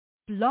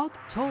Blog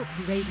Talk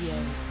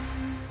Radio.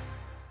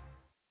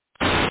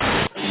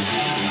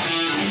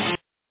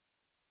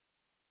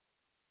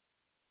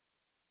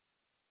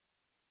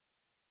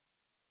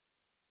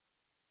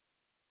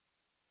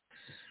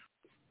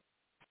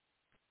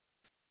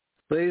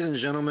 Ladies and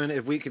gentlemen,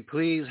 if we could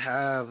please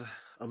have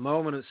a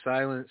moment of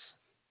silence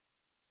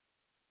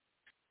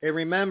in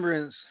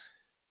remembrance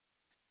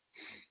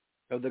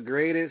of the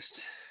greatest,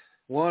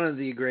 one of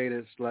the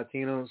greatest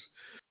Latinos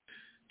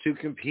to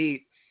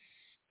compete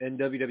in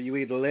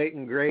WWE, the late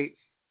and great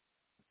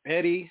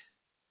Eddie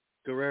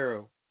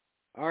Guerrero.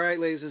 All right,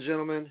 ladies and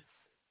gentlemen,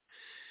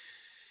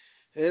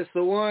 it's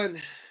the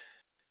one,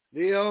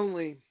 the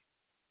only,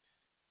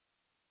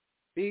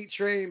 Beat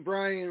Train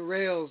Brian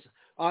Rails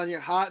on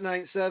your Hot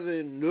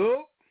 97.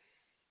 Nope.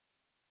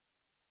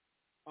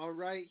 I'm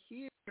right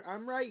here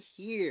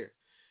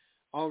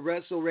on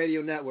Wrestle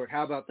Radio Network.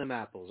 How about them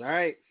apples? All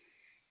right.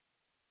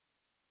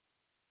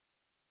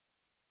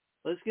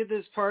 Let's get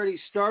this party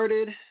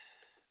started.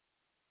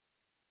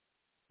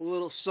 A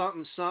little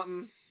something,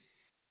 something.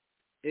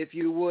 If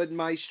you would,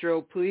 Maestro,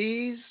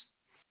 please.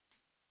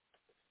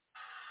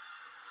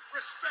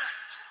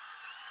 Respect.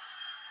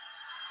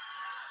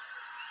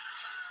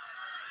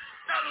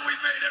 Now that we've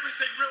made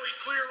everything really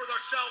clear with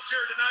ourselves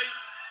here tonight,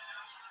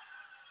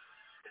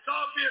 it's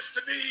obvious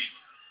to me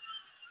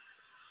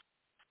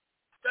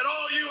that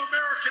all you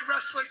American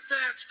wrestling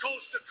fans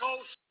coast to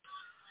coast,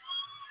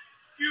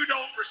 you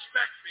don't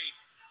respect me.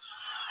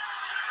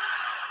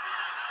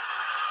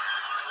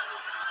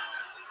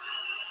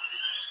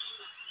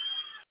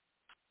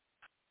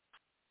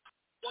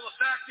 Well, the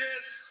fact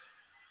is,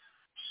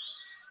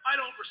 I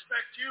don't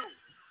respect you.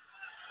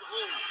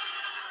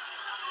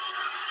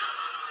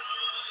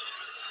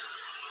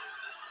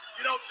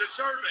 You don't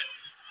deserve it.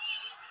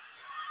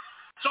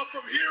 So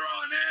from here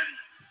on in,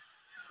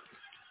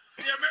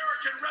 the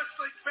American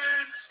wrestling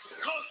fans,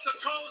 coast to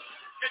coast,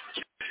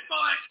 can kiss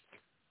my...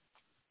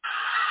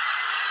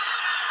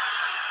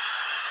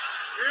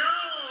 Yo!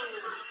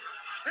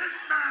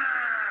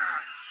 Hitman!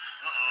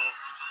 Uh-oh.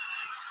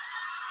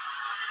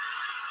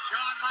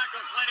 Shawn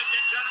Michaels, ladies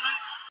and gentlemen,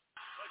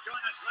 will join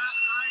us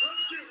last night.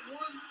 Let's get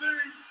one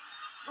thing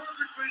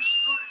perfectly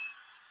straight.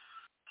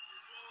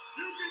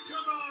 You can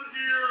come out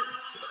here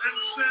and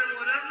say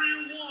whatever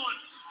you want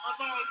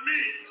about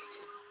me.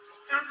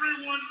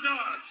 Everyone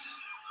does.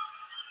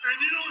 And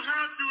you don't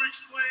have to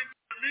explain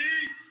to me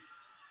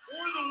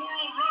or the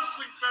World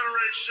Wrestling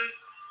Federation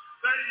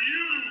that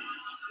you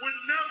would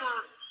never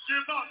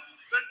give up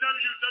the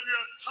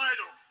WWF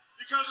title,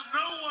 because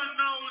no one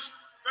knows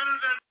better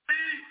than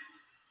me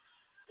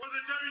or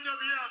the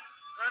WWF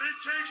that it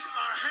takes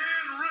a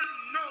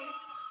handwritten note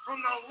from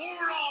the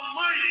Lord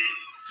Almighty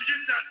to get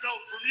that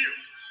belt from you.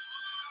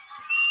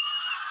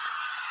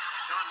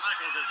 Shawn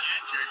Michaels is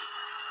injured.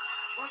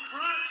 But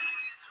Brett,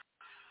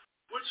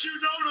 what you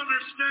don't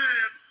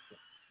understand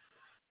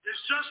is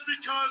just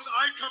because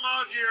I come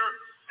out here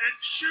and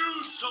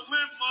choose to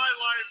live my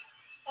life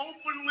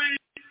openly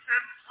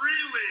and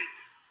freely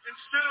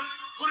instead of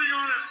putting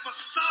on a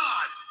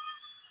facade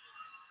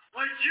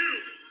like you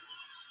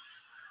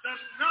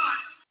does not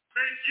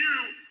make you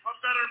a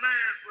better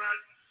man,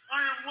 Brett. I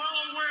am well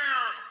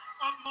aware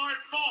of my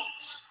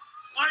faults.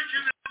 I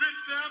can admit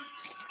them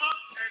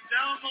up and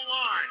down the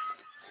line.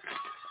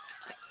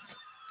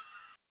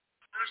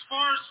 And as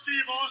far as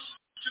Steve Austin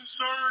is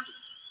concerned,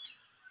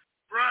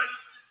 Brett,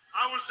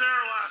 I was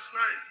there last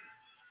night.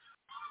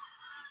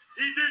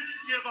 He didn't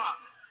give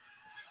up.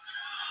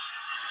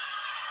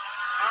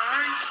 All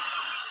right?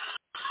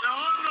 Now,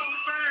 I'm no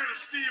fan of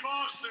Steve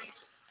Austin,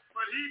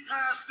 but he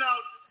passed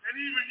out, and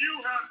even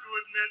you have to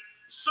admit,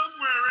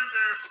 somewhere in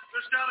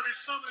there's got to be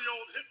some of the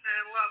old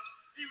hitman left.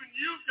 Even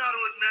you've got to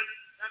admit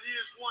that he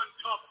is one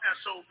tough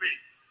SOB.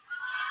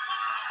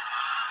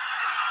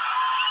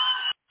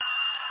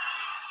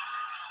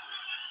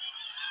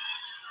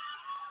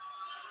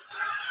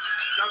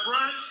 Now,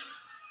 Brent,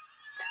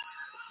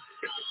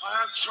 I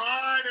have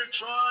tried and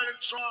tried and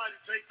tried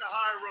to take the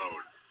high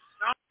road.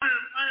 Now,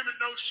 I am in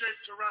no shape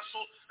to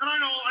wrestle, and I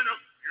know,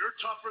 you're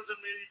tougher than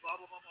me, blah,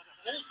 blah, blah, blah,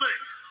 the whole thing.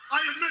 I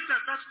admit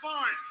that, that's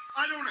fine.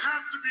 I don't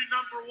have to be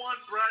number one,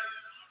 Brett.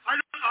 I'm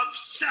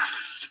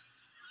obsessed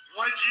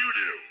like you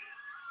do.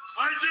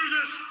 I do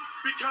this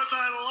because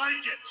I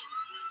like it.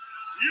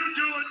 You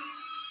do it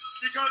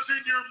because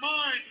in your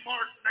mind,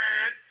 Mark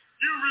Man,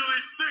 you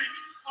really think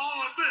all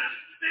of this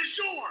is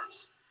yours.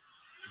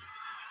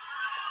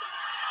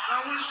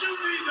 Now, what you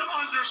need to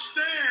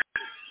understand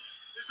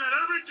is that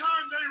every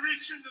time they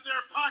reach into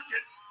their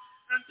pocket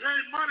and pay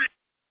money,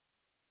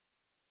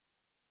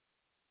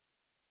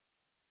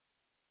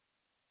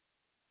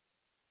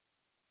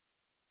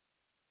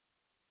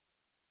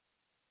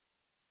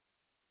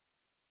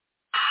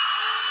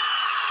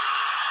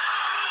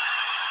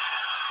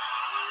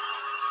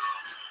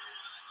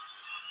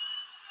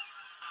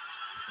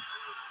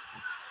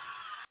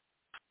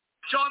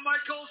 Shawn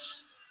Michaels,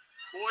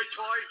 boy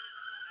toy,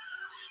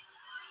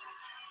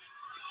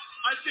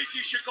 I think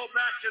you should go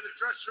back to the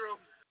dressing room.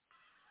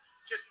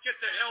 Just get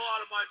the hell out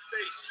of my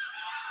face.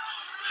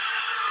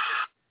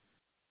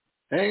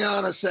 Hang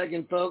on a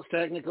second, folks.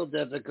 Technical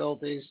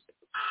difficulties.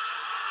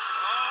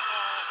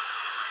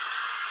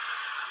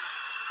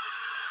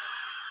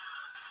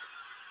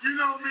 You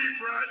know me,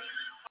 Brett.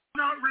 I'm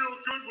not real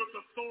good with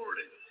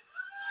authority.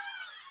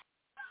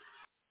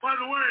 By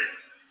the way,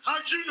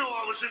 how'd you know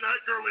I was in that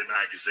girly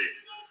magazine?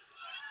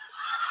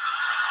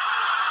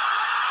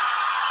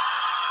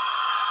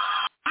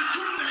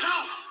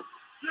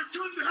 You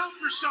couldn't help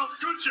yourself,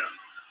 could you?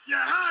 You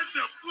had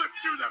to flip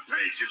through the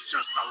pages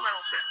just a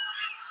little bit.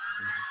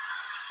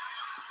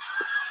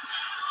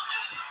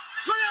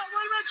 Look out,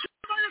 wait a minute,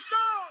 shoot by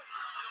yourself!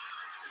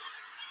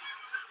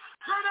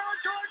 Right on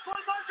toward for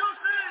Michael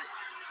C.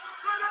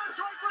 Right on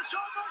toward for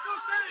Shawn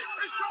Michaels C.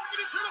 He's dropping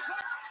it to the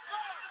post.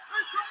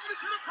 He's dropping it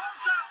to the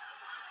post now.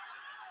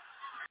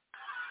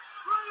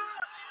 Right on.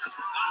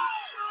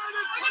 Right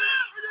in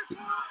front of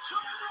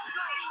Shawn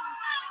Michaels.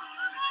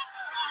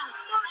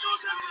 Michaels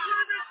is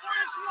screaming for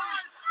his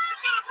life. He's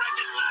going to break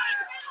his leg.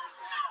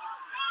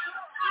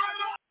 Right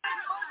on.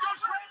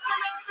 Michaels wrapped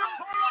around the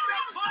pole of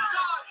that post.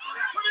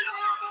 Putting a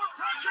little more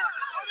pressure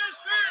on his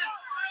feet.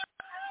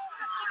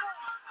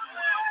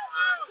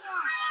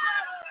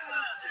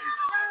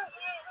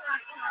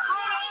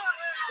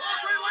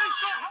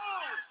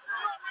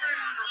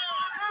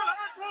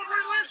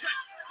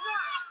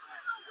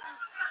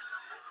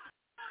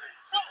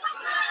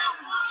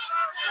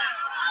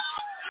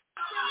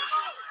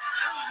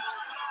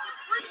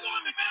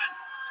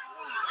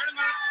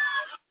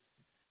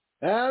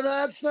 And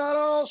that's not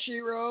all she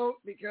wrote,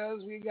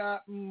 because we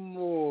got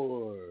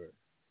more.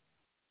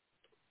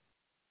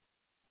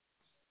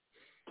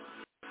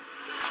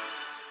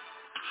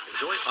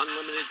 Enjoy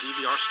unlimited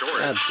DVR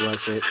storage. God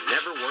bless it. And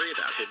never worry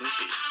about hidden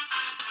fees.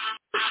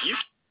 You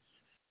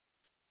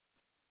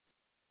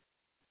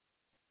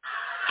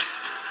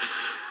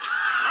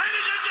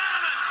Ladies and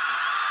gentlemen,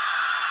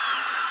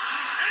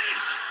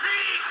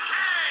 HBK.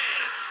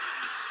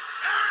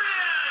 There it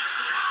is.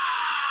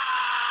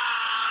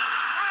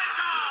 Right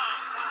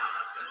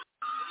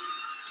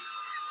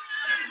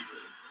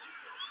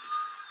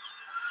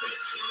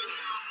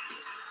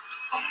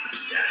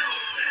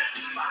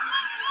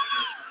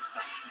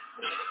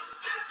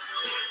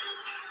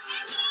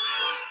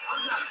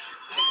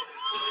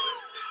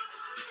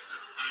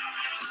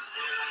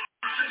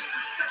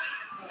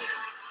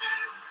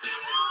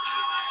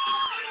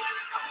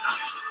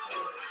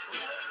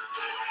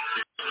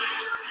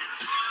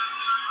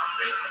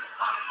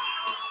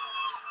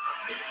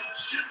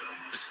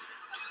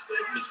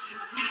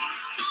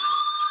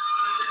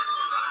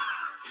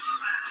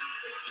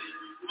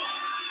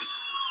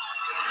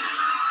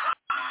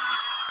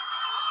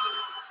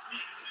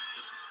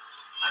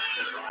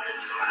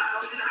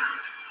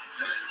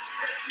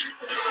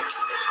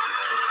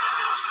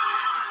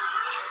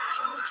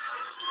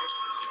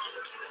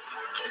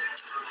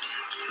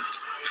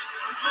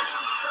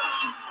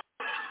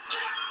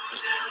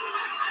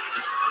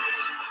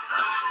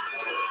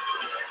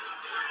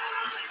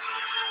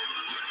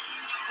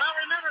Well,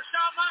 remember,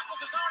 Shawn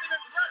Michaels has already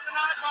been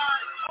recognized by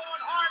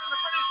Owen Hart in the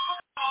British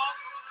football,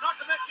 not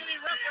to make any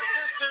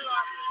references to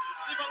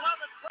the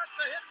beloved Bret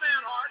the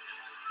Hitman Hart.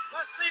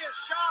 Let's see if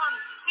Shawn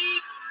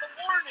heeds the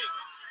warning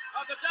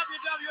of the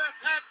WWF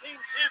Tag Team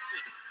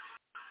Champion.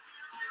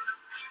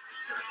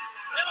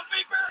 It'll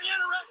be very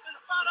interesting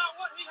to find out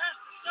what he has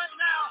to say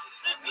now,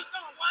 if he's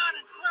going to whine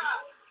and cry.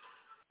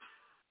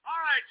 All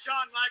right,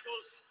 Shawn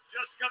Michaels,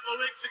 just a couple of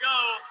weeks ago,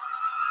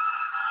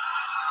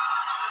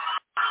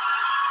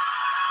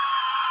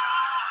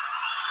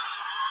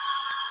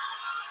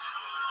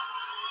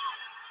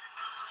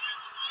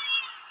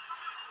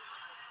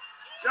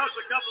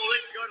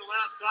 the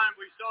last time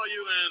we saw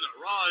you in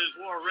Raw is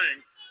War Ring,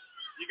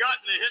 you got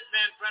in the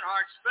Hitman Bret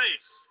Hart's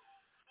face,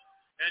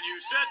 and you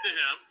said to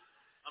him,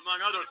 among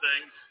other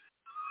things,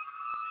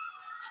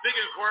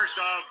 speaking, of course,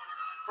 of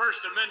First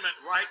Amendment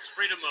rights,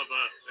 freedom of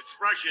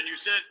expression, you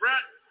said,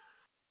 Bret,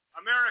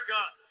 America,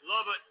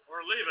 love it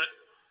or leave it,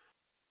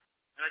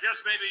 and I guess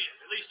maybe,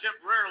 at least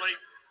temporarily,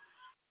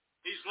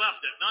 he's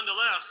left it.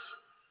 Nonetheless,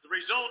 the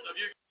result of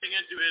you getting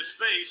into his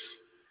face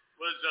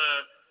was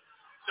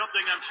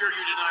something I'm sure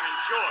you did not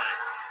enjoy.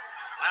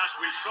 Last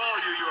we saw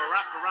you, you were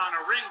wrapped around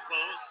a ring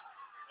post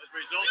as a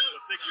result of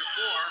a figure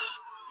four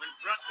when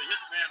Bret the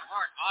Hitman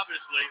Hart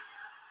obviously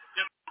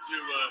attempted to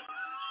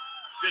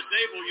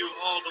disable you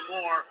all the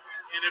more.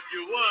 And if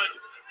you would,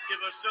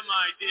 give us some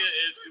idea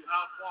as to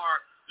how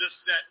far this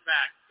set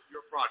back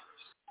your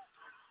progress.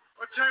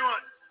 I'll tell you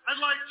what,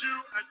 I'd like to,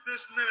 at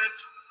this minute,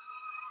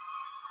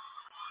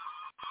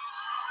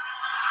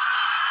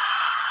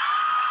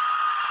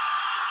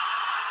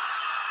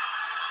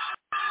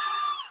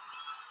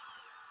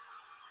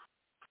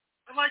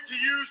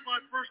 use my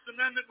First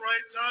Amendment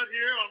rights out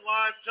here on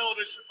live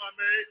television, if I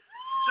may,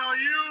 tell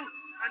you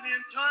and the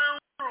entire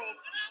world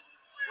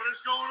what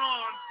is going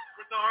on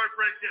with the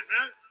Heartbreak Kid.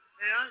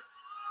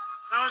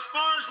 Now, as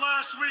far as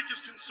last week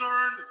is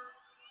concerned,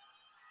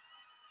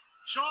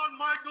 Shawn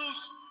Michaels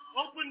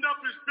opened up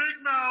his big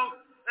mouth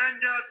and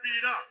got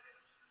beat up.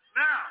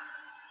 Now,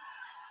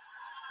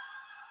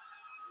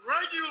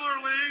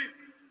 regularly,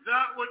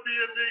 that would be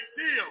a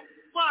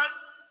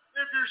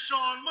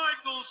Shawn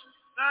Michaels,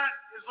 that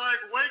is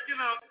like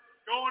waking up,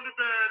 going to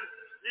bed,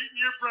 eating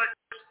your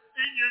breakfast,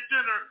 eating your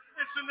dinner.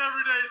 It's an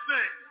everyday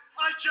thing.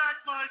 I jack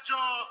my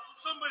jaw,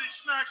 somebody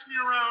smacks me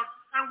around,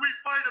 and we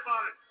fight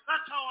about it.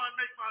 That's how I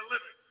make my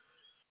living.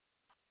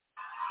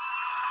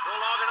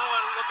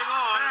 Looking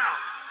on. Now,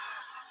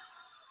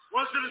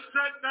 was it a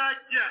setback?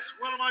 Yes.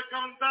 When am I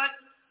coming back?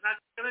 Not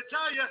going to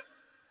tell you.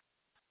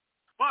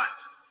 But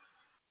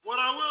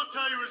what I will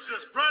tell you is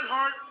this. Bret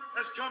Hart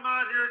has come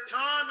out here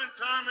time and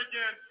time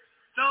again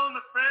telling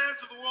the fans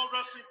of the World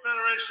Wrestling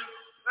Federation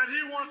that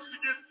he wants to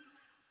get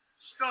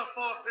stuff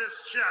off his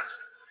chest.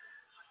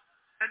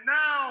 And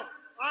now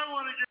I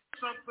want to get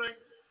something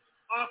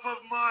off of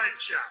my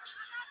chest.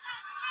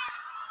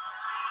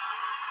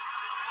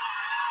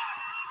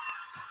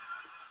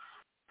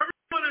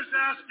 Everyone is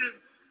asking,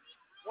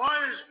 why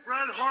is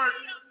Bret Hart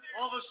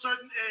all of a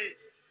sudden a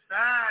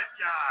bad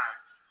guy?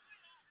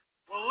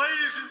 Well,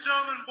 ladies and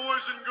gentlemen,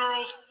 boys and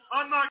girls,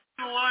 I'm not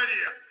going to lie to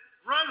you.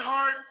 Bret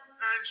Hart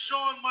and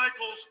Shawn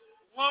Michaels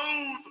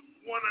loathe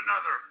one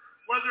another,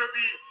 whether it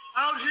be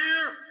out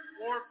here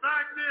or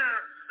back there.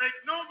 Make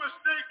no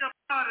mistake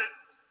about it,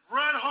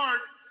 Bret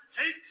Hart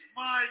hates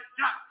my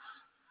guts.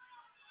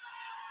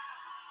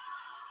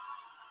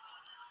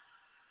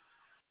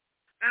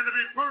 And to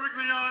be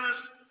perfectly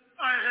honest,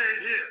 I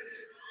hate his.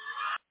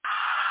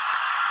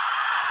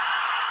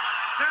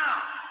 Now,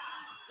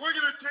 we're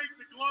going to take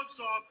the gloves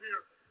off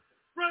here.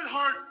 Bret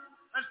Hart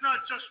has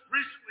not just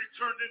recently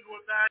turned into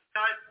a bad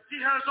guy.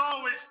 He has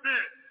always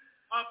been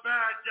a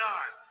bad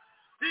guy.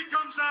 He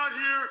comes out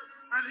here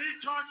and he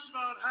talks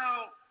about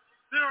how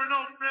there are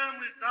no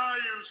family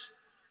values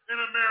in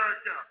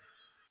America.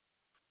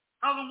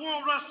 How the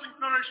World Wrestling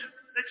Federation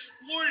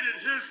exploited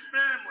his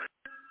family.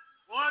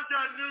 Well, I've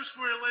got news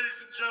for you, ladies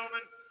and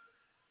gentlemen.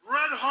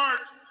 Bret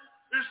Hart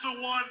is the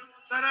one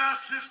that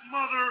asked his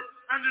mother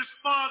and his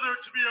father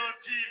to be on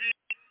TV.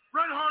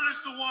 Bret Hart is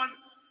the one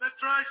that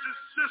drags his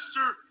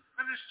sister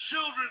and his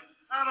children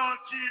out on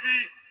TV.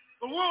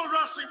 The World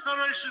Wrestling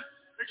Federation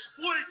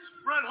exploits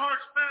Bret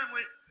Hart's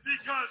family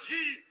because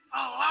he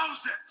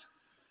allows it.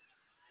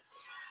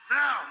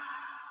 Now,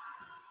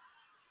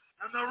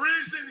 and the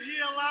reason he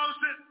allows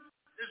it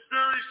is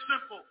very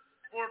simple,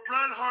 for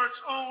Bret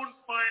Hart's own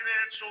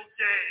financial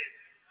gain.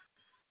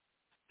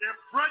 If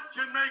Bret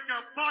can make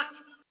a buck,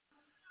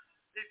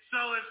 he'd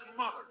sell his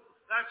mother.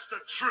 That's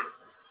the truth.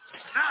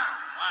 Now,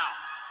 Wow.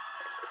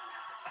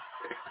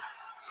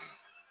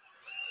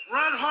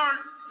 Bret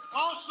Hart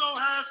also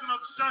has an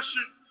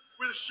obsession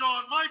with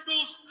Shawn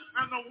Michaels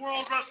and the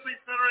World Wrestling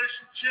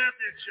Federation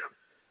Championship.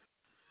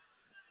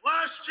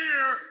 Last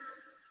year,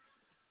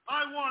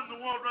 I won the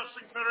World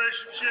Wrestling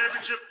Federation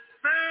Championship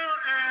fair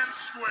and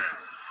square.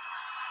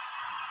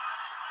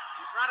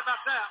 He's right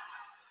about that.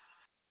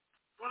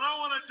 But I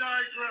want to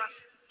digress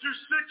to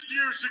 6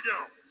 years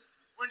ago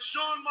when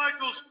Shawn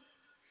Michaels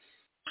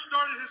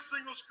started his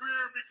singles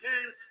career and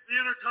became the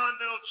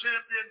Intercontinental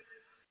Champion.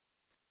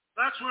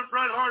 That's when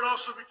Bret Hart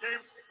also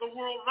became the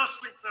World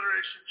Wrestling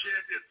Federation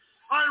Champion.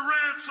 I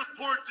ran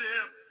support to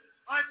him.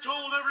 I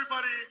told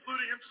everybody,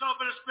 including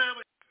himself and his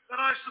family, that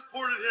I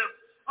supported him.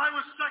 I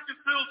was second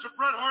fiddle to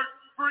Bret Hart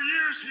for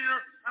years here,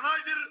 and I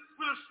did it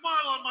with a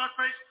smile on my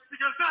face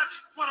because that's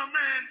what a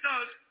man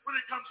does when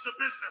it comes to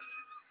business.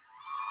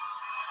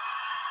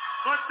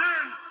 But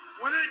then,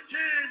 when it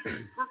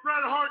came for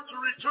Bret Hart to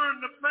return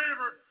the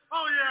favor,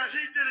 oh yeah,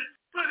 he did it,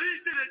 but he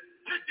did it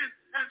kicking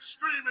and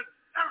screaming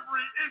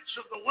every inch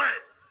of the way.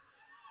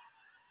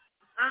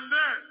 And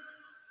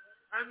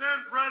then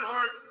Bret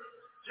Hart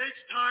takes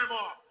time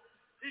off.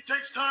 He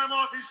takes time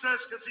off, he says,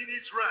 because he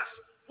needs rest.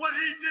 What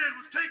he did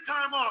was take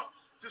time off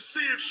to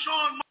see if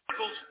Shawn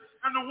Michaels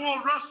and the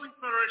World Wrestling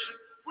Federation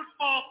would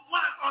fall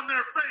flat on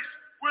their face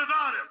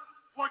without him.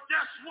 Well,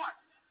 guess what?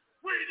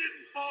 We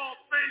didn't fall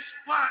face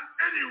flat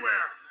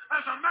anywhere.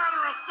 As a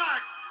matter of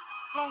fact,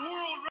 the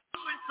World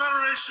Wrestling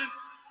Federation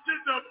did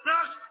the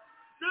best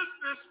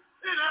business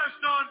it has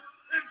done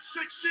in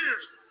 6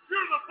 years.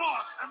 You're the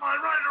boss. Am I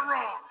right or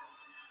wrong?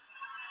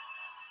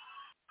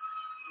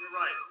 You're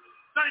right.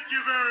 Thank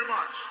you very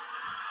much.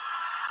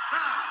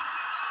 Now,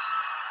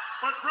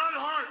 but Bret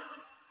Hart,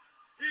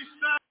 he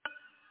sat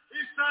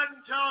in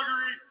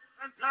Calgary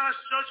and passed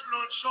judgment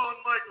on Shawn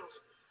Michaels.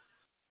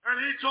 And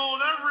he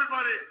told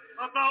everybody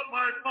about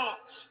my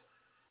faults.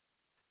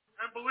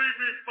 And believe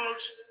me,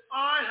 folks,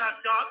 I have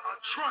got a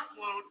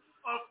truckload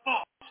of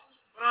faults.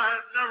 But I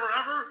have never,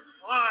 ever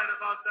lied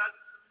about that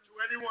to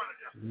any one of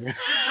you.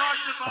 He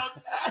talked about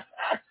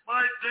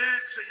my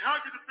dancing. How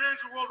could the fans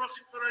of the World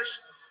Wrestling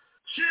Federation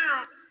cheer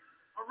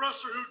a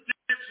wrestler who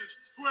dances,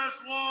 who has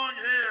long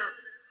hair,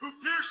 who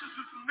pierces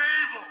his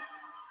navel,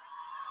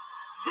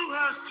 who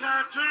has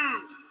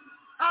tattoos?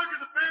 How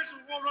could the fans of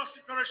the World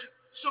Wrestling Federation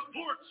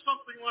support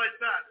something like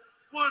that?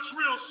 Well, it's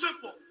real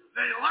simple.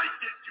 They like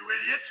it, you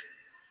idiot.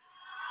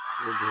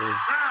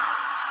 Now,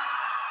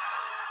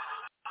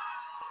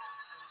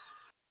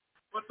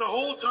 but the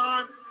whole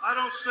time, I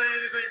don't say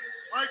anything.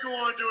 I go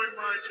on doing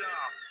my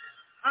job.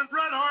 And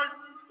Bret Hart,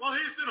 while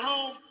he's at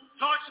home,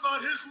 talks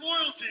about his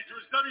loyalty to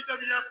his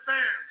WWF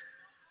fans.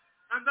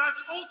 and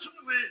that's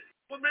ultimately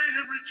what made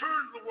him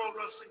return to the World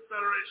Wrestling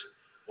Federation.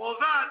 Well,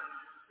 that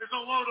is a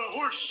load of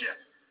horse shit.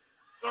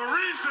 The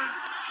reason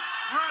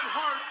Bret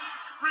Hart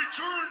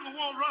returned to the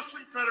World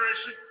Wrestling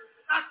Federation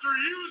after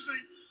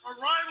using a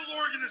rival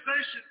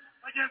organization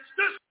against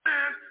this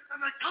man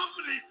and the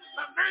company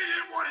that made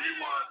him what he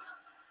was.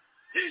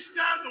 He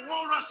stabbed the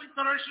World Wrestling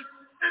Federation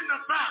in the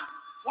back.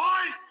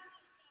 Why?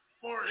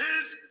 For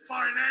his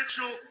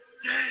financial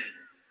gain.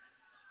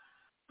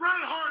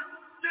 Bret Hart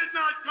did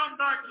not come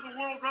back to the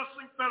World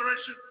Wrestling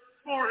Federation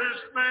for his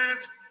fans.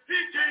 He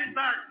came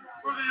back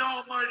for the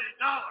almighty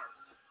dollar.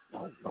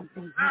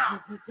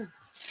 Now,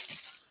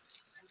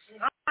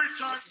 every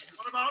time,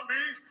 what about me?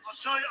 I'll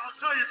tell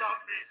you about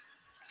me.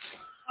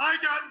 I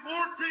got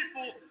more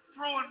people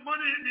throwing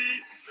money at me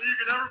than you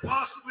could ever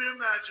possibly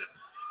imagine.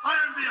 I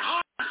am the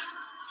highest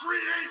free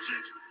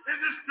agent in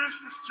this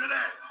business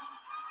today.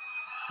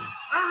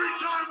 Every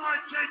time I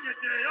take a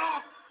day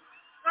off,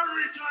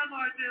 every time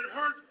I get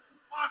hurt,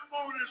 my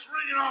phone is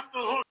ringing off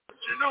the hook. But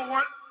you know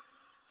what?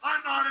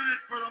 I'm not in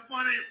it for the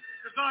money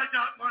because I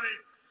got money.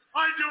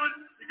 I do it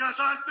because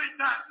I think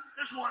that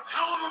is one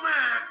hell of a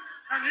man,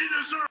 and he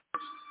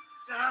deserves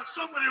to have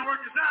somebody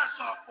work his ass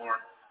off for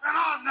him, and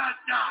I'm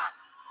that guy.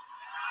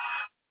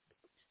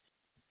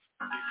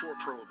 Before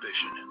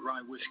Prohibition,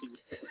 rye whiskey.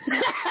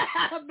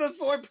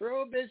 Before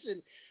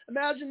Prohibition.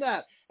 Imagine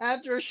that.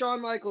 After a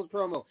Shawn Michaels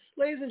promo.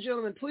 Ladies and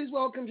gentlemen, please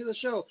welcome to the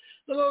show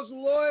the most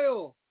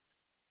loyal,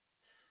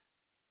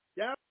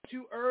 down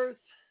to earth.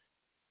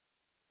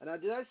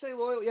 And did I say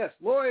loyal? Yes,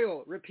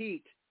 loyal.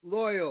 Repeat,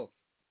 loyal.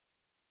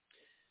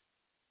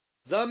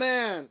 The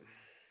man.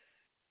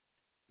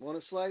 Want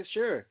a slice?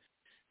 Sure.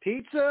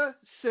 Pizza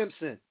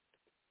Simpson.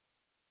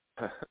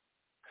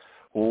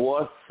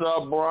 What's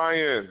up,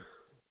 Brian?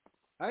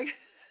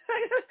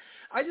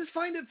 I just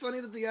find it funny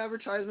that the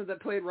advertisement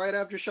that played right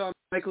after Shawn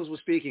Michaels was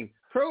speaking.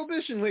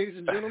 Prohibition, ladies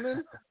and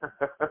gentlemen.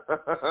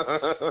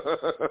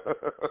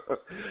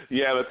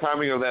 Yeah, the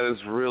timing of that is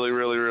really,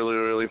 really, really,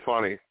 really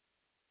funny.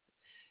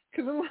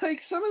 Because I'm like,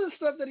 some of the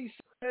stuff that he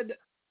said,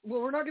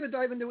 well, we're not going to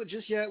dive into it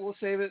just yet. We'll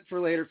save it for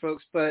later,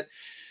 folks. But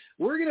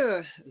we're going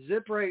to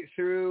zip right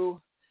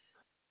through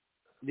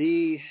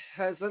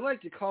as I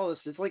like to call this,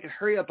 it's like a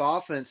hurry-up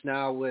offense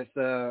now with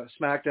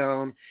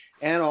SmackDown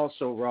and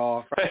also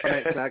Raw.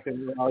 Friday Night SmackDown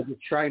and Raw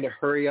just trying to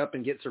hurry up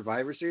and get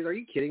Survivor Series. Are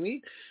you kidding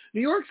me?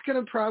 New York's going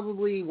to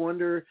probably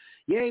wonder,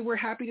 yay, we're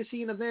happy to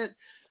see an event,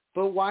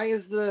 but why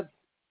is the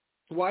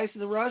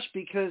rush?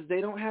 Because they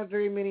don't have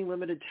very many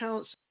limited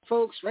talents.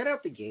 Folks, right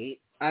out the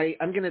gate,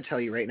 I'm going to tell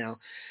you right now,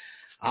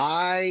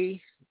 I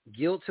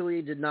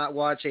guiltily did not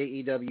watch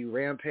AEW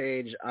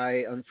Rampage.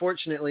 I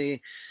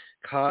unfortunately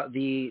caught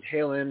the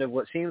tail end of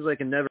what seems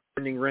like a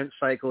never-ending rent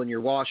cycle in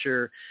your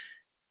washer.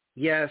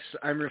 Yes,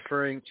 I'm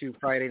referring to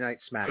Friday Night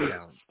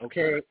SmackDown.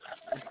 Okay.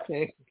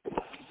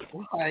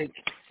 Like,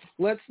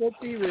 let's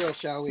be real,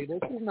 shall we? This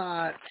is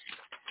not.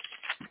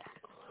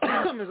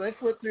 As I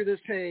flip through this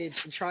page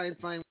and try and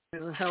find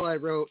what the hell I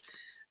wrote.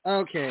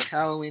 Okay,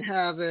 Halloween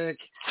Havoc,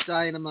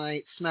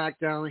 Dynamite,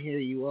 SmackDown. Here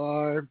you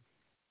are.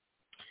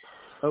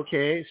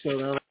 Okay, so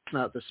no, that's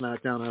not the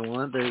SmackDown I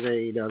want. There's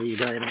AEW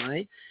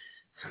Dynamite.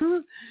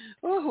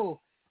 Oh,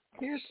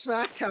 here's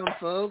SmackDown,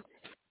 folks.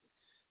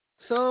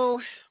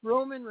 So,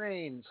 Roman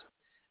Reigns,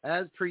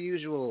 as per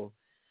usual.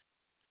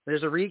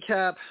 There's a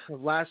recap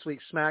of last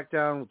week's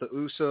SmackDown with the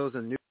Usos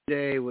and New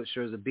Day, which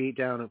shows a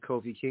beatdown of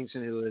Kofi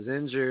Kingston, who is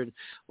injured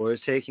or is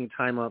taking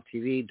time off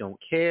TV. Don't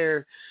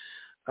care.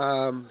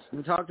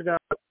 We talked about...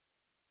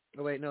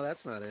 Oh, wait, no, that's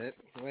not it.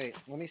 Wait,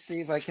 let me see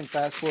if I can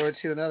fast forward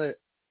to another...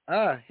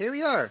 here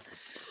we are.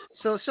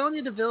 So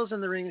Sonya Deville's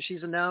in the ring.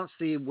 She's announced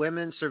the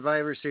Women's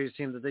Survivor Series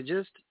team that they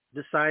just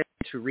decided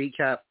to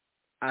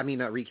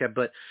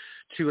but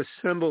to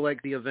assemble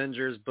like the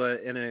Avengers,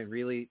 but in a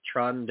really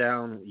trodden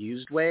down,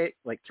 used way,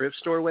 like thrift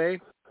store way.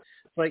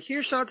 Like,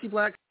 here's Shotzi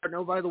Blackheart.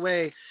 Oh, by the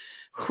way,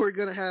 we're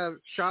going to have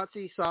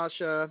Shotzi,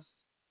 Sasha,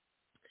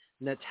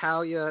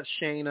 Natalya,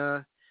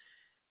 Shayna.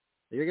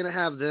 You're going to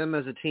have them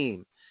as a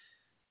team.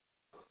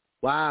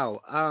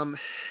 Wow.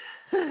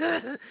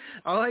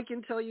 All I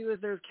can tell you is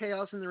there's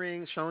chaos in the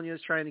ring.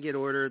 Sonya's trying to get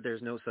order.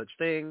 There's no such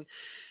thing.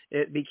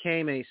 It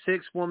became a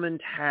 6-woman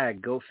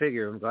tag. Go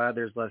figure. I'm glad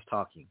there's less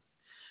talking.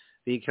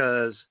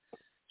 Because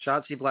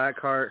Shotzi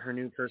Blackheart, her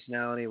new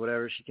personality,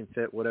 whatever she can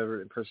fit,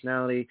 whatever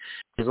personality,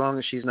 as long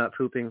as she's not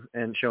pooping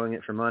and showing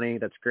it for money,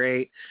 that's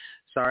great.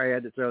 Sorry I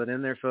had to throw it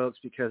in there, folks,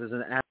 because as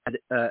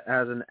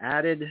an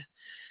added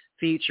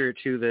feature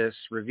to this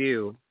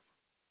review,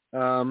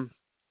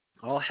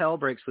 all hell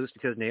breaks loose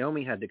because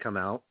Naomi had to come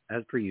out,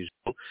 as per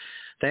usual.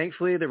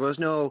 Thankfully, there was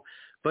no,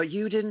 but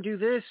you didn't do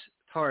this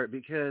part,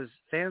 because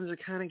fans are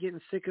kind of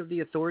getting sick of the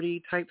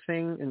authority type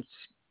thing. And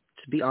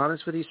to be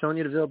honest with you,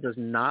 Sonya Deville does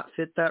not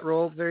fit that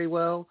role very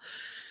well.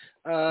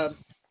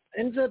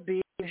 Ends up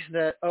being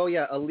that,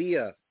 Aaliyah.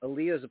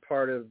 Aaliyah is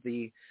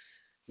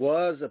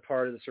was a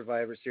part of the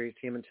Survivor Series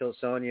team until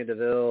Sonya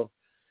Deville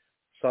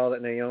saw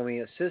that Naomi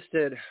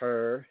assisted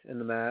her in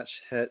the match.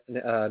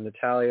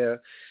 Natalya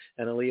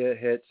and Aaliyah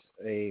hit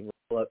a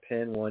roll-up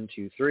pin, 1,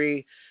 2,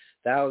 3.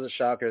 that was a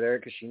shocker there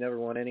because she never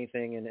won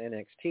anything in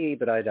NXT,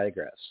 but I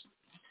digress.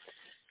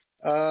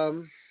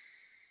 So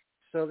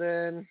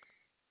then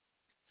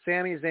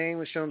Sami Zayn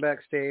was shown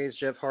backstage.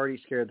 Jeff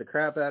Hardy scared the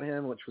crap out of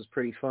him, which was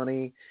pretty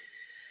funny.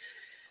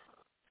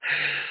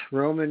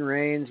 Roman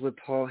Reigns with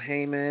Paul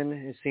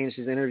Heyman. It seems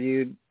she's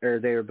interviewed, or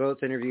they were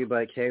both interviewed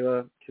by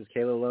Kayla, because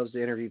Kayla loves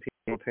to interview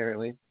people,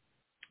 apparently.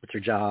 It's her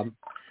job.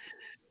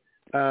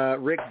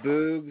 Rick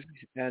Boogs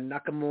and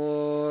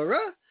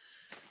Nakamura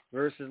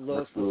versus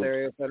Los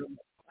Lotharios.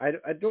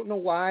 I don't know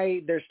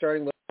why they're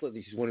starting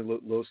these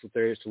Los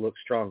Lotharios to look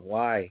strong.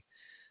 Why?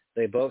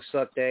 They both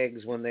sucked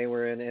eggs when they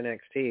were in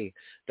NXT.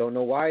 Don't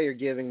know why you're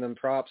giving them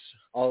props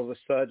all of a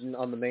sudden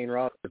on the main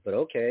roster, but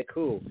okay,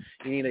 cool.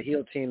 You need a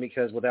heel team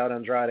because without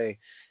Andrade,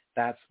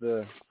 that's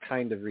the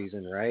kind of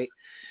reason, right?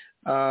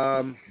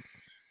 All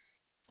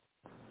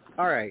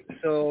right,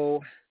 so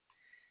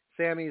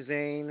Sami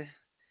Zayn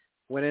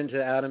went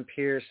into Adam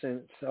Pearce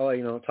and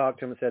talked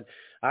to him and said,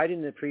 I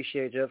didn't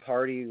appreciate Jeff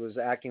Hardy was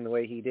acting the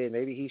way he did.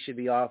 Maybe he should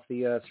be off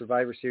the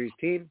Survivor Series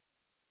team.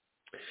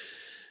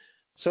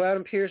 So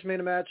Adam Pearce made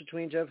a match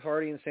between Jeff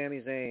Hardy and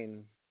Sami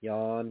Zayn.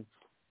 Yawn.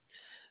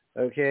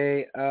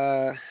 Okay.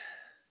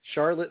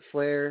 Charlotte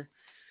Flair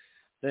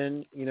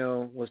then,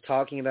 was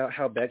talking about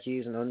how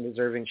Becky's an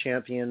undeserving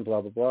champion,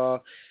 blah, blah, blah.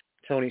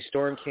 Toni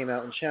Storm came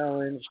out and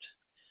challenged.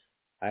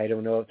 I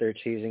don't know if they're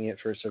teasing it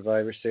for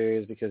Survivor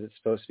Series because it's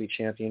supposed to be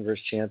champion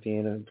versus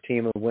champion, a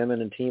team of women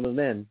and team of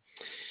men.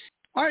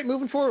 All right,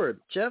 moving forward.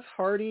 Jeff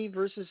Hardy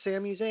versus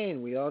Sami Zayn.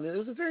 We all knew it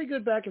was a very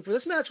good back and forth.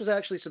 This match was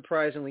actually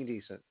surprisingly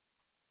decent.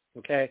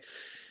 Okay.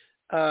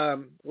 A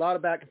lot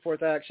of back and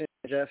forth action.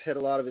 Jeff hit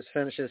a lot of his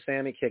finishes.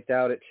 Sami kicked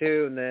out at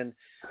 2, and then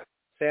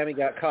Sami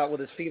got caught with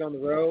his feet on the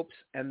ropes,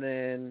 and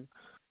then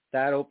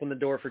that opened the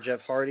door for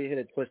Jeff Hardy, hit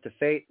a twist of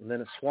fate, and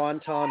then a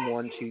swanton,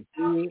 1, 2,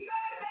 3.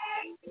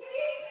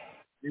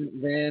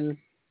 And then,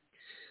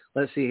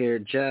 let's see here,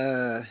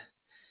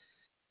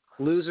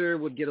 loser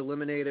would get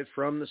eliminated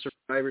from the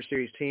Survivor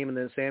Series team, and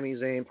then Sami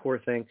Zayn, poor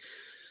thing,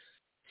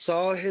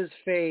 saw his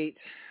fate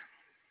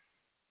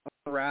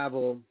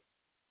unravel.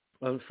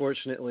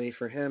 Unfortunately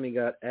for him, he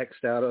got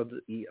X'd out of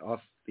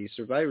off the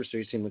Survivor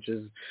Series team, which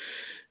is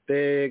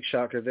big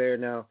shocker there.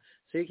 Now,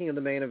 speaking of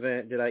the main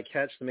event, did I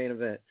catch the main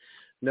event?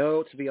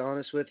 No, to be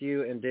honest with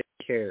you, and didn't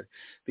care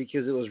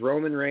because it was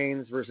Roman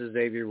Reigns versus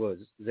Xavier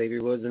Woods.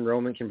 Xavier Woods and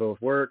Roman can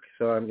both work,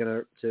 so I'm going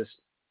to just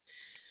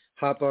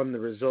hop on the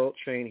result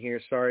train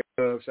here. Sorry,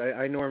 folks.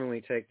 I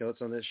normally take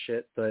notes on this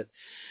shit, but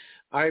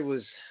I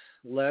was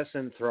less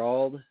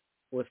enthralled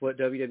with what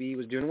WWE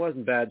was doing. It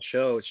wasn't a bad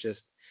show. It's just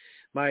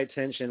my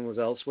attention was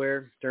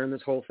elsewhere during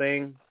this whole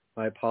thing.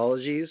 My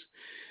apologies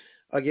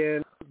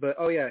again. But,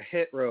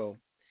 Hit Row.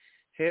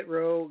 Hit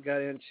Row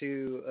got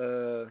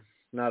into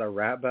not a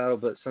rap battle,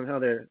 but somehow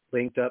they're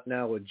linked up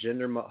now with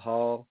Jinder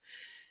Mahal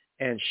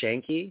and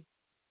Shanky,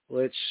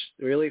 which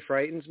really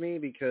frightens me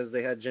because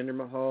they had Jinder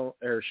Mahal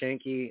or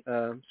Shanky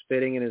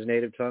spitting in his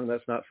native tongue.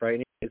 That's not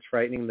frightening. It's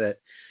frightening that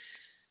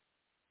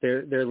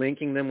they're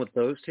linking them with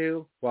those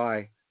two.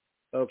 Why?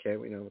 Okay,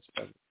 we know what's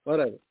done.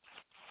 Whatever.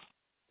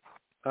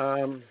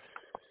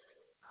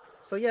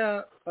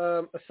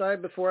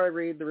 Aside before I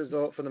read the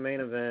result for the main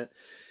event,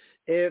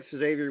 if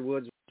Xavier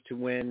Woods was to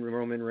win,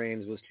 Roman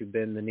Reigns was to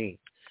bend the knee.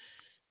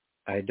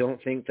 I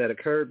don't think that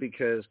occurred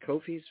because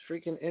Kofi's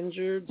freaking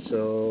injured,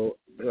 so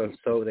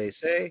they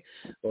say.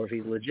 Or if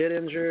he's legit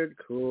injured,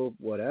 cool,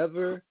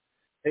 whatever.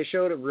 They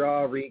showed a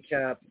raw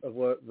recap of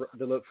what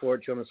to look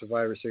forward to on the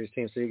Survivor Series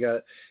team. So you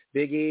got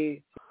Big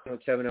E,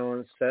 Kevin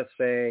Owens, Seth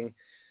saying,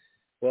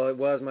 well, it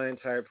was my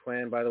entire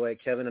plan. By the way,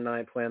 Kevin and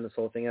I planned this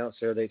whole thing out,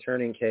 so are they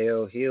turning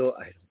KO heel?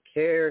 I don't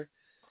care.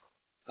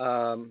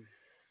 All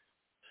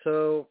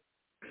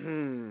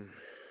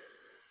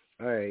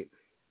right.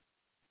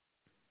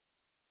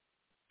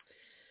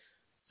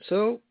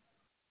 So,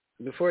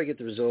 before I get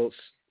the results,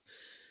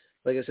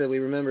 like I said, we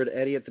remembered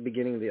Eddie at the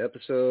beginning of the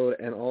episode,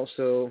 and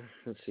also,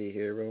 let's see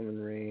here, Roman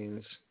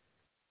Reigns.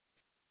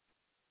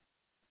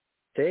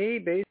 They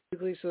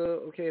basically,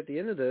 at the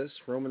end of this,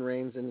 Roman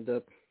Reigns ended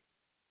up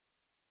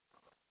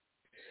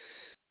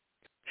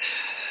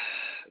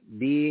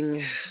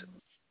being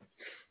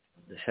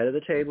the head of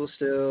the table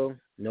still,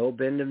 no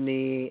bend of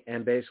knee,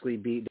 and basically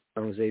beat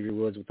down Xavier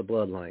Woods with the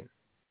bloodline.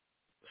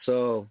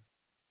 So,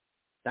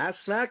 that's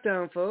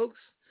SmackDown, folks.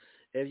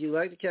 If you'd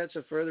like to catch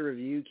a further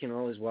review, you can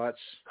always watch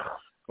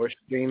or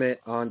stream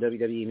it on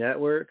WWE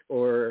Network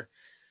or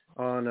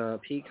on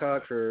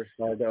Peacock for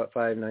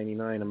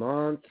 $5.99 a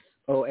month.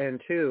 Oh,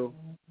 and 2,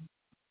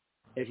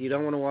 if you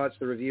don't want to watch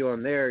the review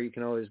on there, you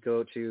can always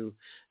go to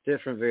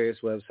different various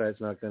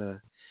websites. Not going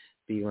to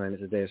beeline it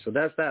today. So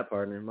that's that,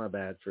 partner. My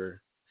bad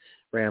for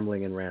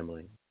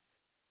rambling.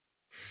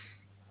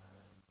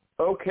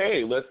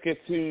 Okay, let's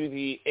get to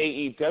the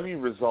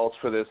AEW results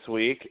for this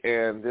week,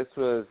 and this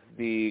was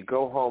the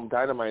Go Home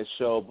Dynamite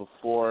show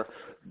before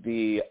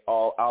the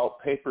All Out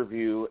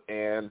pay-per-view,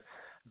 and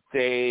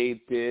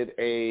they did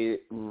a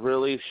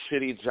really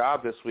shitty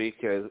job this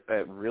week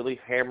at really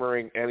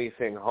hammering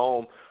anything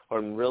home.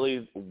 and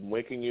really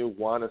making you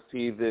want to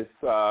see this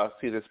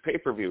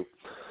pay-per-view.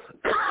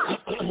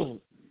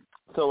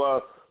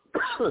 So,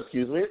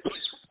 excuse me.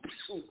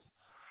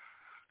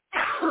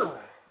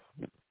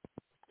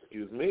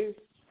 Excuse me.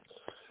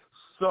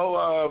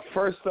 So,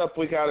 first up,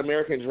 we got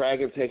American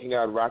Dragon taking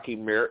on Rocky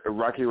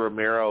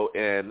Romero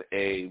in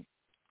a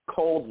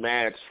cold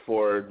match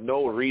for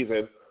no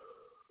reason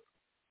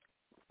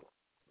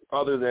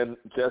other than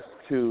just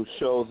to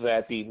show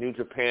that the New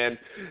Japan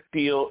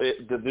deal is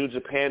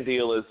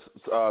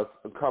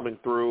coming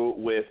through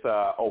with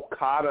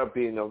Okada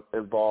being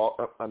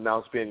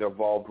announced being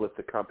involved with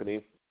the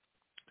company.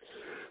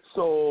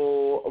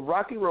 So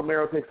Rocky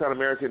Romero takes on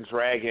American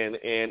Dragon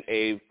in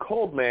a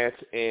cold match,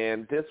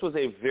 and this was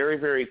a very,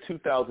 very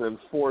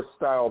 2004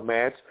 style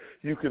match.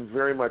 You can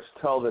very much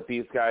tell that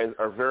these guys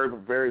are very,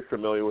 very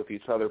familiar with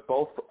each other.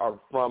 Both are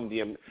from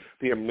the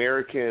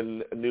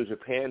American New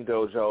Japan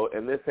dojo,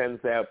 and this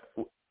ends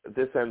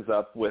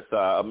up with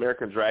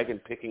American Dragon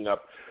picking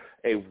up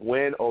a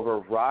win over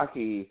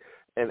Rocky.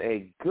 And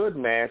a good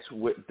match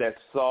that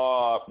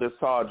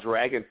saw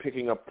Dragon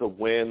picking up the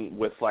win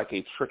with like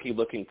a tricky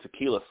looking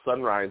Tequila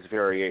Sunrise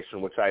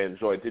variation, which I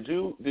enjoyed. Did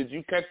you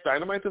catch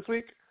Dynamite this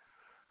week?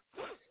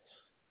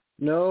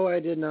 No, I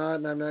did not,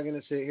 and I'm not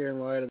going to sit here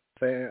and lie to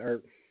the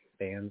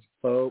fans,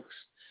 folks.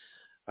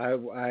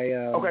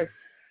 Okay.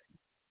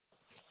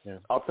 Yeah.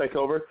 I'll take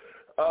over.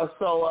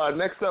 So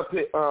next up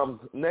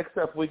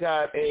we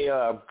got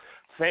a.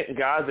 Thank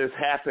God this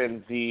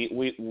happened.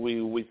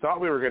 We thought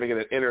we were going to get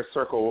an Inner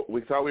Circle.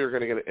 We thought we were going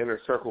to get an Inner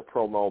Circle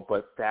promo,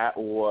 but that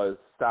was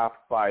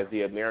stopped by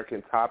the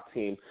American Top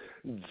Team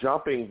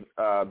jumping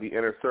the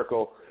Inner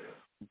Circle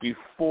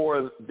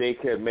before they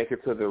could make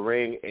it to the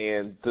ring,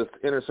 and this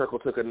Inner Circle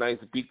took a nice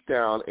beat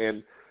down,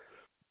 and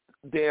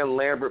Dan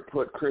Lambert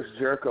put Chris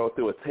Jericho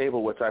through a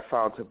table, which I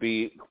found to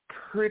be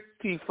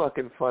pretty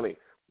fucking funny.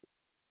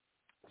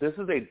 This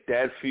is a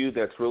dead feud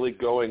that's really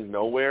going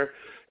nowhere,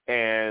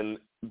 and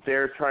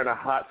they're trying to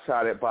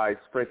hotshot it by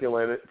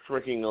sprinkling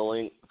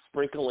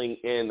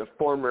in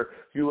former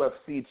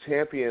UFC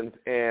champions,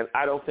 and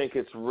I don't think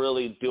it's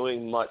really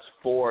doing much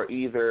for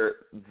either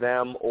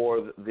them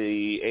or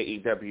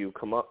the AEW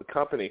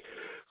company.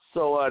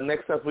 So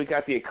next up, we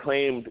got the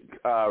Acclaimed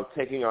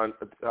taking on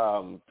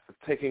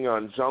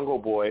Jungle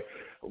Boy.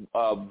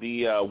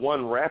 The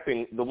one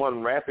rapping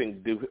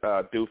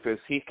doofus.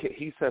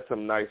 He said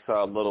some nice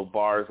little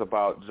bars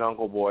about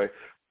Jungle Boy.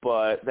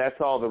 But that's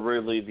all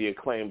the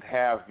Acclaimed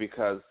have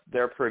because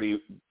they're pretty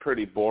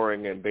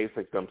boring and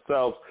basic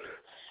themselves.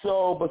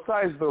 So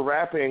besides the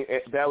rapping,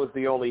 that was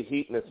the only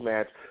heat in this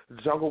match.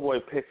 Jungle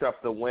Boy picked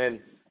up the win.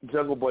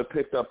 Jungle Boy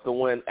picked up the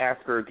win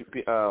after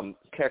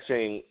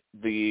catching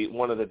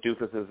one of the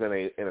doofuses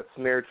in a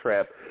snare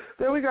trap.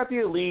 Then we got the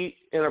Elite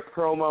in a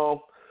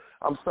promo.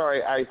 I'm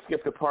sorry, I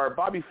skipped a part.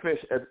 Bobby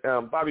Fish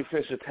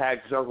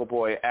attacked Jungle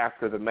Boy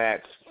after the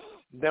match.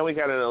 Then we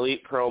got an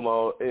Elite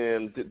promo,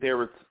 and there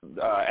was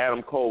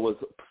Adam Cole was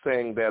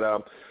saying that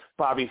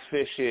Bobby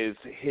Fish is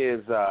his,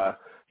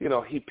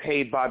 he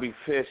paid Bobby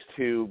Fish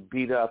to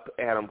beat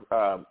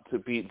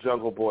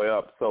Jungle Boy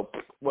up. So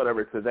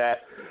whatever to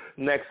that.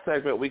 Next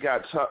segment, we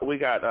got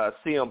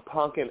CM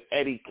Punk and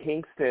Eddie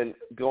Kingston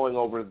going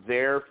over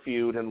their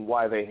feud and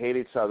why they hate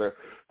each other.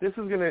 This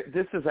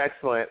is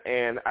excellent,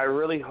 and I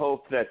really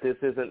hope that this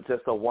isn't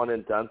just a one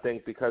and done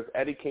thing because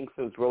Eddie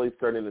Kingston's really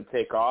starting to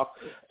take off,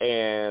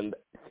 and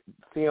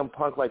CM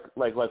Punk, like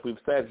we've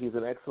said, he's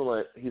an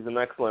excellent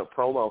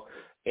promo,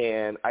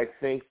 and I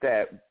think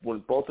that when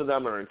both of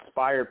them are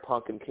inspired,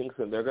 Punk and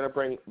Kingston, they're gonna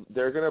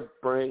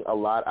bring a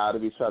lot out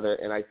of each other,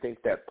 and I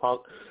think that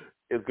Punk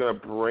is going to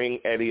bring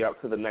Eddie up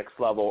to the next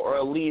level, or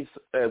at least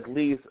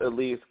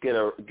get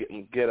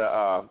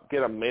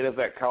a main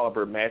event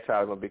caliber match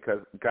out of him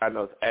because God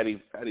knows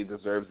Eddie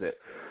deserves it.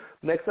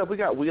 Next up, we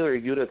got Wheeler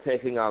Yuta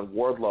taking on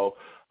Wardlow,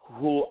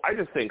 who I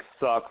just think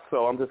sucks.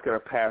 So I'm just going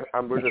to pass.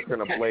 We're just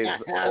going to blaze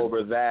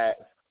over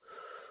that.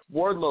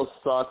 Wardlow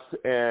sucks,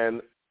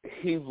 and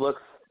he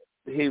looks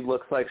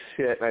like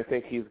shit, and I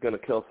think he's going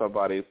to kill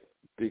somebody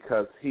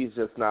because he's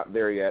just not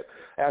there yet.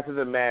 After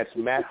the match,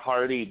 Matt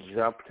Hardy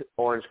jumped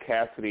Orange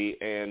Cassidy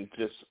and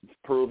just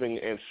proving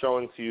and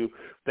showing to you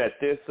that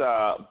this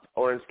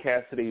Orange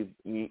Cassidy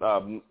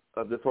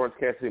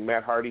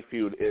Matt Hardy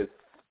feud is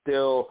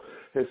still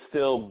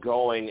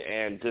going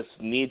and just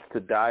needs to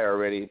die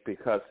already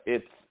because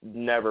it's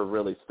never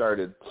really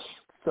started.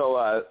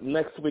 So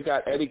next we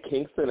got Eddie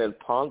Kingston and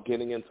Punk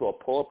getting into a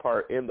pull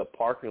apart in the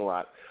parking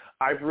lot.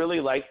 I really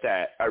like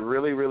that. I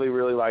really, really,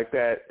 really like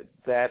that.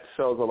 That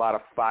shows a lot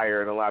of fire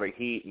and a lot of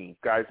heat, and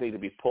guys need to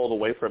be pulled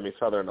away from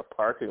each other in the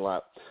parking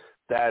lot.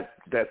 That's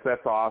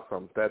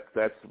awesome.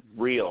 That's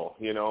real.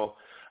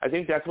 I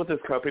think that's what this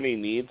company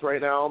needs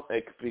right now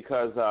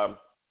because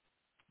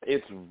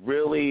it's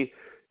really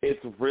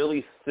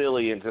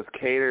silly and just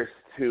caters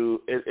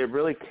to it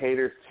really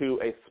caters to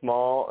a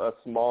small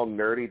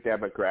nerdy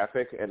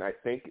demographic, and I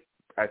think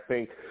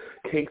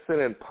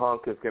Kingston and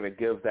Punk is going to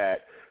give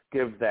that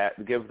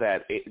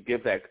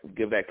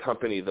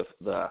company the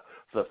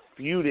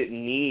feud it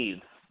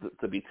needs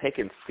to be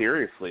taken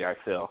seriously. I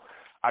feel.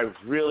 I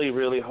really,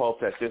 really hope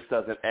that this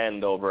doesn't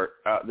end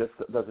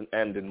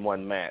in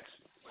one match.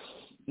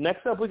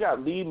 Next up, we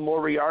got Lee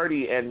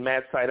Moriarty and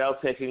Matt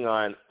Sydal taking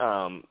on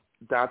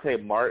Dante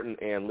Martin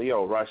and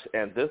Lio Rush,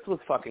 and this was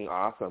fucking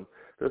awesome.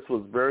 This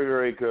was very,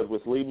 very good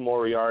with Lee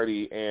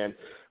Moriarty and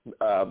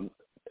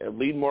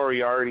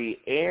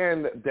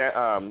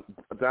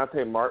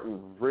Dante Martin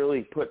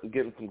really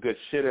getting some good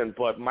shit in.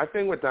 But my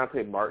thing with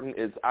Dante Martin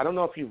is, I don't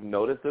know if you've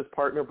noticed this,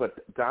 partner, but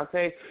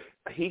Dante,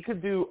 he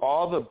could do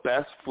all the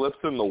best flips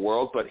in the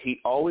world, but he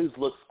always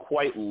looks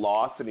quite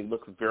lost, and he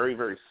looks very,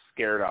 very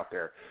scared out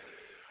there.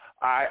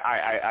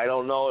 I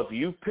don't know if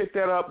you picked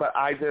that up, but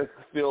I just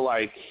feel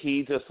like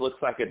he just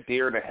looks like a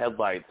deer in the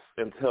headlights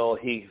until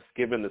he's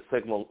given the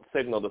signal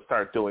to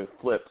start doing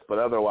flips. But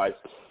otherwise,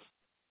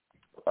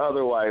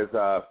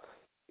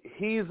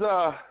 he's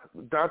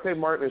Dante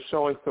Martin is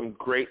showing some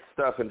great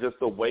stuff, and just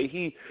the way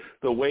he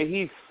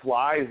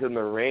flies in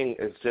the ring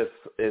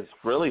is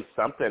really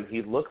something.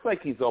 He looks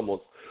like he's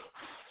almost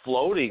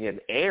floating in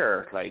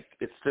air. Like,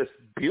 it's just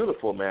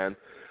beautiful, man.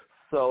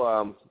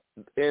 So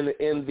in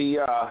the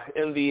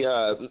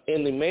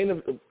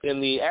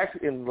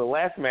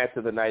last match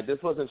of the night,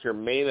 this wasn't your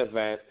main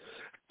event.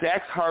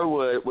 Dax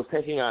Harwood was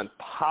taking on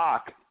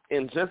Pac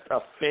in just a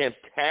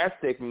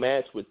fantastic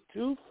match with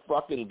two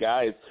fucking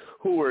guys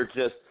who were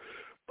just,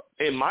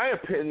 in my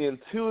opinion,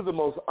 two of the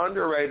most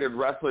underrated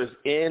wrestlers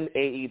in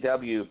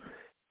AEW.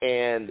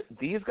 And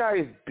these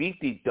guys beat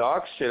the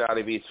dog shit out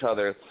of each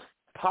other.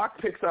 Pac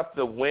picks up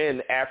the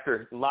win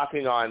after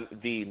locking on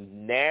the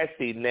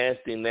nasty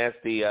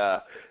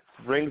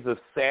Rings of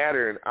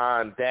Saturn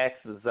on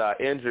Dax's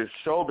injured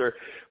shoulder.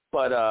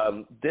 But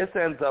this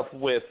ends up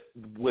with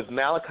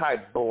Malachi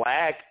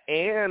Black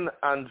and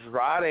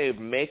Andrade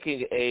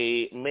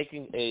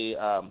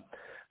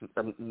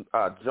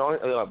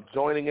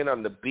joining in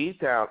on the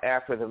beatdown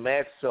after the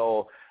match.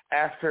 So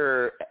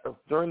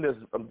during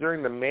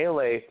the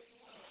melee,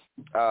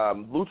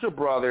 Lucha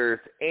Brothers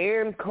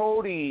and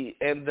Cody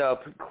end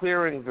up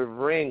clearing the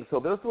ring.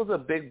 So this was a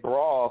big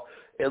brawl.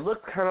 It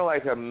looked kind of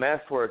like a mess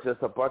where it's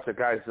just a bunch of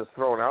guys just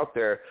thrown out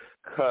there,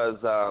 because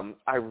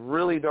I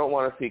really don't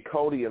want to see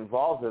Cody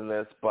involved in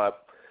this,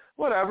 but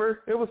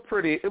whatever. It was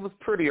pretty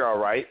all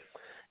right.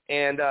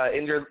 And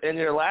in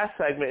your last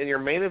segment, in your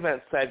main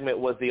event segment,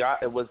 was the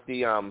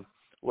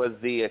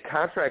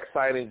contract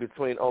signing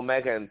between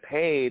Omega and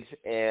Page,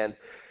 and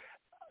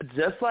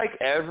just like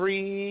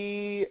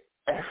every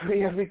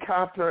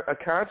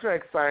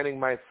contract signing,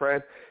 my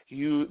friend,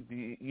 you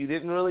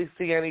didn't really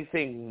see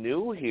anything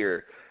new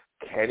here.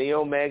 Kenny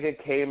Omega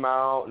came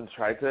out and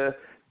tried to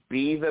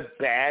be the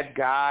bad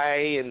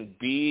guy and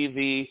be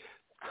the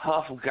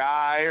tough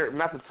guy, or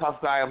not the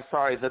tough guy, I'm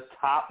sorry, the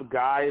top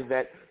guy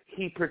that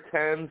he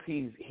pretends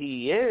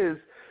he is,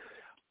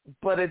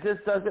 but it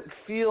just doesn't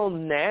feel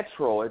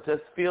natural. It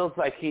just feels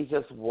like he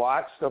just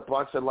watched a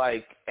bunch of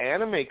like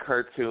anime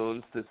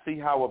cartoons to see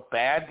how a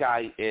bad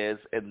guy is,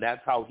 and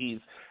that's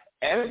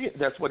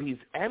what he's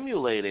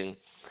emulating.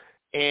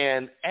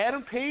 And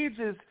Adam Page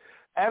has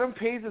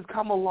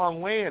come a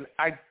long way, and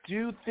I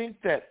do think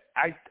that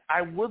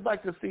I would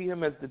like to see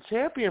him as the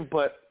champion,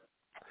 but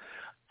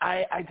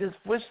I just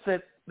wish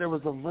that there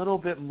was a little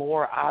bit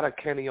more out of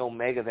Kenny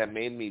Omega that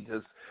made me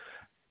just,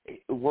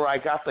 where I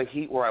got the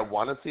heat where I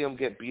want to see him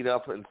get beat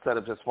up instead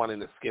of just wanting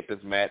to skip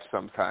his match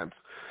sometimes.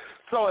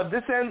 So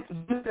this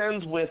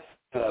ends with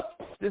the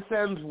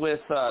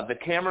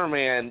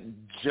cameraman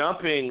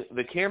jumping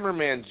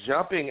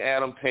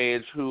Adam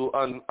Page, who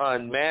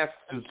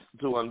unmasked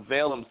to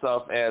unveil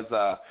himself as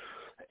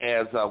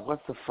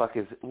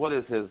what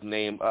is his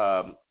name?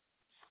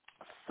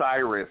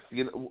 Cyrus.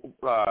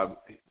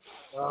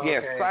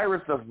 Okay.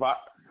 Cyrus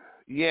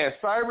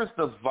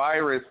the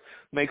Virus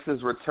makes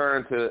his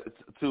return to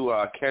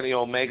Kenny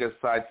Omega's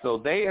side. So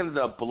they ended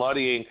up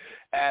bloodying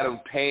Adam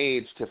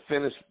Page to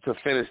finish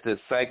this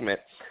segment.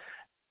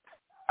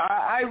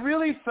 I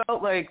really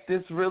felt like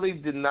this really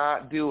did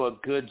not do a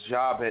good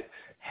job at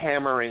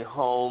hammering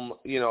home.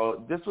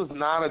 This was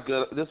not a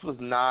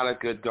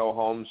good go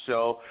home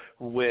show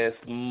with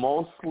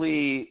most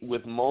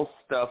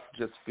stuff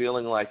just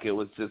feeling like it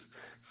was just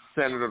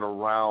centered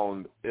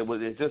around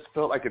it just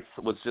felt like it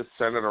was just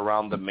centered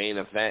around the main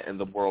event and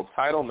the world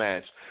title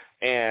match.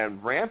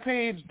 And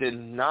Rampage did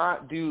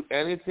not do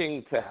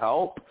anything to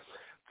help.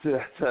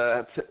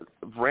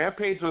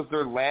 Rampage was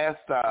their last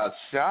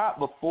shot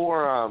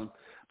before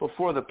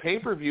the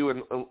pay-per-view,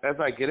 and as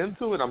I get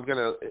into it,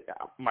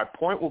 my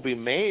point will be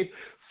made.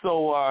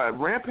 So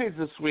Rampage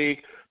this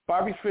week,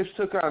 Bobby Fish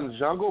took on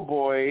Jungle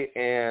Boy,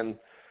 and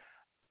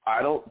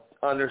I don't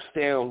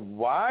understand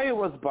why it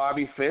was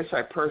Bobby Fish.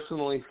 I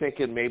personally think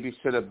it maybe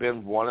should have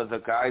been one of the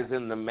guys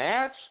in the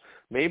match.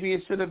 Maybe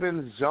it should have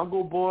been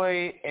Jungle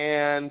Boy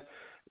and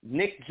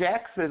Nick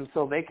Jackson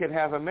so they could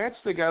have a match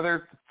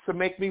together to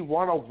make me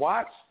want to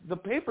watch the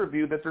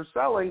pay-per-view that they're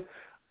selling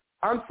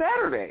on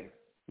Saturday.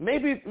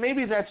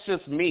 Maybe that's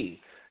just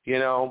me,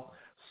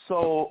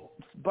 So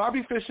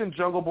Bobby Fish and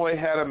Jungle Boy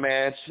had a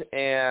match,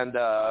 and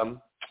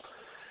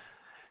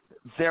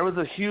there was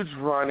a huge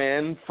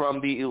run-in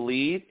from the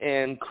Elite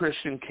and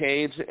Christian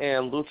Cage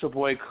and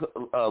Luchasaurus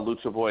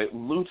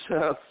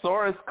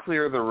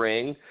clear the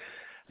ring.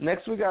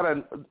 Next we got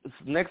a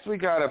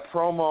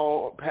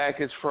promo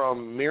package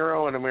from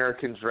Miro and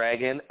American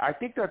Dragon. I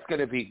think that's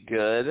going to be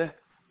good,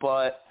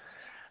 but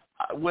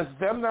with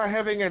them not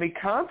having any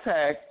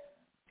contact,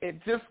 it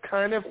just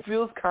kind of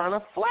feels kind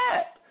of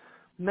flat.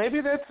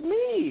 Maybe that's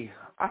me.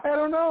 I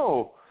don't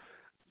know.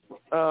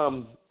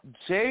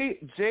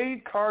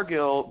 Jay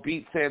Cargill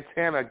beat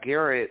Santana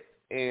Garrett,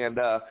 and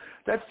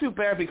that's too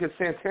bad because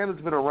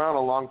Santana's been around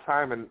a long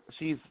time, and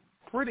she's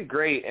pretty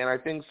great, and I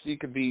think she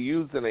could be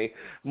used in a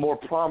more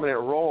prominent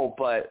role,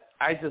 but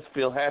I just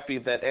feel happy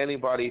that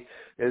anybody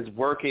is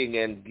working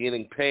and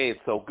getting paid,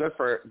 so good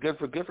for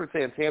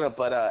Santana.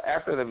 But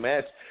after the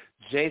match,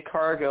 Jay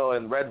Cargill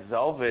and Red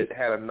Velvet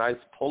had a nice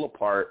pull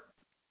apart.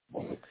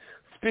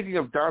 Speaking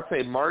of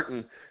Dante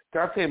Martin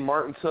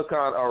took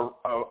on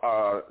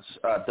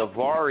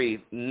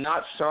Daivari,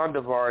 not Sean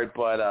Daivari,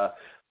 but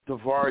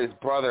Daivari's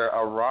brother,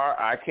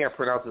 I can't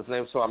pronounce his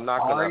name, so I'm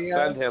not going to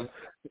offend him.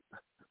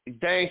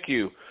 Thank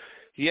you.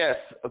 Yes,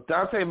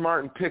 Dante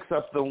Martin picks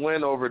up the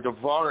win over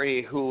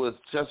Daivari, who was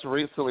just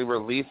recently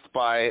released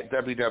by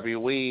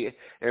WWE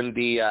in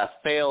the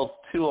failed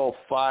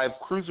 205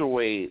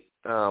 Cruiserweight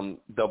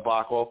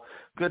debacle.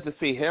 Good to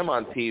see him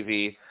on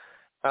TV.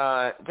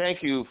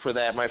 Thank you for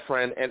that, my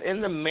friend. And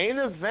in the main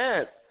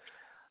event,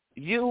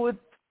 you would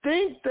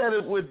think that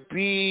it would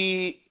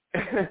be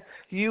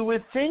you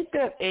would think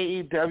that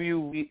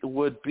AEW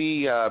would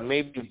be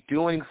maybe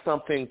doing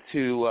something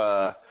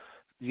to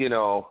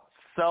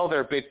sell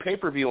their big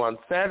pay-per-view on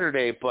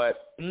Saturday,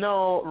 but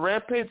no,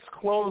 Rampage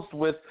closed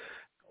with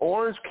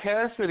Orange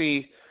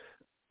Cassidy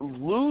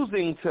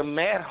losing to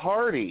Matt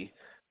Hardy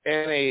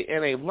in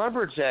a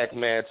lumberjack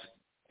match.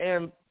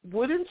 And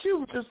wouldn't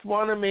you just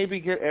want to maybe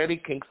get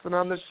Eddie Kingston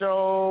on the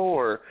show,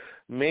 or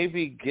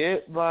maybe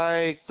get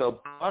like the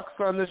Bucks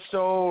on the show,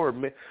 or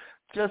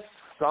just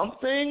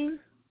something?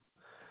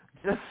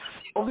 Just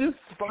this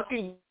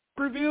fucking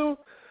preview?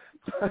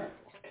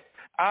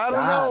 I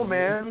don't know,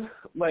 man.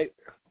 Like,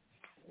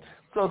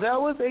 so that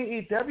was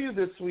AEW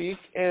this week,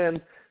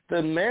 and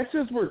the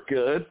matches were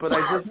good, but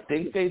I just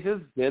think they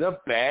just did a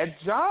bad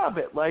job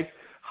at like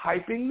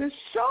hyping the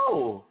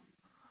show.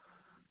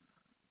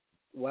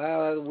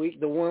 Wow,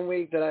 the 1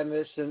 week that I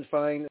missed and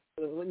find,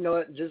 you know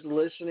what, just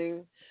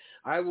listening,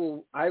 I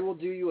will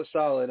do you a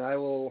solid. I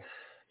will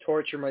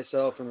torture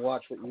myself and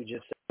watch what you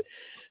just said.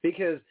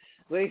 Because,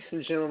 ladies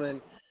and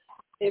gentlemen,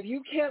 if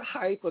you can't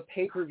hype a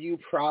pay-per-view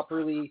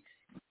properly,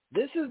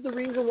 this is the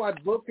reason why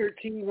Booker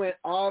T went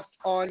off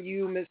on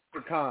you,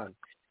 Mr. Khan.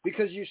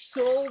 Because you're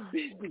so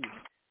busy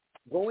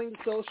going to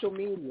social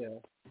media,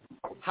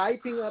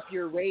 hyping up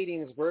your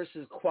ratings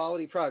versus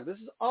quality product. This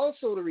is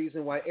also the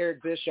reason why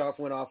Eric Bischoff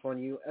went off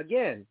on you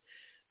again,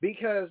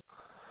 because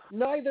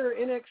neither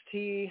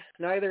NXT,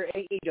 neither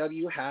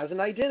AEW has an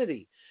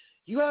identity.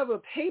 You have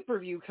a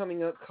pay-per-view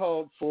coming up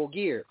called Full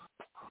Gear.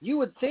 You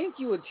would think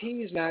you would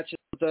tease matches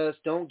with us,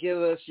 don't give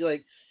us,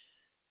 like,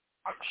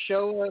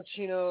 show us,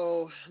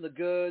 the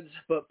goods,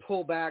 but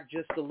pull back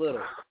just a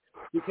little.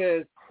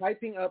 Because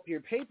hyping up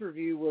your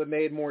pay-per-view would have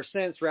made more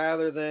sense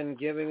rather than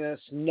giving us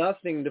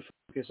nothing to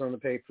focus on the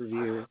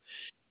pay-per-view.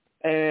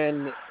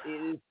 And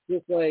it's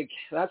just like,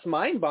 that's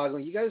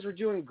mind-boggling. You guys were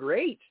doing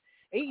great.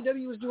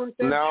 AEW was doing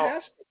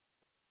fantastic.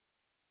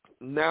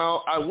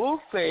 Now I will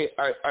say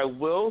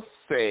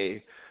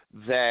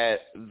that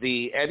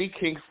the Eddie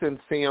Kingston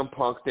CM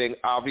Punk thing,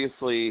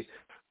 obviously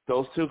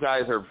those two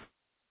guys are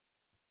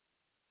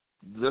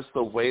just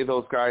the way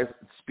those guys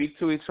speak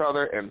to each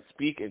other and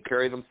speak and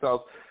carry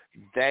themselves.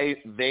 They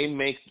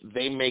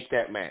make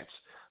that match.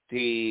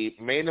 The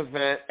main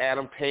event,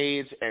 Adam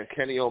Page and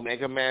Kenny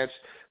Omega match,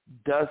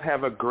 does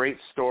have a great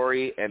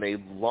story and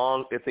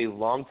it's a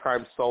long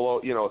time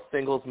solo,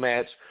 singles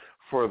match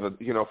for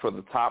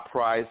the top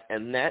prize,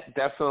 and that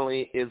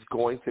definitely is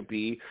going to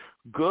be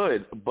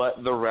good.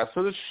 But the rest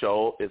of the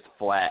show is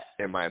flat,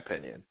 in my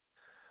opinion.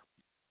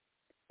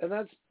 And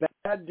that's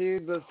bad,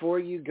 dude. Before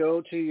you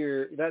go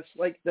to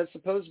that's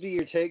supposed to be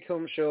your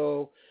take-home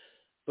show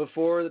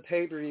before the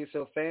pay-per-view,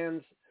 so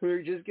fans who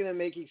are just going to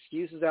make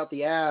excuses out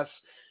the ass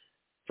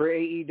for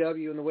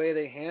AEW and the way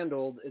they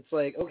handled, it's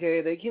like,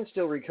 okay, they can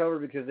still recover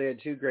because they had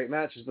two great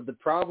matches, but the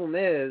problem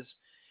is,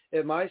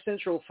 if my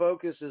central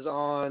focus is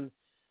on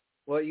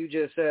what you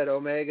just said,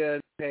 Omega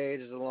and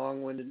Page is a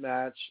long-winded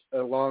match,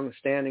 a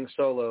long-standing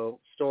solo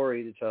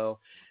story to tell,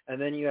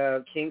 and then you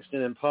have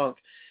Kingston and Punk.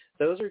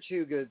 Those are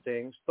two good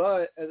things,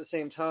 but at the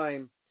same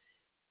time,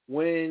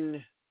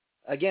 when,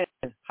 again,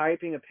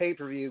 hyping a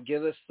pay-per-view,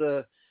 give us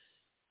the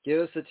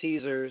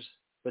teasers,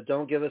 but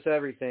don't give us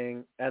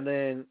everything, and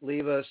then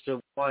leave us to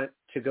want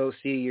to go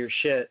see your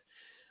shit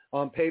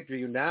on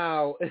pay-per-view.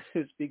 Now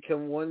it's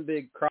become one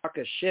big crock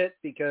of shit,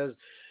 because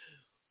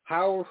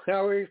how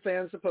are your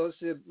fans supposed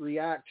to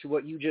react to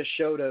what you just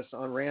showed us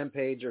on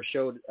Rampage, or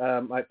showed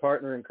my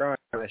partner in crime,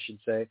 I should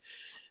say?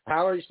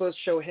 How are you supposed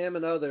to show him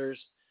and others,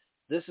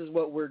 this is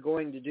what we're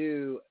going to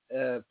do,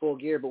 Full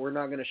Gear, but we're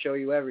not going to show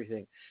you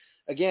everything?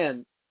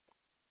 again,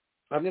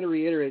 I'm going to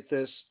reiterate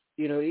this.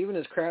 You know, even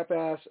as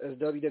crap-ass as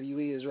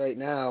WWE is right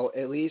now,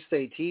 at least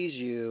they tease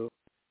you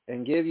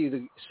and give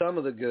you some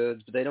of the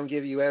goods, but they don't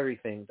give you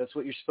everything. That's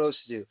what you're supposed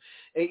to do.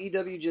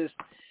 AEW just,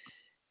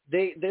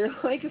 they're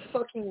like a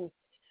fucking,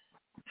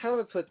 how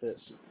do I put this?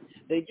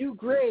 They do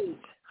great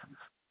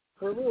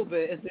for a little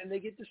bit, and then they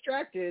get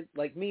distracted,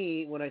 like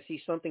me, when I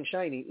see something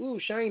shiny. Ooh,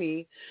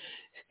 shiny.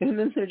 And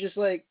then they're just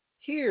like,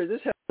 here,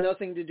 this has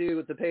nothing to do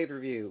with the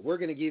pay-per-view. We're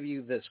going to give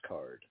you this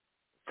card.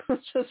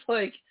 It's just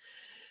like,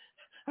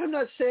 I'm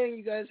not saying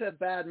you guys have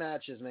bad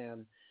matches,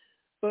 man.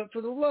 But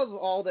for the love of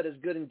all that is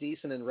good and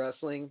decent in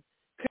wrestling,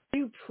 could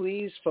you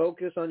please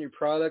focus on your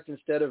product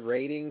instead of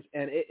ratings?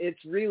 And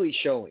it's really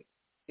showing.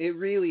 It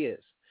really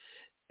is.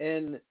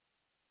 And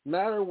no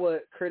matter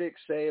what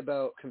critics say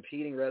about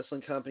competing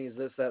wrestling companies,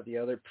 this, that, the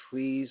other,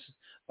 please,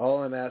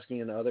 all I'm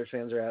asking and other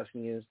fans are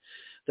asking is,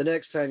 the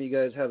next time you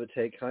guys have a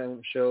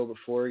take-home show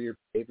before your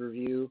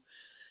pay-per-view,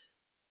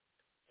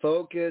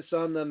 focus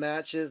on the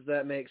matches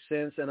that make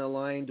sense and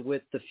aligned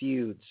with the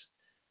feuds.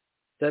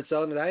 That's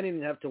all. I didn't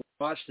even have to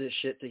watch this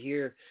shit to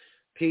hear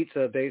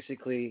Pizza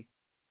basically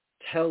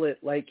tell it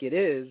like it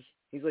is.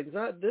 He's like,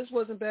 this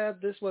wasn't bad,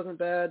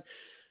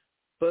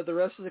 but the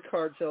rest of the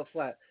card fell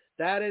flat.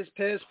 That is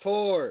piss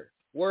poor.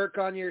 Work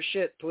on your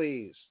shit,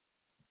 please.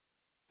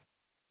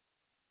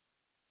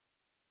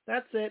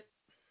 That's it.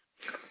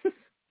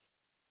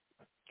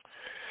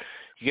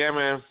 Yeah,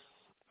 man.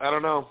 I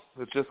don't know.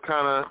 It was just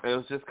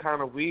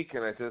kind of weak,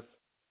 and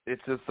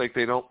it's just like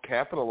they don't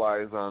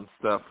capitalize on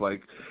stuff.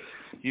 Like,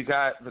 you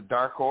got the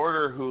Dark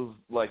Order, who's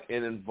like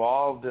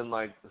involved in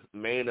like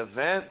main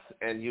events,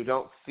 and you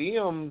don't see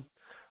them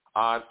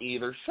on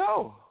either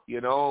show.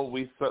 You know,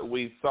 we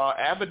saw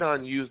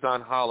Abaddon used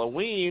on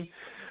Halloween,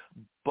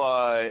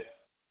 but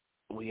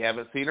we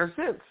haven't seen her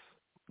since.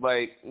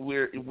 Like,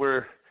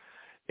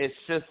 it's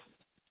just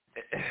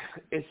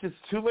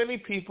too many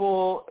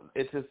people.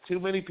 It's just too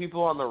many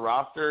people on the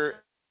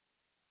roster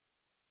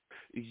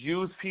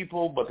use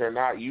people, but they're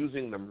not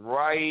using them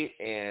right,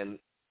 and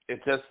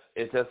it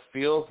just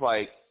feels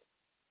like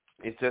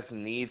it just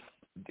needs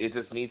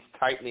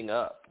tightening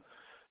up.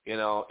 You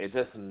know, it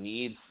just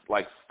needs,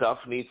 like, stuff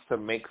needs to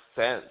make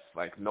sense.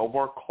 Like, no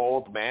more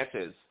cold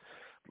matches.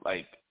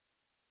 Like,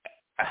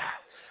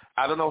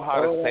 I don't know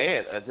how to say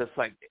it. It's just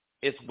like,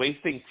 it's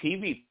wasting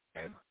TV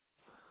time.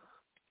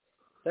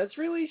 That's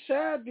really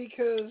sad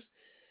because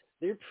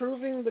they're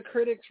proving the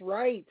critics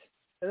right.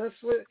 And that's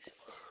what,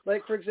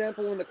 like, for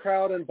example, when the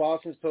crowd in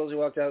Boston supposedly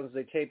walked out and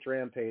they taped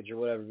Rampage or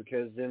whatever,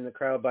 because then the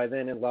crowd by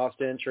then had lost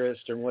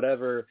interest or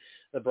whatever,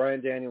 the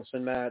Bryan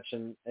Danielson match,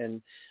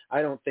 and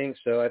I don't think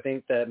so. I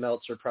think that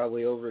Meltzer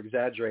probably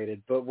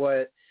over-exaggerated. But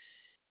what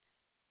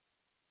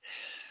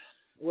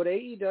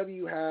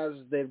AEW has,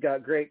 they've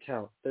got great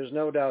talent. There's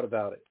no doubt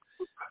about it.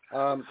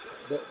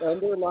 The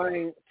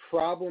underlying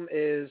problem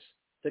is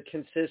the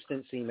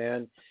consistency,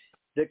 man.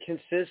 The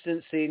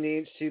consistency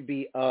needs to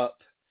be up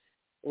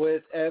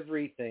with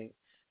everything.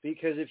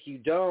 Because if you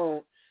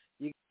don't,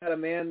 you got a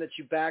man that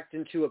you backed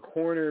into a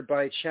corner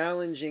by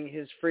challenging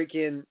his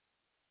freaking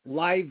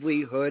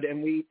livelihood.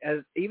 And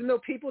even though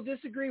people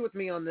disagree with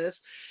me on this,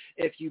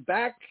 if you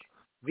back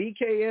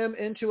VKM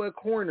into a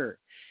corner,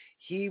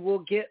 he will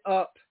get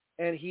up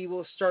and he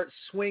will start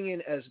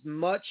swinging as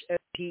much as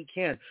he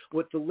can.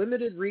 With the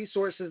limited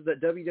resources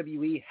that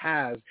WWE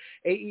has,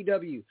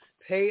 AEW,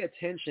 pay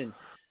attention.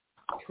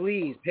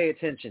 Please pay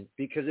attention,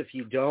 because if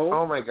you don't...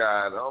 Oh my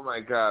God,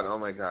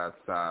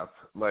 stop.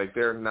 Like,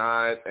 they're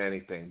not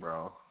anything,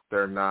 bro.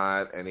 They're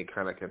not any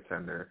kind of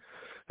contender.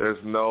 There's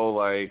no,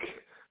 like,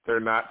 they're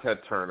not Ted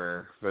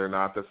Turner. They're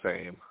not the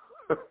same.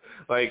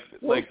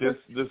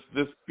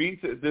 This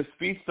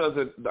speech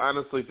doesn't,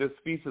 honestly, this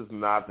speech is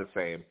not the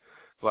same.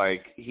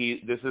 Like,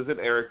 this isn't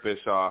Eric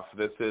Bischoff.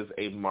 This is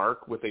a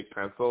mark with a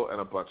pencil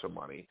and a bunch of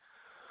money.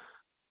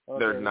 Okay.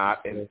 They're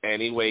not in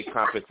any way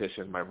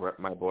competition, my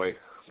boy.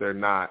 They're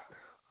not.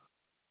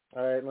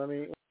 All right, let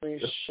me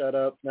shut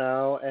up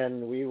now,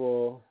 and we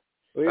will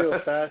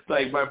fast.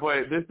 Like, my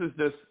boy, this is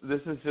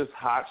just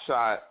hot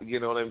shot. You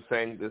know what I'm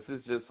saying? This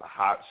is just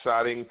hot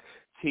shotting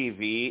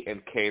TV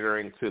and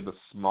catering to the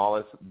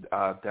smallest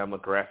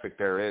demographic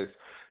there is.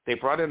 They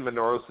brought in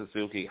Minoru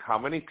Suzuki. How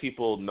many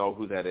people know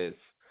who that is?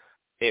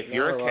 If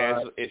you're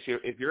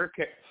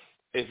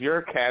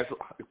a casual,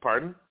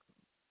 pardon?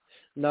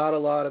 Not a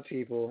lot of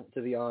people,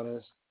 to be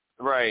honest.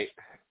 Right.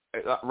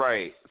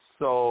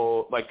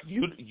 So, like,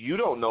 you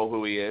don't know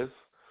who he is.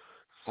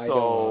 I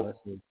don't,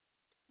 honestly.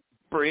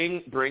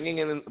 Bringing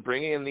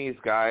in these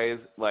guys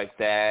like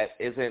that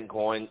isn't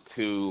going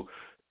to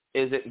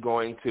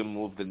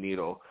move the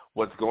needle.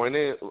 What's going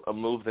to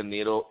move the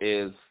needle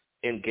is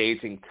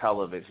engaging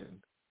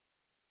television.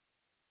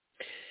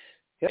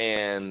 Yep.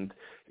 And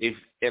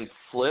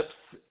flips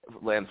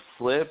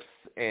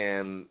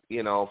and,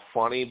 you know,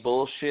 funny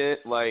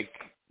bullshit like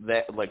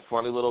that, like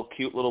funny little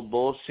cute little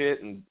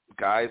bullshit and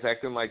guys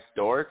acting like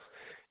dorks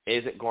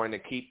isn't going to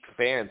keep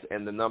fans,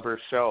 and the numbers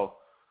show.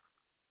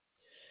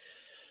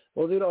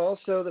 Well, dude,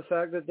 also the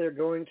fact that they're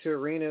going to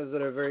arenas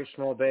that are very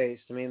small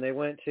based. I mean, they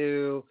went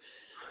to,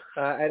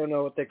 I don't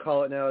know what they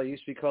call it now. It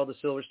used to be called the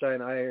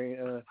Silverstein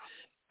Arena.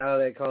 Now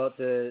they call it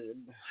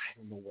I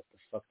don't know what the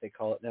fuck they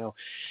call it now.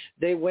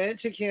 They went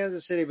to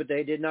Kansas City, but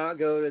they did not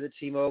go to the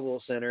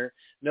T-Mobile Center.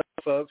 No,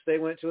 folks, they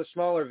went to a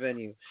smaller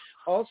venue.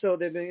 Also,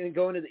 they've been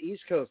going to the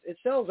East Coast. It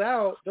sells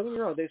out. Don't get me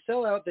wrong. They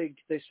sell out. They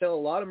sell a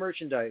lot of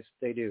merchandise.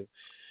 They do.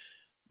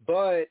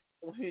 But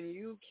when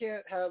you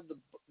can't have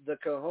the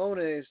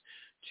cojones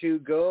to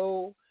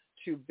go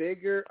to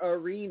bigger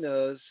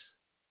arenas,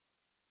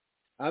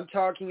 I'm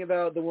talking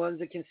about the ones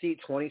that can seat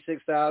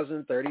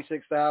 26,000,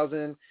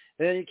 36,000,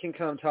 then you can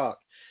come talk.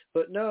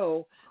 But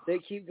no, they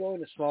keep going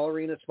to small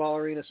arena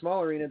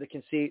that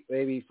can seat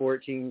maybe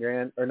 14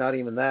 grand or not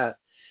even that.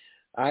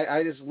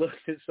 I just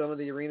looked at some of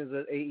the arenas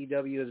that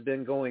AEW has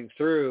been going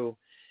through,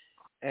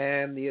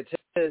 and the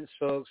attendance,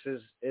 folks,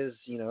 is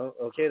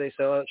okay, they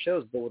sell out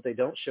shows, but what they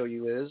don't show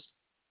you is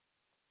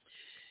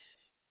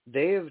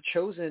they have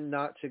chosen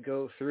not to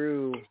go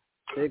through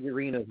big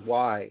arenas.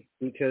 Why?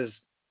 Because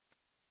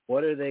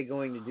what are they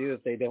going to do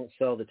if they don't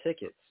sell the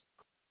tickets?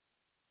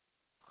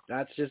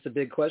 That's just a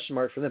big question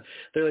mark for them.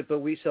 They're like, but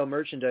we sell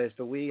merchandise,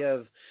 but we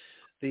have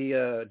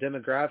the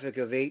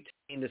demographic of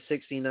 18 to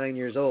 69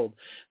 years old.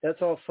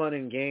 That's all fun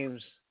and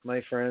games,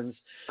 my friends.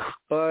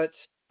 But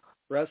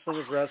wrestling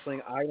is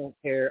wrestling. I don't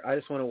care. I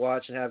just want to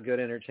watch and have good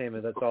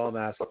entertainment. That's all I'm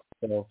asking.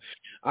 So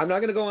I'm not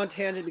going to go on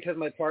tangent because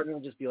my partner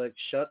will just be like,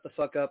 shut the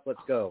fuck up, let's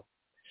go.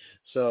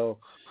 So,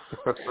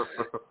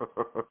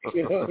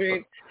 you know what I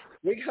mean?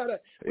 We gotta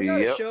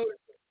show.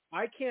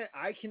 I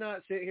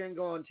cannot sit here and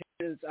go on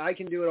tangents. I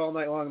can do it all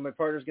night long, and my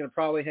partner's going to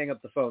probably hang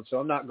up the phone, so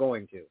I'm not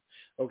going to.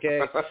 Okay?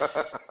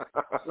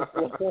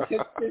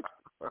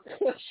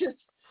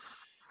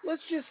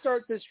 let's just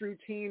start this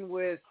routine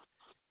with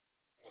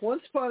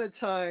once upon a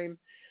time,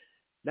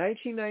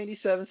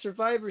 1997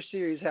 Survivor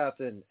Series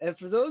happened. And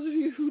for those of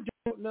you who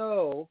don't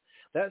know,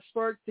 that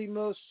sparked the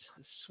most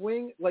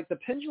swing, like the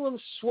pendulum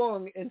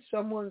swung in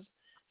someone's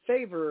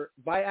favor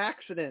by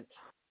accident.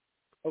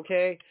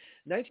 Okay?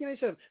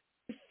 1997,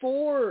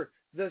 before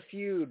the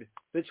feud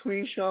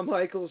between Shawn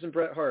Michaels and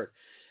Bret Hart.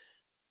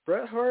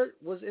 Bret Hart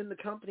was in the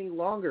company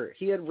longer.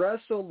 He had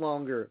wrestled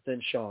longer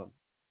than Shawn.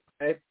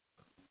 Okay?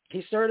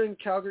 He started in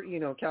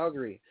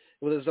Calgary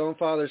with his own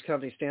father's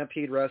company,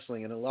 Stampede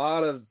Wrestling, and a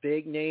lot of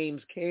big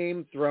names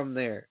came from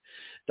there.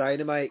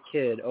 Dynamite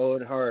Kid,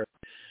 Owen Hart,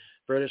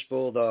 British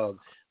Bulldog,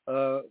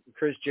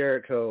 Chris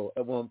Jericho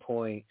at one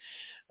point.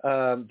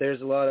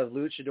 There's a lot of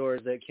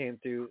luchadors that came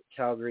through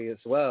Calgary as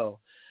well.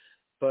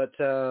 But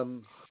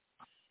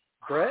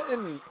Bret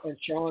and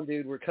Shawn,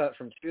 dude, were cut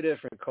from two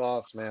different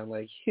cloths, man.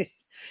 Like,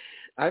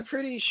 I'm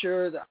pretty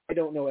sure that I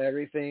don't know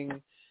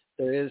everything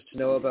there is to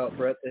know about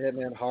Bret the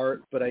Hitman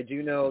Hart, but I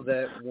do know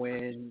that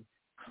when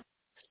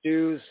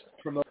Stu's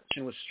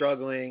promotion was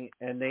struggling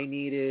and they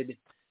needed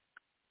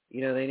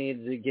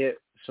to get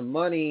some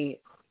money,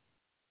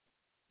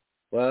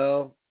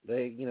 well,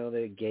 they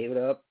gave it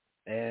up,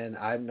 and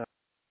I'm not.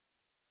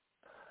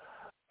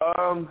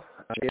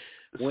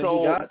 When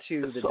he got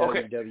to the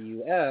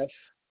WWF.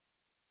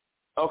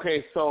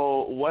 Okay,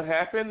 so what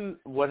happened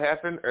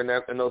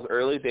in those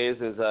early days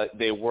is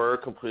they were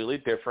completely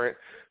different.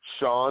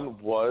 Shawn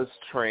was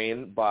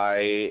trained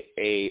by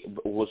Jose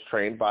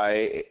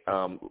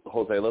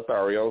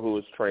Lothario, who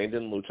was trained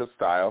in lucha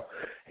style,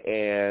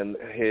 and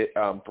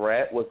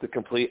Bret was the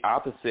complete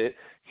opposite.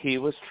 He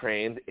was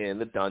trained in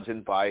the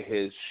dungeon by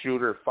his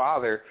shooter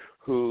father,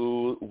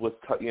 who was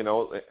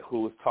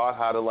taught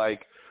how to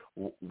like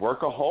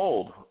work a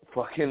hold,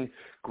 fucking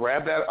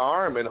grab that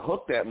arm and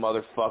hook that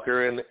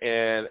motherfucker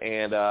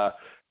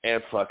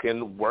and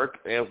fucking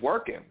work him,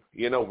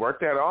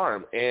 work that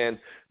arm. And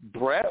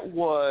Bret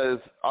was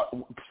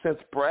since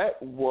Bret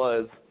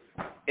was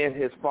in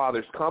his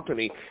father's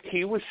company,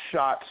 he was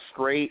shot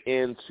straight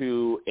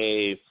into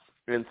a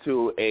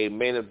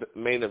main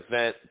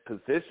event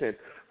position,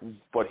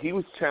 but he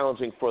was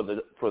challenging for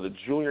the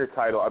junior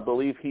title. I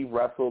believe he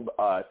wrestled.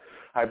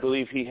 I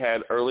believe he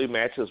had early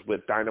matches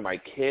with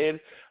Dynamite Kid.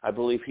 I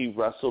believe he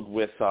wrestled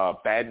with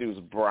Bad News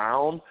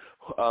Brown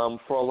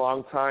for a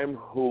long time,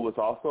 who was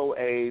also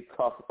a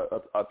tough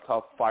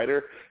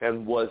fighter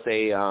and was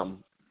a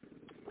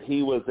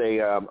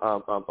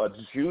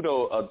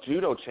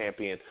judo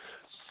champion.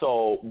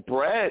 So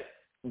Bret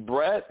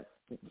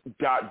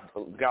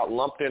got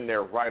lumped in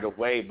there right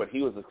away, but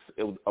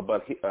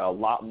a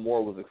lot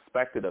more was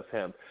expected of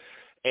him.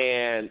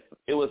 And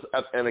it was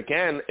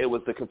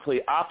the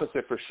complete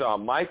opposite for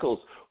Shawn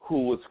Michaels,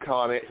 who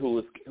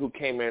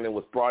came in and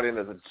was brought in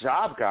as a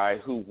job guy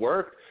who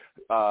worked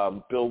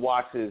Bill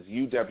Watts'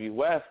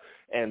 UWF,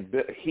 and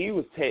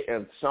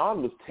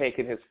Shawn was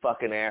taking his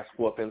fucking ass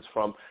whoopings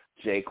from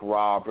Jake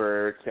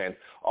Roberts and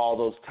all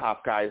those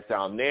top guys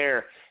down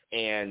there.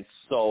 And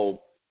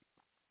so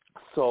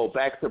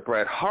back to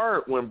Bret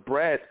Hart, when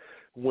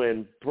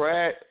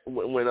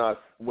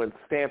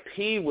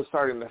Stampede was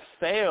starting to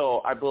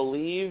fail, I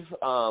believe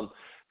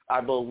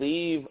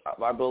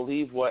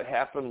what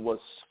happened was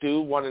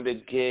Stu wanted to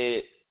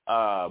get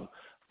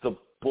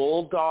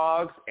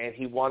Bulldogs, and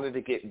he wanted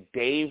to get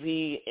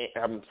he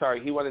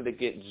wanted to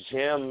get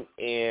Jim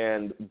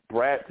and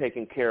Brett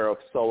taken care of.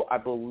 So I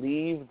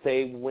believe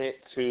they went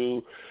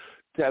to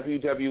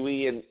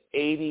WWE in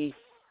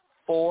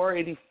 84,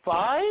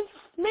 85,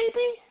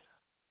 maybe?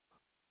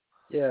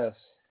 Yes.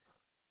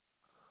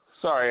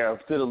 Sorry, I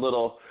did a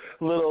little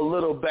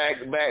back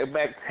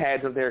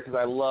tangent there because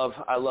I love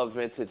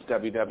vintage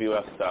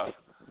WWF stuff.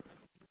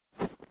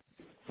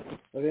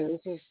 I mean,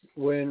 this is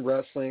when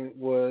wrestling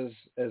was,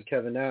 as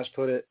Kevin Nash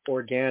put it,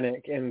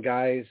 organic, and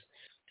guys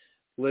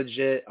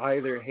legit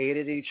either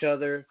hated each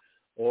other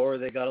or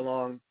they got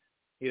along,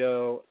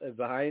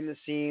 behind the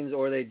scenes,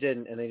 or they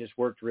didn't, and they just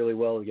worked really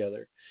well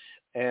together.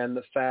 And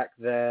the fact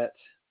that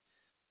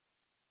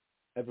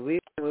I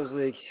believe it was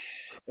like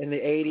in the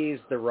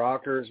 80s, the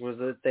Rockers was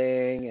the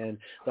thing, and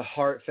the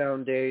Hart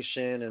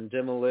Foundation and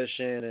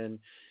Demolition and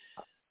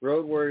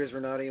Road Warriors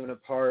were not even a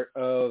part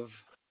of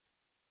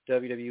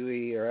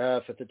WWE or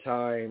F at the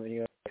time.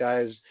 And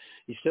guys,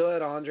 you still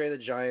had Andre the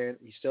Giant,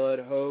 you still had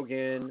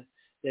Hogan,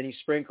 then you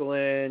sprinkle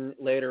in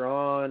later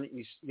on,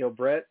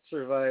 Brett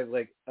survived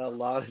like a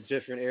lot of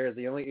different eras.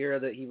 The only era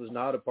that he was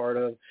not a part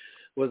of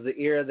was the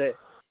era that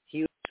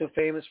he was so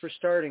famous for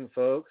starting,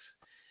 folks.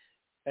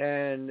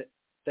 And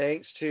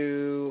thanks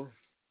to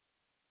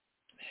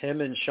him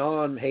and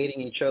Shawn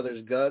hating each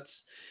other's guts.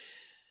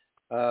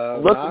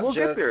 We'll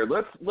get there.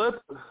 Let's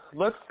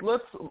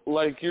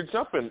like you're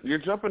jumping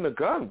the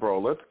gun, bro.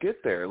 Let's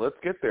get there.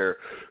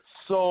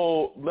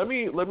 So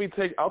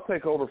I'll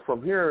take over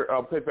from here.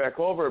 I'll take back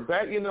over.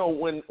 Back, you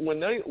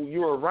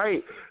were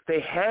right.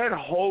 They had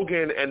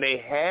Hogan and they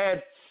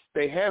had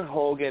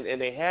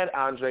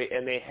Andre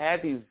and they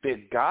had these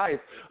big guys,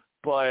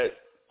 but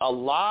a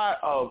lot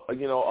of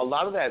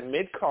that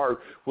mid-card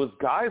was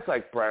guys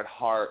like Bret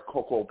Hart,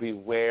 Coco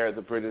Beware,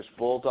 the British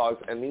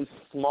Bulldogs, and these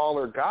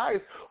smaller guys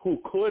who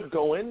could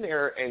go in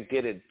there and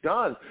get it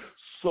done.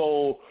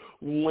 So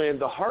when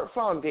the Hart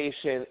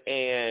Foundation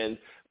and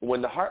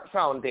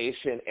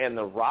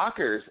the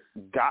Rockers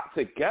got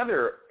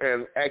together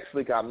and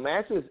actually got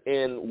matches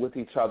in with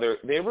each other,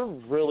 they were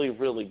really,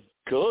 really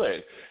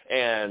good.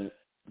 And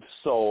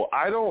so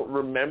I don't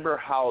remember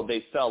how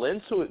they fell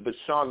into it, but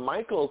Shawn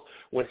Michaels,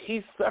 when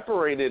he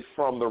separated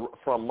from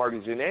Marty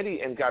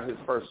Jannetty and got his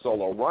first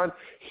solo run,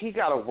 he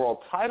got a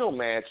world title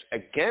match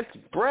against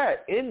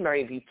Bret in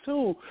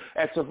 '92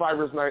 at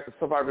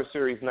Survivor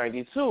Series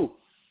 '92.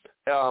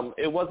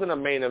 It wasn't a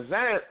main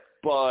event,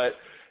 but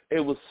it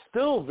was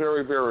still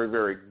very, very,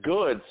 very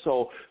good.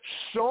 So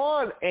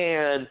Shawn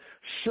and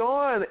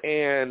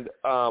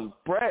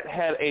Bret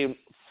had a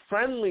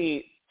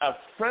friendly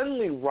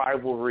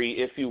rivalry,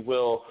 if you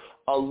will,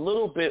 a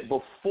little bit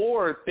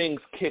before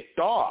things kicked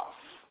off.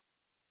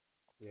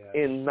 Yeah.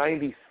 In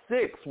 '96.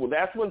 Well,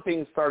 that's when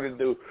things started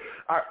to.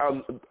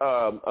 I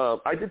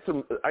did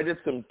some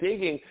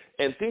digging,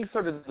 and things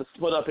started to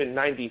split up in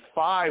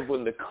 '95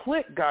 when the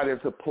Clique got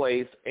into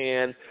place,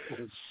 and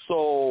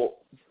so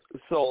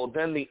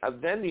then the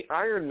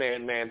Iron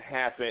Man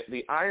happened.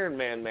 The Iron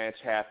Man match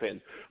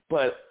happened.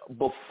 But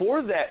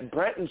before that,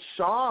 Bret and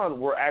Shawn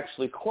were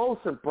actually close,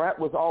 and Bret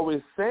was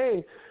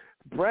saying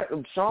that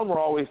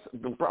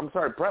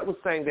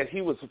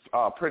he was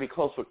pretty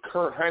close with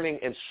Kurt Hennig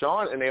and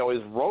Shawn, and they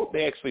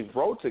actually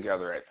wrote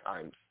together at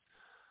times.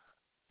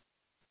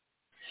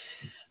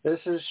 This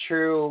is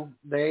true.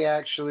 Bret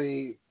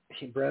actually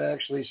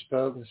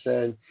spoke and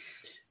said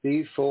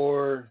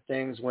before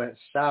things went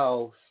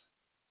south,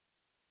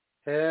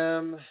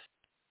 him,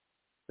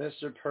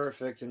 Mr.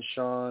 Perfect, and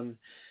Shawn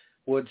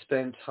would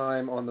spend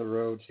time on the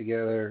road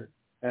together,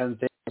 and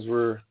things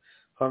were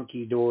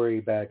hunky-dory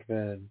back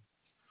then.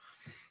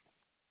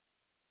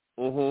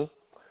 Mhm.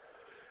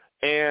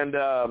 And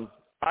I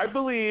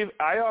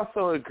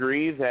also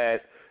agree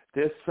that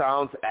this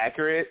sounds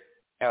accurate.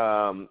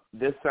 That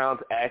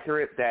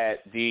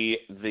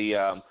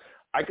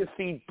I could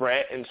see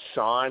Bret and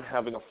Shawn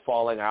having a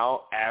falling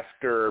out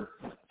after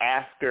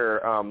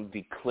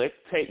the Clique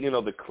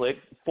the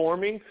Clique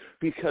forming,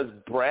 because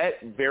Bret,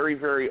 very,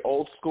 very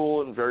old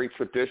school and very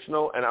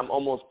traditional, and I'm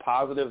almost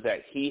positive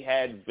that he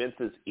had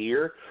Vince's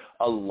ear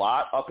a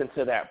lot up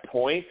until that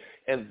point,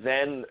 and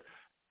then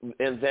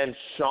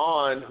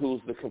Shawn,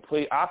 who's the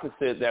complete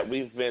opposite that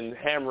we've been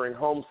hammering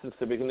home since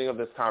the beginning of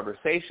this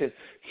conversation,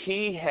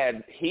 he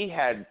had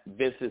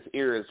Vince's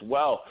ear as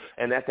well,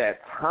 and at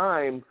that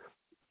time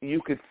you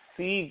could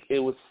see it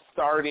was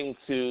starting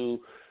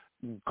to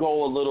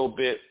go a little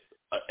bit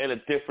in a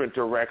different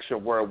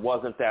direction, where it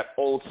wasn't that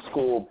old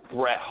school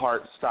Bret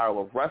Hart style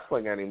of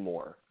wrestling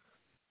anymore.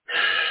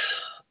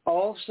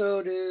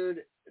 Also,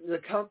 dude, the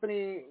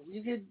company,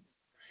 you could,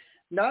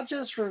 not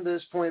just from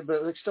this point,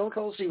 but like Stone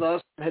Cold Steve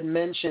Austin had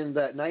mentioned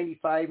that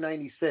 95,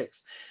 96,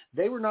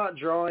 they were not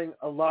drawing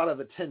a lot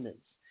of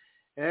attendance.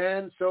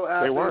 And so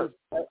they weren't.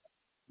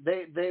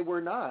 They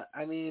were not.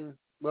 I mean,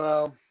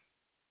 well,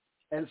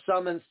 in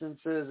some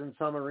instances, in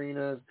some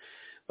arenas,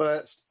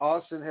 but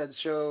Austin had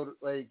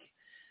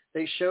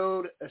they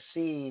showed a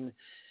scene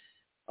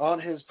on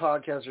his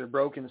podcast, or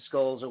Broken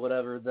Skulls or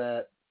whatever,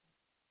 that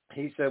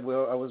he said,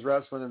 well, I was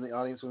wrestling and the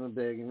audience wasn't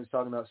big, and he was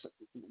talking about,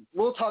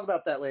 we'll talk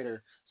about that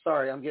later.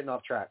 Sorry, I'm getting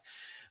off track.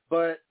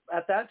 But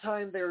at that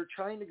time, they were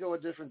trying to go a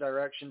different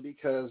direction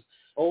because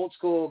old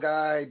school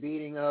guy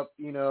beating up,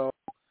 you know,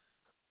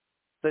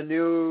 the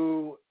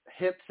new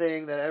hip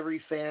thing that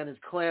every fan is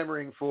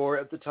clamoring for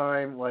at the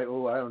time, like,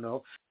 oh, I don't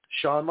know,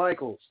 Shawn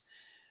Michaels.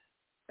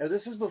 And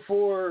this is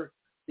before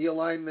the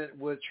alignment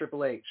with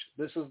Triple H.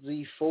 This was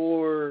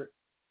before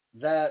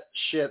that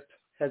ship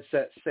had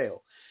set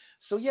sail.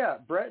 So, yeah,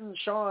 Bret and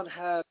Shawn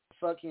had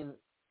fucking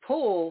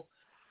pull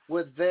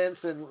with Vince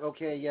and,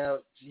 okay, yeah,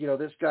 you know,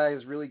 this guy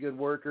is a really good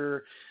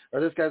worker, or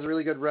this guy's a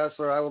really good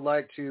wrestler. I would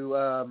like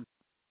to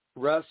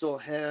wrestle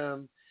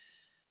him.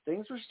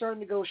 Things were starting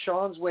to go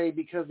Shawn's way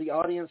because the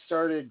audience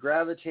started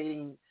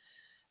gravitating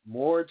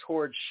more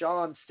towards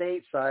Shawn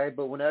stateside,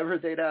 but whenever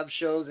they'd have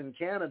shows in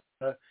Canada,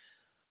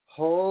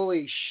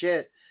 holy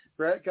shit,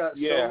 Bret got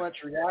so much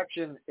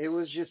reaction, it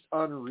was just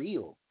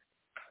unreal.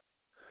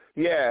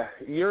 Yeah,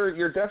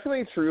 you're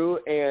definitely true,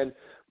 and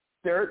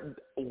there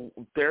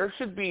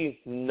should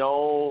be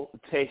no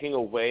taking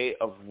away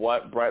of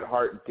what Bret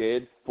Hart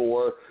did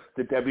for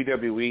the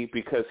WWE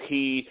because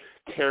he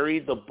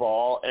carried the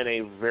ball in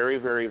a very,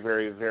 very,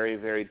 very, very,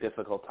 very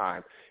difficult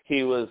time.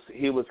 He was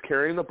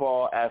carrying the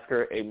ball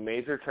after a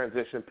major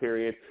transition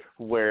period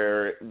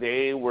where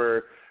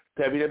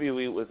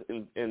WWE was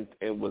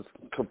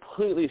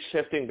completely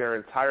shifting their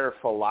entire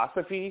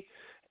philosophy,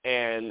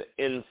 and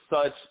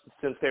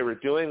since they were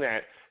doing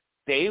that,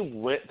 they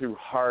went through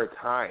hard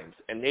times,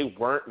 and they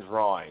weren't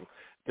drawing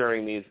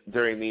during these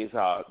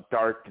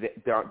dark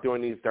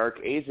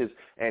ages.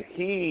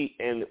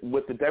 And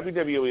with the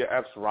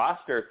WWF's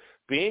roster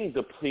being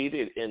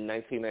depleted in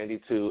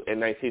 1992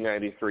 and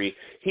 1993,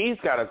 he's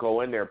got to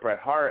go in there, Bret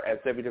Hart, as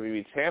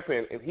WWE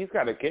champion, and he's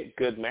got to get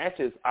good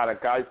matches out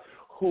of guys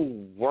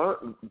who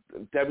weren't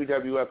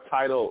WWF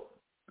title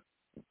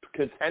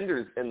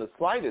contenders in the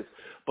slightest.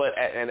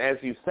 And as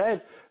you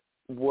said,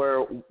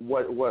 what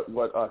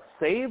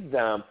saved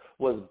them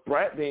was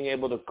Bret being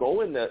able to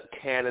go into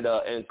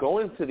Canada and go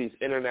into these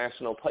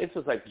international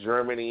places like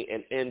Germany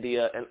and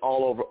India and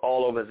all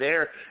over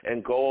there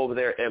and go over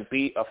there and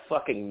be a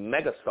fucking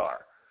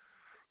megastar.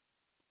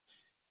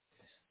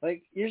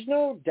 Like, there's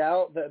no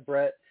doubt that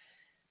Bret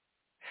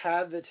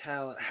had the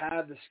talent,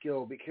 had the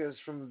skill, because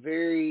from a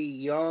very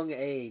young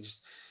age,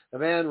 the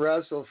man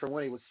wrestled from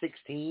when he was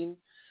 16.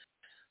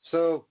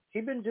 So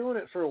he'd been doing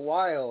it for a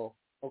while.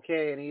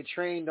 Okay, and he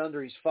trained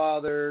under his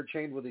father,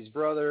 trained with his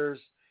brothers.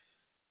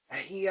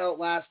 And he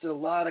outlasted a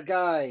lot of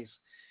guys.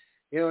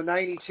 You know,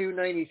 92,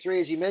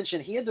 93, as you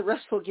mentioned, he had to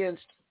wrestle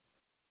against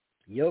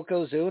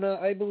Yokozuna,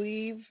 I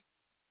believe.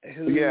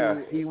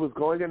 He was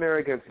going in there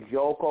against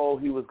Yoko.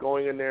 He was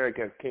going in there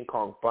against King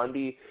Kong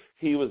Bundy.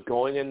 He was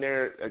going in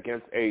there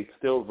against a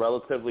still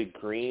relatively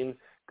green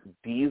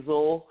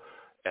Diesel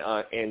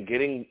and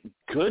getting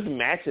good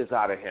matches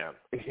out of him,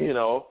 you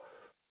know.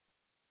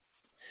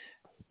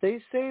 They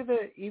say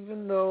that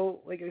even though,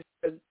 like I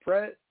said,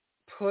 Bret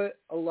put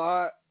a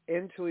lot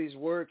into his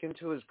work,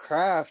 into his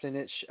craft, and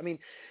him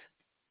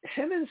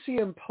and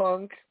CM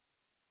Punk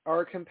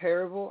are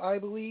comparable, I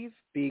believe,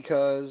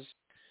 because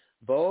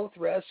both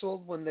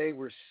wrestled when they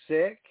were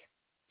sick.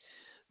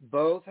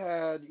 Both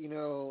had, you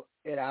know,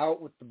 it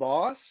out with the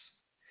boss.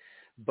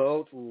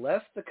 Both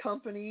left the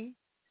company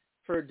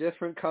for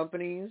different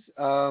companies.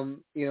 Both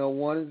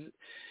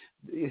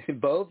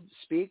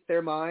speak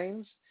their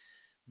minds,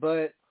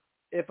 but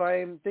if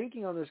I'm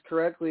thinking on this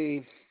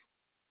correctly,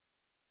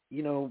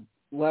 you know,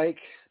 like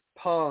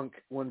Punk,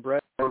 when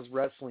Bret was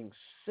wrestling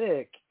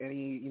sick and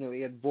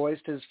he had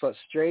voiced his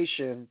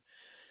frustration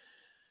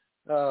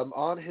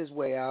on his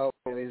way out.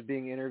 He was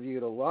being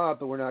interviewed a lot,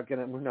 but we're not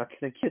gonna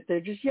get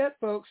there just yet,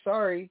 folks.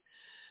 Sorry,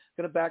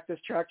 gonna back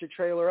this tractor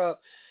trailer up.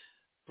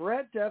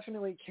 Bret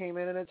definitely came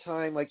in at a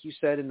time, like you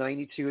said, in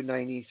 92 and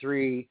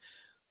 93,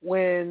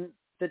 when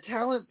the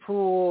talent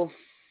pool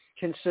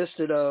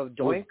consisted of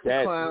Doink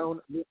the Clown,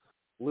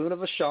 Luna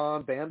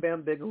Vachon, Bam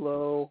Bam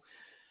Bigelow.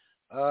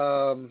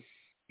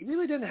 He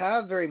really didn't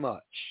have very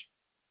much.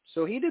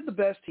 So he did the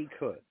best he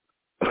could.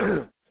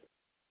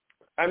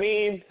 I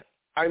mean,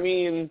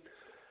 Bam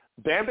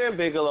Bam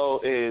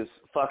Bigelow is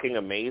fucking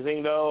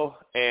amazing, though.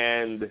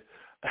 And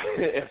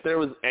if there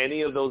was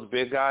any of those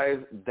big guys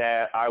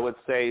that I would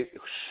say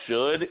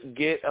should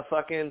get a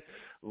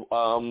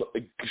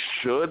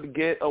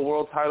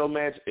world title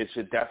match, it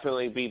should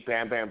definitely be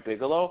Bam Bam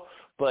Bigelow.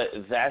 But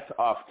that's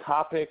off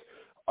topic.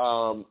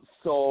 And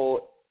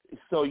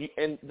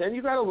then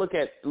you got to look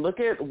at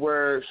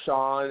where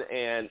Shawn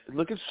and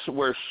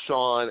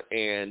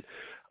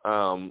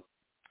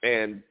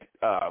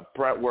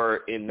Bret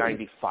were in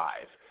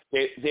 '95.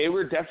 They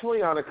were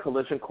definitely on a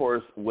collision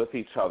course with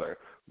each other,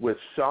 with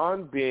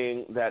Shawn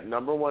being that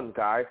number one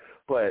guy,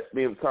 with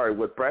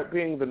Bret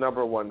being the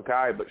number one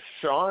guy, but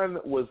Shawn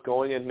was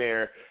going in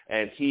there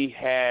and he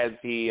had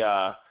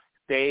the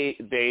they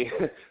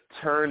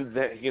turned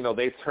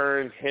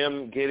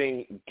him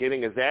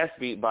getting his ass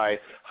beat by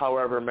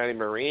however many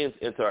Marines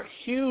into a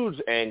huge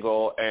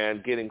angle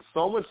and getting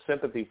so much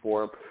sympathy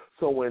for him.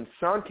 So when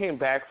Shawn came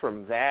back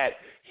from that,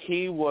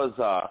 he was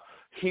the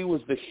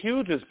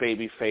hugest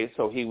babyface.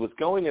 So he was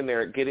going in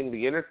there getting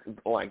these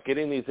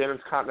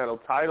intercontinental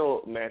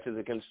title matches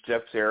against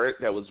Jeff Jarrett.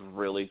 That was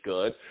really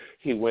good.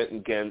 He went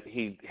again.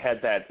 He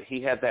had that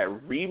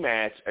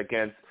rematch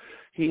against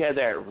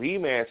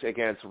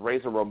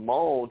Razor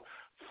Ramon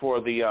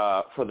for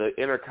the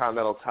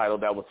intercontinental title.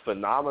 That was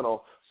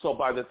phenomenal. So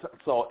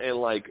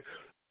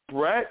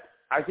Brett,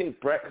 I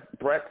think Brett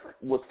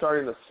was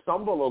starting to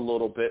stumble a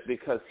little bit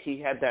because he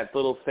had that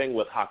little thing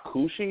with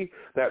Hakushi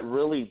that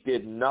really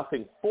did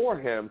nothing for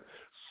him.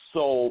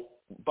 So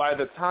by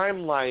the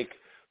time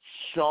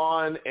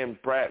Shawn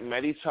and Brett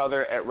met each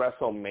other at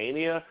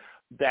WrestleMania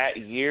that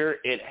year,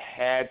 it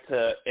had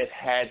to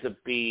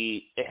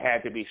be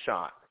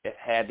Shawn.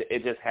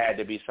 It just had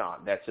to be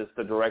Shawn. That's just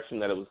the direction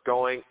that it was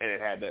going, and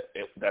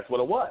that's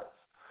what it was.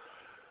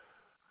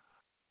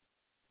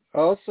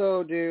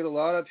 Also, dude, a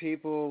lot of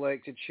people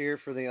like to cheer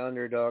for the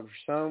underdog. For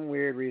some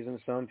weird reason,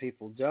 some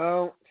people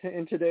don't.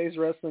 In today's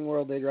wrestling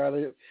world, they'd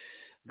rather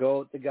go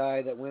with the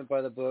guy that went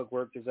by the book,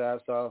 worked his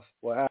ass off,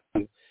 what have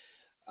you.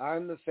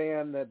 I'm the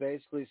fan that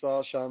basically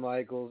saw Shawn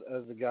Michaels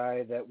as the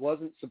guy that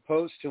wasn't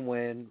supposed to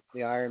win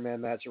the Iron Man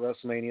match at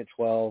WrestleMania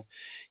 12.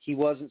 He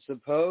wasn't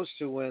supposed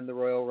to win the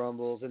Royal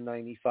Rumbles in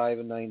 95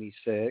 and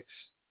 96.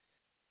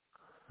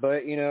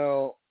 But,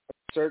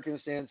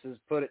 circumstances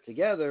put it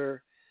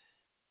together.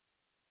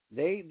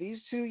 These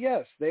two,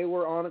 yes, they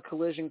were on a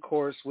collision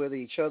course with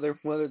each other,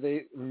 whether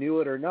they knew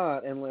it or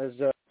not. And as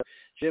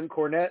Jim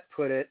Cornette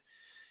put it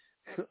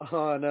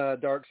on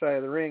Dark Side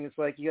of the Ring, it's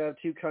like you have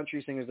two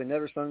country singers. They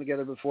never sung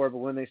together before, but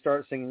when they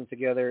start singing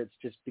together, it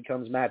just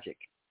becomes magic.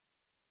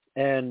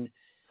 And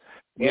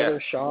when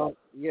Shawn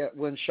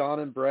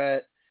and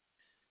Brett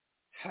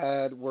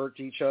had wrestled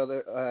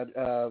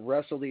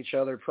each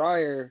other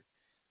prior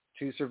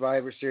to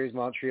Survivor Series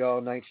Montreal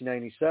in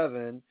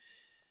 1997,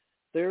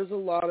 there's a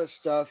lot of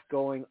stuff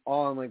going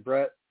on. Like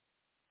Brett,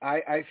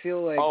 I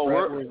feel like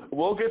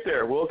we'll get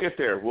there. I want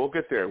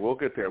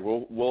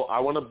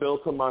to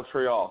build to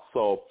Montreal,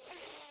 so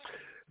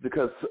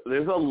because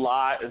there's a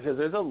lot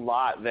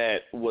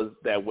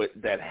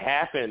that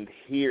happened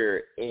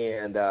here,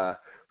 and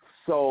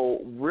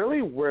so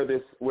really where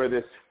this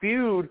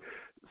feud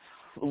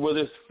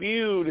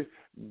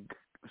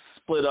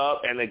split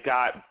up and it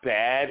got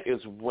bad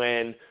is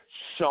when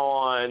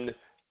Shawn.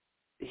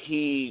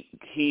 He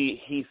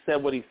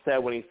said what he said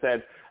when he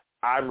said,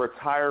 "I'm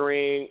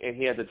retiring," and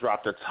he had to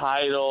drop the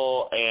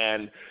title,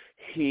 and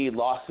he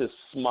lost his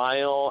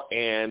smile,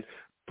 and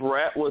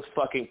Brett was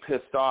fucking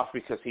pissed off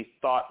because he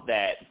thought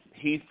that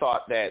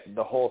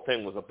the whole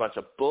thing was a bunch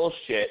of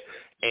bullshit,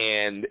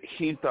 and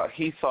he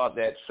thought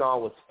that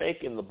Shawn was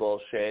faking the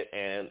bullshit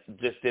and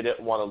just didn't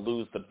want to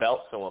lose the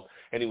belt to him,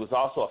 and he was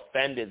also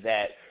offended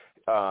that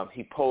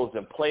he posed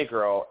in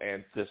Playgirl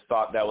and just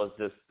thought that was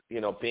just,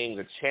 being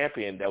the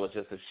champion, that was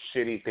just a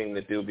shitty thing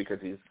to do because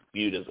he's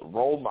viewed as a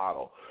role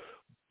model.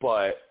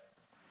 But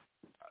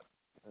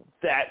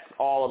that's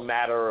all a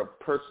matter of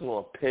personal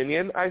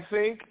opinion, I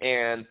think.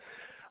 And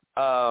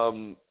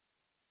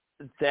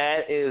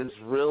that is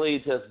really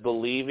just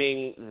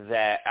believing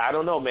that, I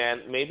don't know,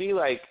 man, maybe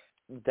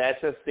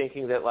that's just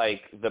thinking that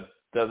the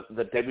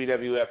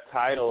WWF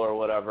title or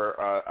whatever,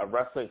 a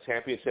wrestling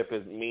championship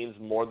means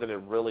more than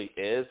it really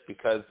is,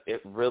 because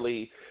it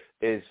really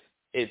is,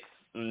 it's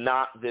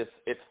not this,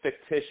 it's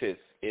fictitious.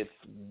 It's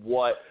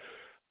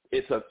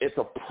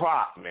a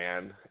prop,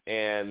 man.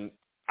 And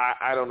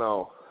I don't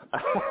know.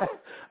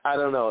 I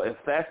don't know if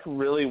that's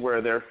really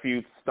where their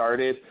feud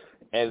started.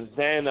 And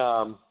then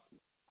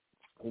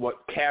what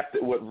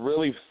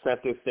really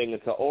set this thing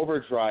into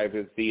overdrive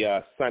is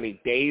the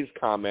Sunny Days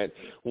comment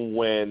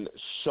when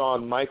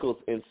Shawn Michaels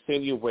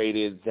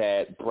insinuated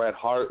that Bret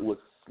Hart was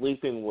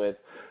sleeping with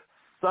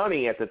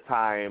Sunny at the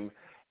time,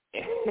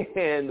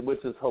 and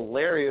which is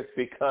hilarious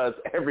because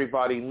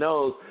everybody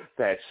knows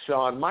that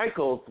Shawn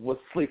Michaels was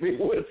sleeping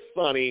with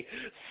Sunny.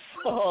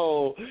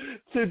 So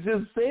to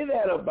just say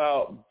that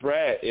about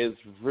Bret is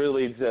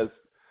really just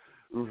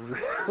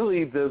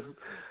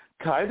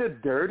kind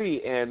of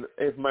dirty. And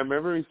if my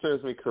memory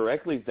serves me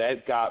correctly,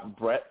 that got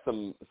Bret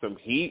some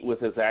heat with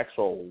his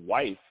actual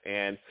wife,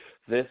 and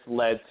this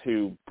led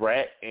to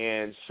Bret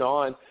and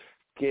Shawn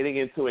getting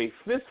into a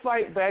fist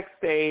fight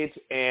backstage,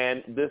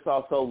 and this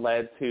also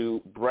led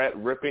to Bret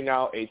ripping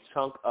out a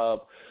chunk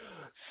of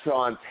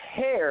Shawn's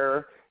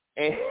hair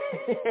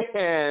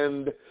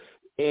and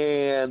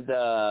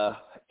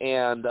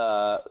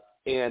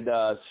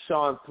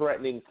Shawn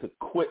threatening to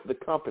quit the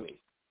company.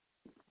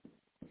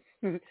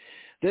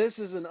 This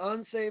is an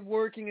unsafe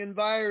working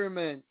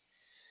environment.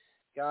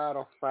 God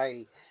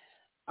almighty.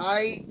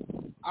 I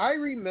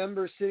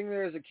remember sitting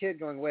there as a kid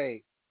going,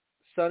 wait,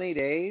 Sunny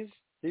Days?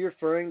 Are you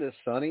referring to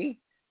Sunny?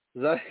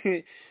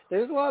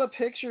 There's a lot of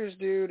pictures,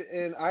 dude,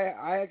 and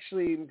I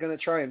actually am going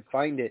to try and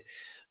find it,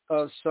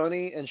 of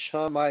Sunny and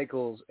Shawn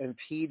Michaels and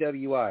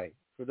PWI.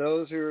 For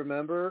those who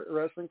remember,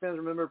 wrestling fans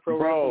remember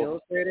Pro Wrestling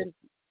Illustrated?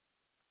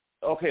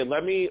 Okay,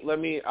 let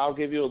me I'll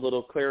give you a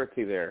little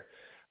clarity there.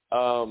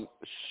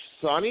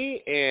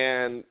 Sonny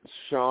and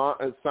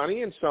Shawn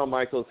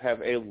Michaels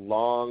have a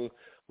long,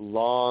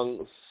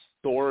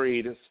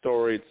 storied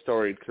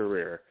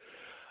career.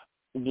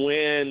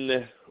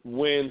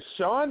 When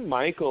Shawn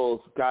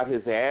Michaels got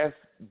his ass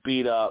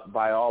beat up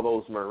by all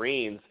those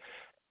Marines,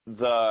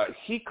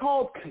 he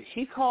called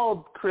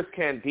Chris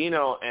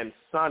Candido and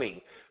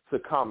Sonny to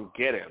come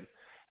get him,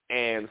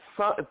 and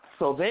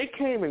so they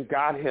came and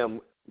got him,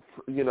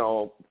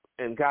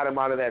 and got him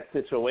out of that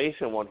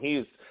situation when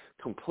he's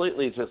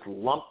completely just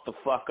lumped the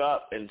fuck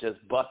up and just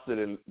busted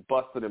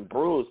and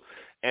bruised.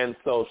 And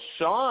so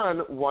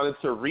Shawn wanted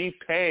to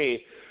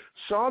repay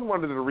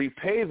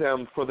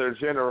them for their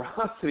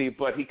generosity,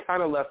 but he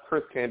kind of left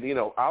Chris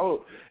Candido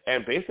out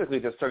and basically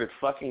just started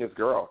fucking his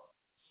girl.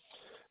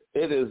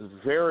 It is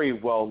very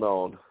well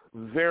known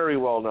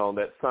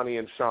that Sonny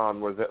and Shawn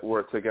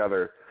were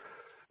together.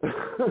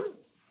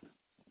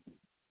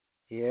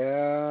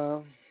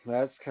 Yeah,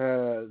 that's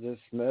kind of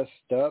just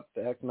messed up.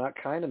 Not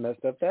kind of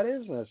messed up. That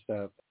is messed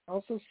up.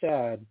 Also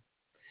sad.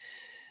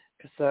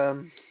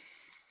 Because,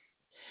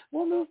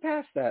 we'll move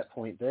past that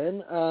point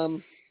then.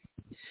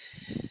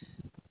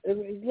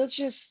 Let's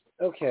just,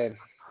 okay.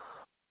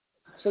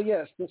 So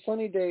yes, the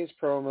Sunny Days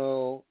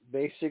promo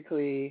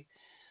basically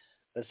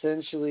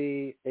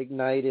essentially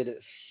ignited a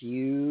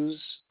fuse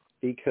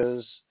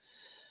because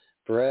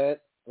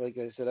Brett, like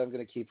I said, I'm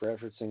going to keep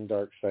referencing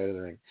Dark Side of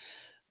the Ring.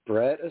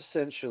 Brett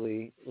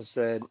essentially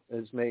said,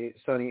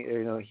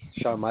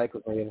 Shawn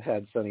Michaels may have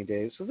had Sunny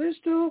Days, so there's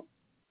still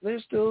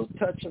a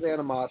touch of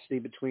animosity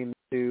between the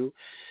two,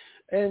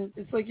 and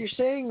it's like you're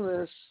saying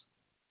this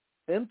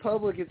in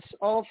public. It's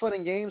all fun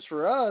and games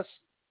for us,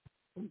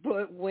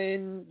 but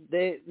when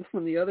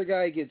the other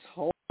guy gets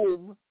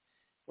home,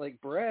 like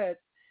Brett,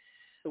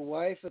 the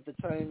wife at the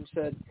time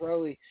said,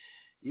 probably,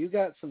 you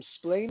got some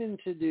splaining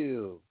to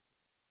do.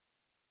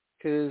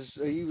 Because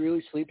are you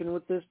really sleeping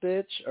with this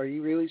bitch? Are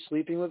you really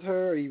sleeping with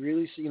her? Are you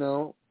really,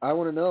 I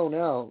want to know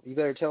now. You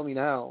better tell me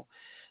now.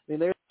 I mean,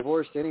 they're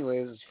divorced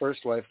anyways, his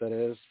first wife, that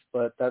is,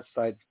 but that's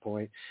side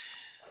point.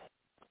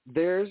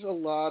 There's a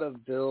lot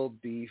of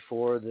build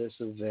before this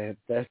event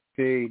that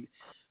made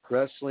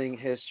wrestling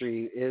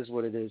history is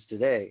what it is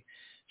today.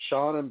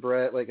 Shawn and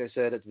Brett, like I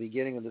said at the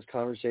beginning of this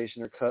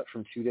conversation, are cut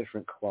from two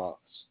different cloths.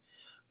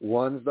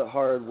 One's the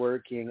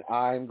hard-working,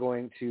 I'm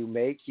going to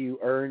make you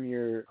earn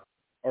your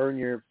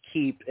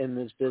keep in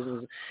this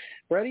business.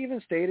 Brett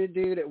even stated,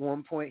 dude, at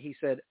one point he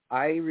said,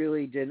 I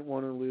really didn't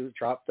want to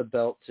drop the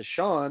belt to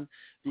Shawn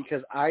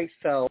because I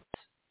felt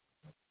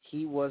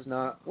he was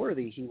not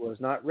worthy. He was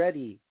not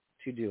ready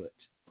to do it.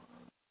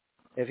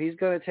 If he's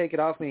going to take it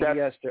off me, he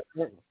has to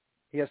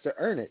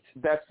earn it.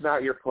 That's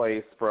not your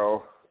place,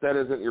 bro. That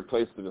isn't your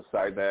place to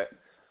decide that.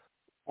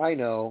 I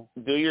know.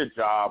 Do your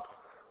job.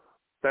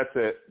 That's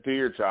it. Do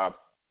your job.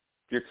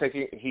 He's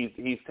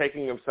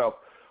taking himself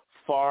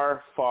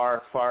far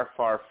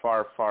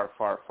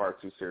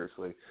too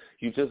seriously.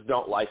 You just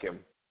don't like him.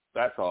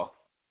 That's all.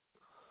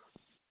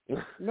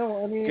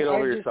 No, I mean, get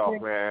over yourself,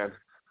 man.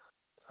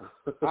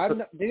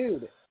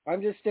 Dude,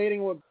 I'm just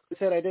stating what I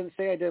said. I didn't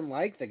say I didn't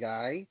like the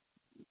guy.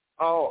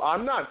 Oh,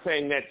 I'm not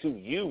saying that to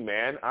you,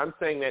 man. I'm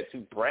saying that to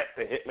Bret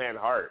the Hitman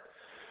Hart.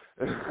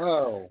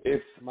 Oh,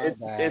 it's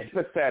bad. It's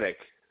pathetic.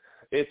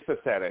 It's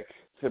pathetic,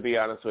 to be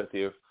honest with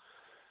you.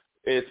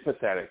 It's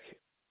pathetic.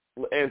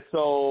 And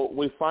so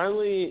we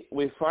finally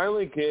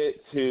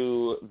get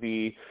to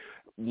the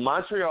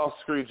Montreal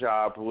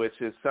Screwjob, which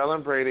is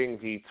celebrating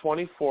the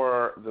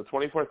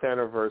 24th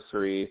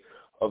anniversary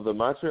of the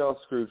Montreal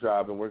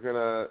Screwjob, and we're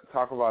gonna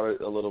talk about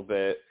it a little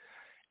bit.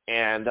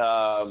 And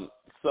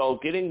so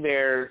getting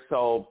there,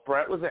 so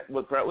Brett was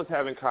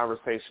having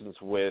conversations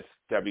with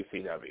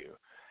WCW,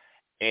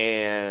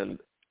 and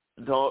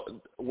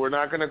we're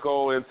not gonna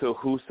go into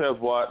who said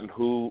what and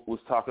who was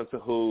talking to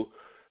who,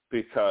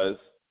 because,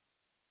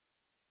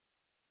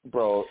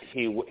 bro,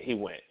 he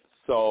went.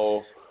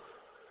 So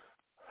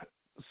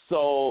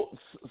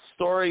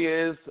story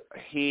is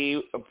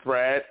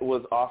Brett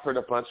was offered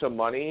a bunch of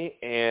money,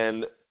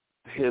 and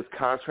his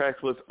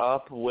contract was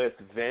up with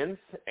Vince,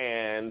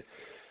 and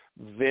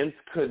Vince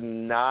could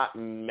not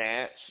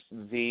match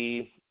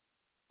the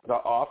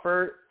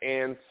offer,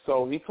 and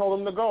so he told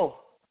him to go.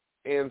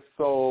 And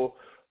so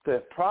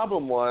the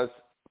problem was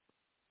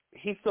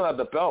he still had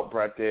the belt,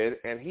 Brett did,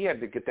 and he had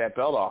to get that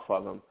belt off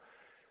of him.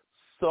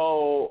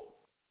 So,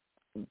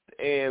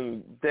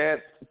 and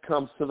that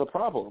comes to the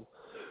problem.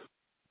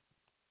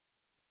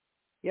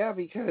 Yeah,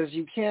 because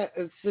you can't,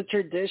 it's the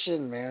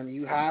tradition, man.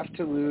 You have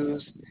to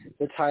lose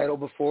the title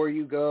before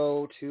you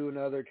go to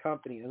another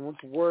company. And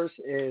what's worse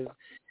is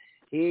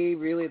he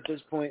really at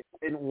this point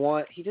didn't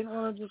want to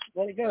just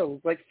let it go.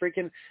 It's like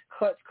freaking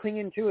Clutch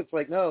clinging to it. It's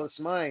like, no, it's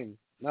mine.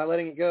 Not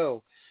letting it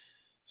go.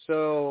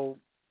 So,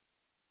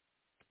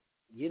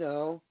 we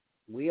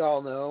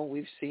all know,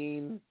 we've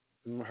seen,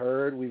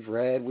 heard, we've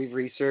read, we've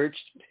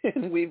researched,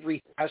 and we've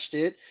rehashed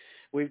it.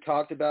 We've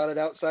talked about it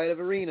outside of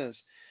arenas.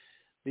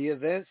 The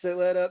events that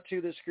led up to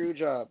the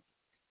Screwjob.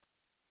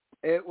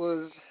 It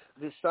was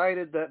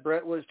decided that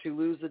Brett was to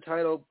lose the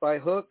title by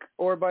hook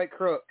or by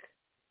crook.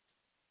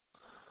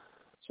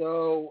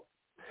 So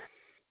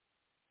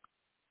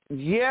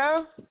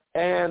yeah,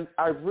 and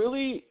I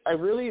really,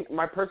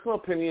 my personal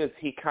opinion is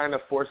he kind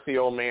of forced the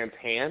old man's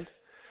hand,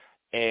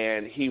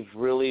 and he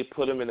really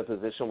put him in a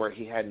position where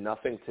he had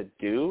nothing to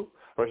do,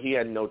 or he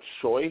had no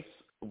choice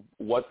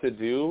what to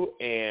do,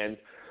 and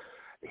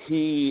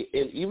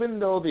even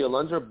though the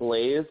Alundra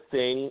Blaze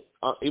thing,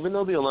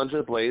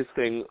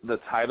 the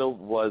title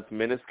was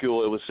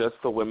minuscule, it was just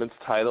the women's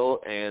title,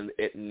 and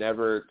it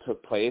never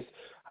took place.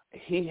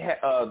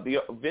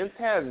 Vince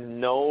had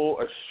no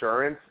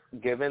assurance,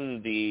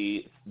 given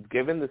the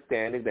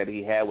standing that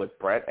he had with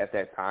Brett at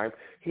that time.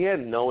 He had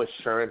no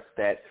assurance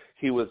that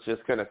he was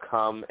just going to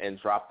come and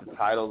drop the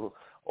title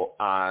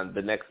on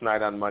the next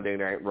night on Monday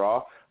Night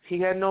Raw. He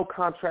had no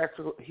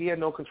contractual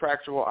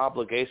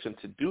obligation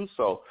to do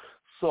so.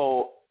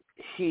 So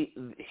he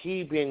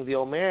being the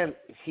old man,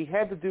 he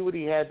had to do what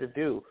he had to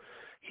do.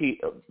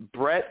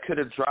 Brett could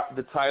have dropped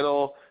the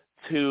title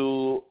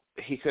to.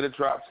 He could have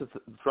dropped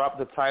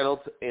the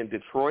title in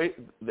Detroit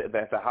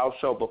at the house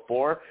show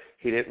before.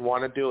 He didn't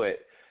want to do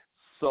it,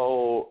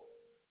 so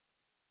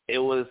it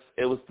was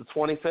the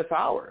 25th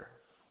hour.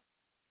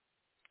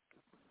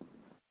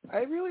 I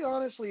really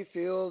honestly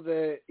feel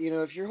that,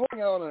 if you're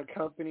holding out on a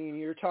company and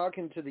you're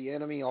talking to the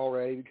enemy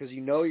already because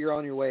you're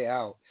on your way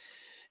out,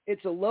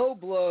 it's a low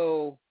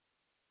blow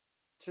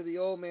to the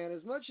old man.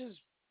 As much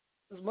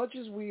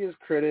as we as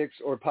critics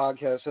or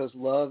podcast hosts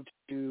love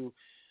to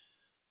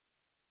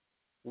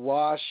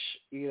wash,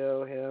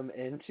 him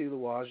into the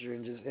washer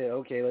and just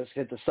let's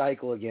hit the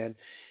cycle again.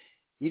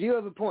 You do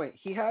have a point.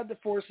 He had to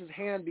force his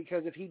hand,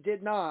 because if he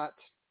did not,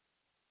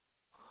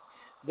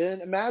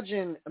 then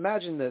imagine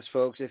this,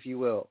 folks, if you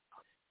will.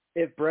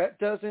 If Brett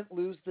doesn't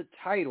lose the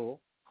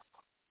title,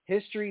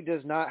 history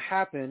does not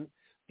happen.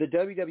 The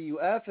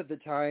WWF at the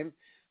time,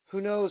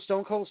 who knows,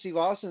 Stone Cold Steve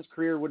Austin's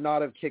career would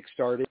not have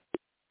kickstarted.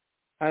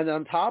 And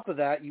on top of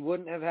that, you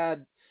wouldn't have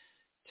had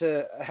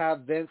to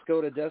have Vince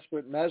go to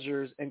desperate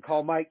measures and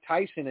call Mike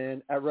Tyson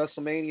in at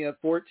WrestleMania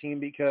 14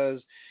 because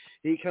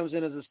he comes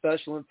in as a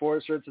special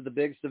enforcer to the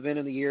biggest event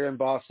of the year in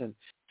Boston.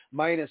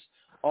 Minus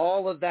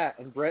all of that,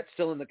 and Brett's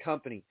still in the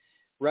company.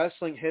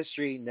 Wrestling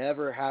history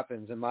never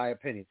happens, in my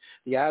opinion.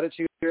 The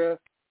Attitude Era,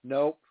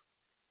 nope,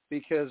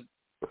 because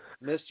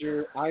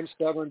Mr. I'm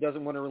Stubborn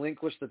doesn't want to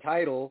relinquish the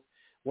title,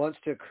 wants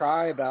to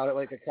cry about it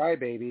like a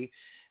crybaby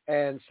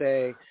and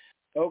say,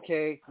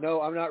 okay,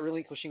 no, I'm not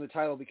relinquishing the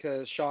title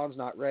because Sean's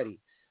not ready.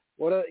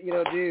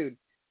 Dude,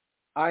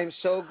 I'm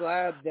so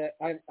glad that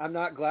I'm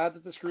not glad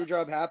that the screw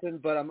job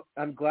happened, but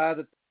I'm glad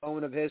that the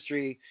moment of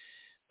history,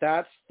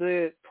 that's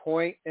the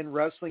point in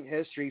wrestling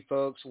history,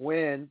 folks,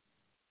 when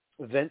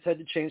Vince had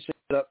to change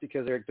things up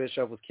because Eric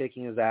Bischoff was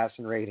kicking his ass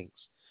in ratings.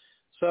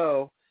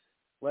 So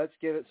let's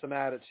give it some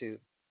attitude.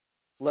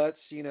 Let's,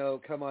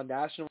 come on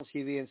national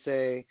TV and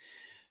say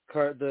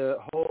the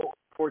whole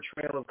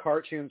portrayal of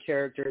cartoon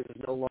characters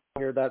is no longer,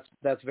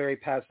 that's very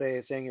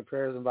passé, saying your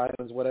prayers and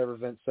vitamins, whatever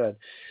Vince said.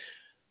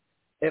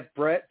 If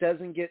Brett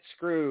doesn't get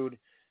screwed,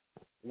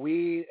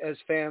 we as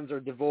fans are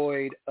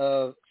devoid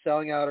of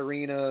selling out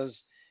arenas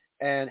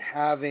and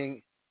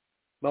having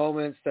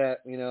moments that,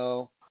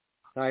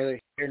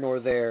 neither here nor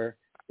there,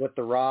 with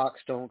The Rock,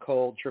 Stone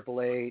Cold, Triple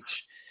H,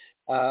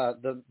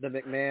 the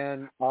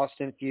McMahon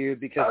Austin feud,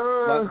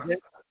 because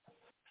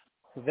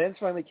Vince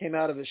finally came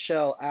out of his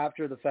shell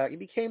after the fact. He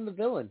became the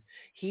villain.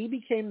 He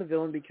became the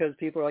villain because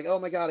people are like, oh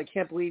my God, I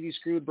can't believe you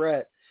screwed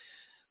Brett.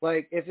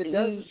 Like, if it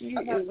does,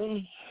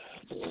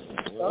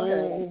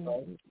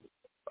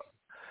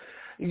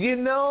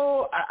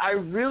 I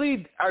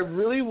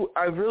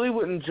really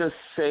wouldn't just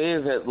say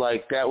that,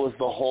 like, that was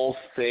the whole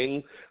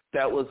thing.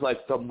 That was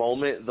like the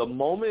moment. The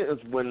moment is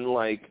when,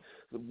 like,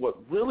 what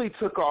really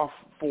took off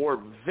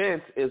for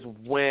Vince is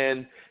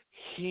when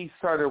he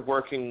started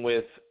working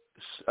with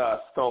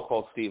Stone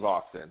Cold Steve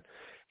Austin.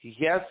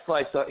 Yes,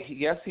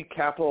 he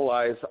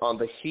capitalized on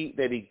the heat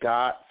that he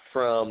got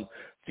from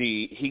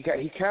he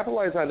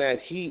capitalized on that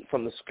heat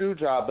from the screw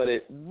job, but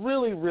it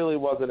really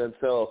wasn't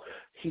until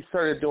he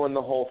started doing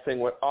the whole thing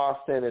with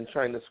Austin and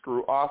trying to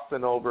screw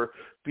Austin over,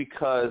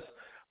 because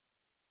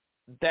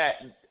that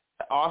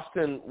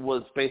Austin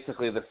was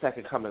basically the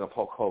second coming of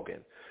Hulk Hogan.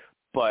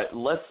 But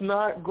let's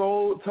not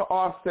go to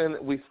Austin.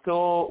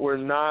 We're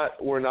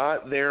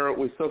not there.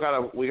 We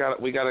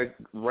gotta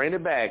rein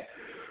it back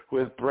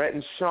with Brett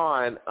and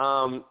Sean.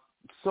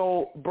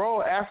 So,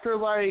 bro, after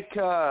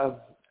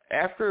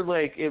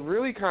it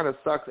really kind of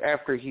sucks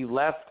after he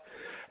left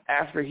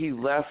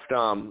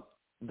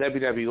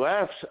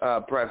WWF,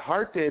 Bret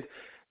Hart did.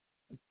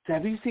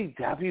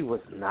 WCW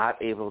was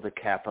not able to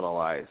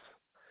capitalize.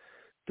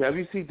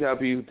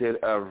 WCW did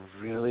a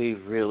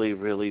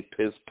really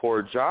piss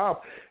poor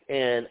job,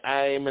 and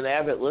I'm an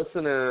avid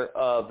listener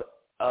of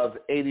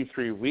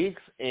 83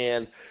 Weeks,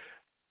 and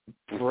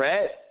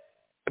Brett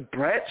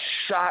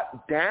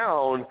shot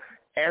down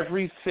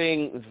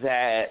everything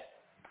that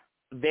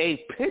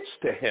they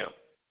pitched to him.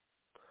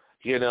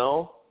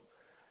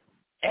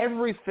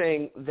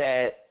 Everything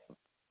that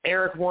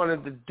Eric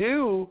wanted to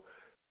do,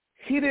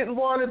 he didn't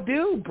want to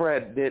do.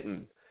 Brett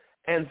didn't.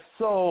 And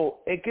so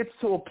it gets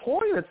to a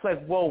point, it's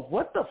like, well,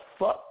 what the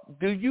fuck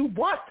do you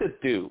want to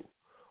do?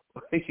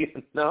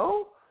 You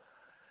know?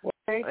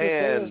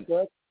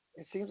 Well,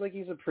 it seems like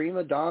he's a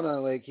prima donna.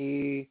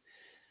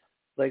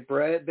 Like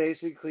Brett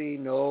basically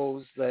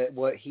knows that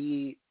what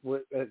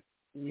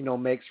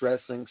makes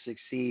wrestling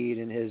succeed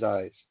in his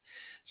eyes.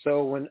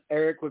 So when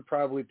Eric would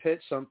probably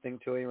pitch something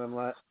to him, I'm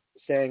not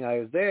saying I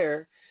was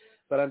there,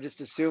 but I'm just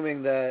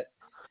assuming that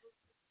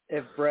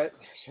if Brett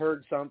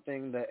heard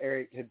something that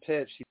Eric had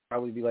pitched, he'd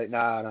probably be like,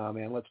 nah,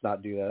 man, let's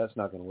not do that. That's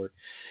not going to work.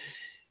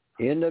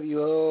 The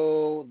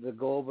NWO, the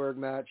Goldberg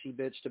match he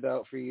bitched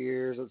about for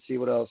years. Let's see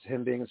what else.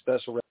 Him being a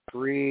special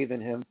referee, then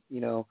him,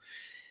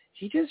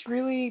 he just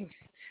really,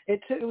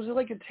 it was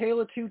like a tale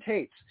of two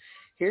tapes.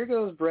 Here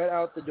goes Brett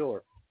out the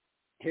door.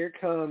 Here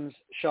comes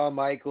Shawn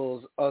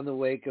Michaels on the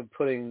wake of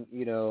putting,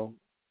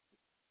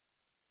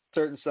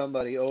 certain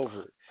somebody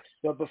over.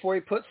 But before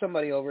he put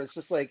somebody over, it's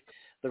just like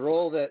the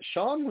role that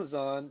Shawn was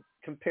on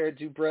compared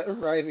to Brett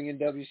arriving in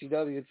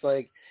WCW. It's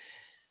like,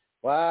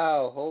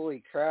 wow,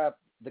 holy crap,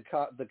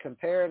 the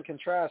compare and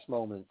contrast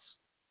moments.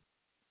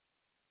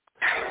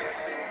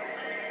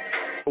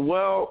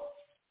 Well,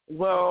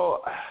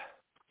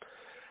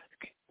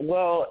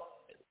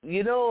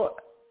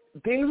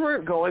 things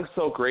weren't going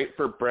so great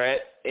for Brett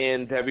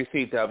in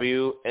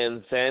WCW,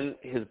 and then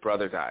his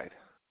brother died.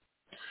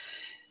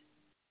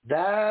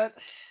 That,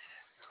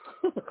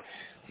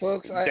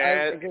 folks,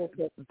 that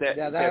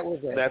was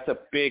it. That's a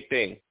big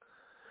thing.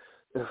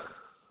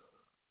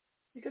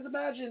 Because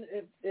imagine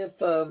if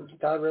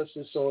God rest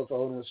his soul, if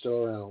Owen was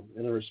still around,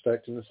 and a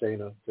respect and a say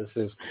no.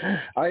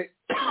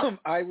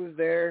 I was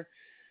there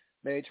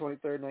May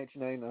 23rd,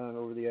 1999,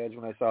 Over the Edge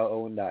when I saw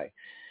Owen die.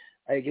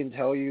 I can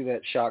tell you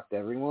that shocked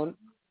everyone.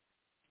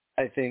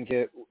 I think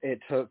it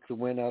took the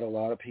wind out of a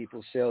lot of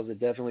people's sails. It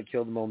definitely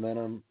killed the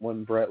momentum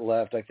when Brett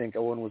left. I think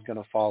Owen was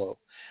going to follow.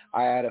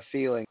 I had a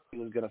feeling he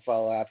was going to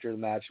follow after the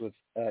match with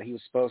he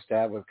was supposed to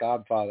have with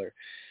Godfather.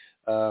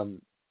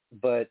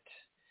 But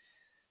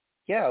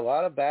yeah, a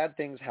lot of bad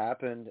things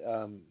happened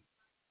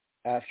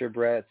after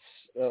Brett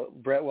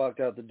walked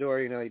out the door.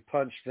 He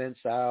punched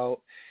Vince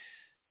out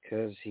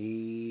because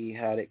he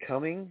had it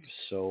coming.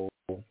 So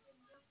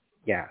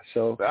yeah,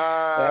 so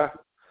I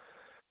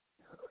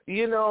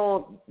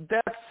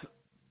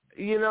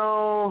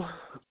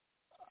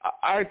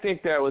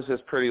think that was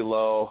just pretty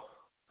low.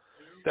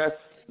 That's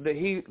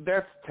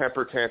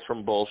temper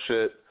tantrum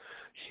bullshit.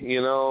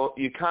 You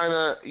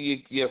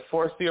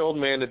forced the old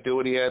man to do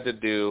what he had to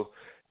do,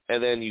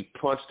 and then you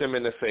punched him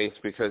in the face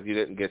because you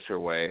didn't get your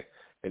way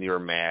and you were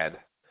mad.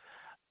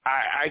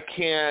 I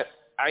can't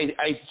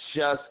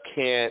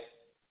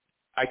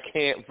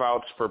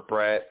vouch for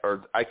Brett,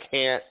 or I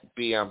can't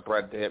be on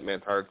Brett the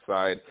Hitman Hart's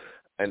side,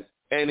 and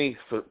any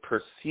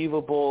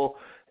perceivable,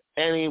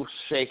 any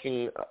shake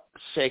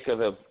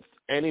of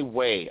any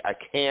way. I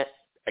can't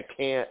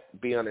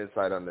be on his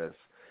side on this.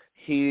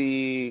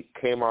 He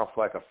came off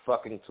like a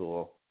fucking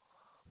tool.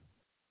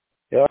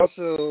 He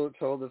also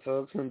told the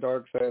folks from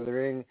Dark Side of the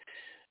Ring,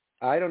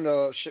 I don't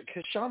know,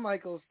 because Shawn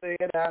Michaels, they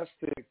had asked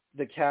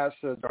the cast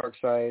of Dark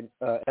Side,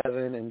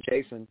 Evan and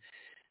Jason,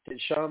 did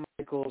Shawn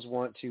Michaels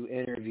want to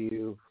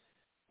interview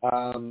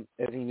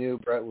as he knew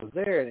Brett was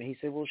there? And he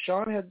said, well,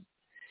 Shawn had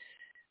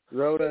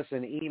wrote us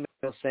an email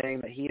saying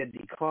that he had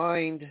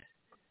declined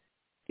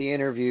the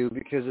interview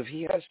because if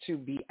he has to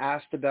be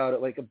asked about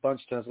it like a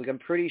bunch of times, like I'm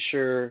pretty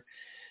sure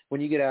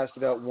when you get asked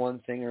about one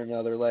thing or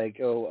another, like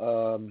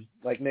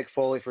Mick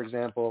Foley, for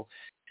example,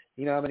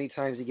 you know how many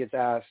times he gets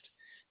asked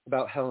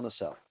about Hell in a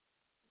Cell?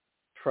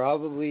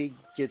 Probably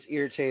gets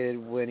irritated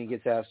when he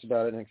gets asked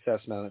about it an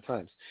excess amount of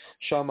times.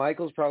 Shawn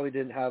Michaels probably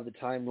didn't have the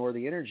time nor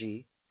the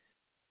energy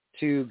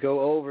to go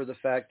over the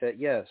fact that,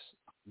 yes,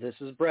 this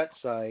is Brett's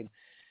side.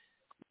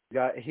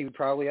 He would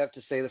probably have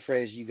to say the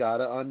phrase, you got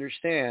to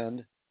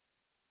understand,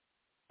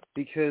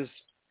 because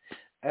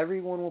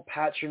everyone will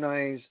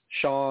patronize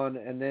Shawn,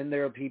 and then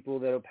there are people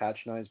that will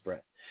patronize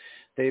Brett.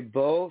 They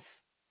both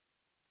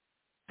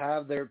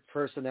have their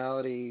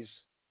personalities,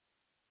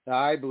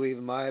 I believe,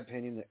 in my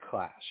opinion, that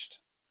clashed.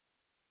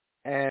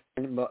 And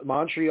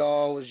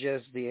Montreal was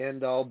just the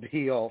end-all,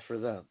 be-all for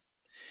them.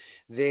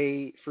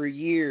 They, for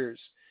years,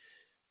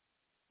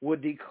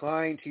 would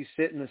decline to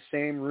sit in the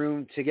same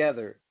room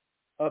together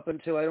up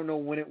until I don't know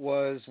when it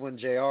was when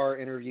JR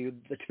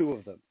interviewed the two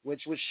of them,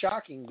 which was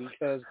shocking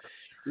because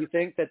you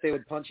think that they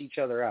would punch each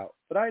other out.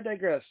 But I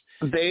digress.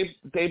 They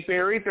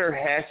buried their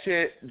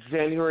hatchet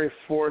January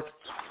 4th,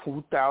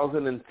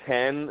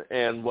 2010,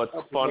 and what's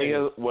funny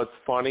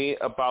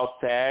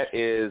about that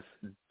is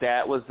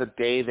that was the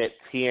day that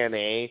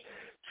TNA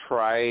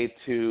tried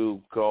to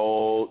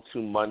go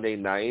to Monday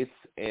nights,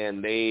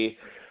 and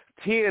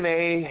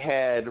TNA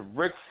had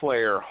Ric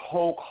Flair,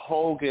 Hulk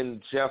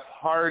Hogan, Jeff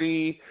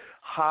Hardy,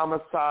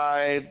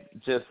 Homicide,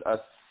 just a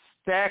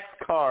stacked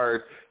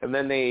card, and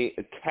then they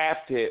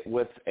capped it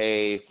with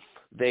a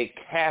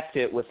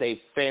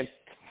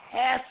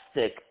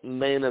fantastic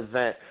main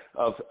event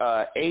of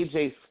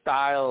AJ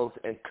Styles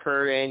and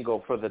Kurt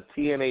Angle for the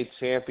TNA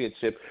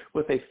Championship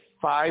with a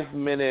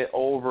 5-minute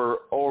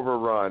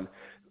overrun.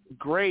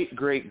 Great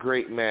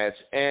match.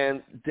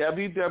 And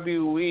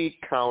WWE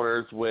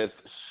counters with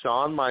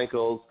Shawn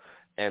Michaels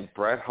and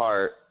Bret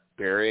Hart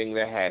burying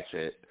the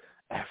hatchet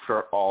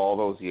after all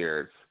those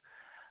years.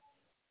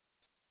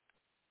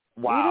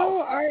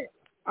 Wow.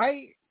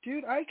 I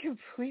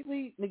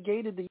completely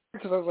negated the year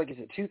because I was like, is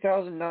it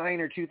 2009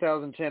 or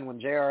 2010 when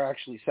JR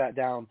actually sat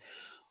down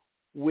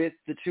with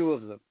the two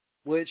of them,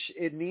 which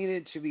it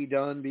needed to be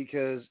done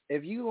because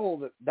if you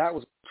hold it, that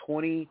was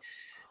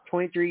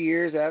 23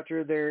 years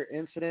after their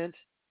incident.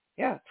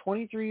 Yeah,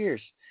 23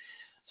 years.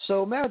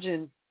 So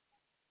imagine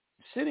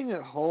sitting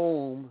at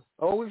home.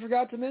 Oh, we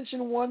forgot to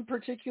mention one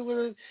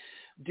particular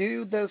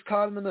dude that was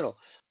caught in the middle,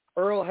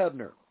 Earl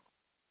Hebner.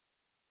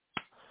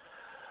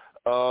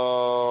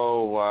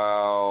 Oh,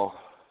 wow.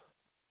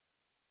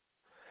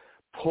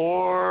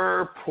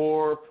 Poor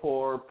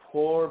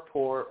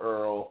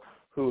Earl,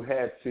 who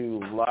had to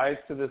lie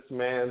to this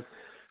man,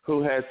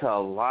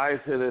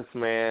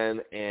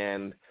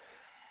 and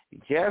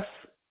yes,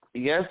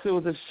 it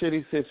was a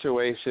shitty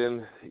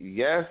situation.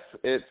 Yes,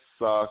 it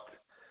sucked.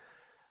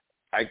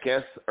 I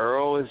guess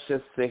Earl is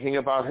just thinking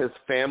about his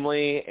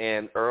family,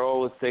 and Earl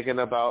was thinking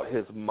about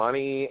his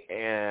money,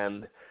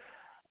 and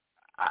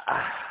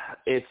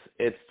it's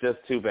just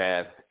too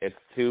bad. It's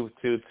too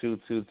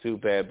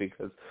bad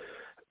because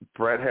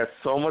Bret has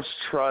so much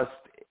trust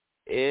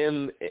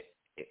in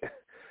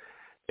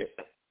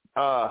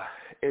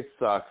it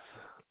sucks.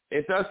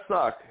 It does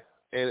suck,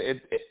 and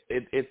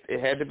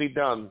it had to be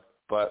done,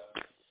 but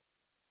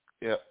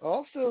yeah.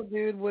 Also,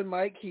 dude, when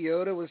Mike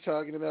Chioda was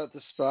talking about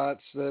the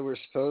spots that were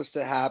supposed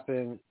to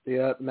happen,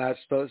 the match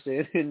supposed to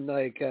end in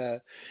like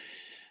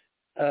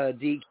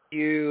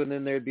DQ, and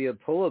then there'd be a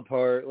pull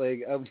apart.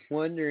 Like, I'm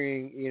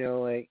wondering,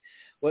 like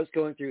what's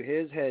going through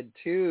his head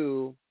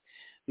too,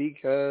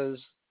 because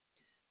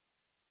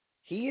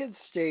he had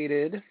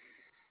stated,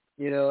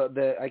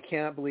 that I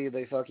can't believe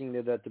they fucking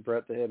did that to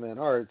Bret the Hitman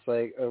Hart. It's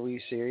like, are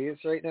we serious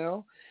right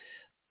now?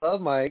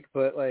 Love Mike,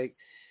 but like,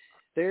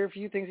 there are a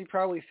few things he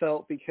probably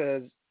felt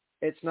because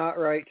it's not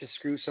right to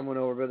screw someone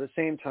over. But at the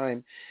same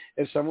time,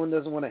 if someone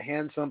doesn't want to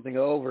hand something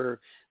over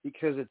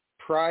because it's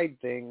a pride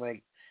thing,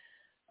 like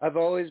I've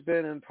always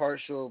been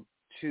impartial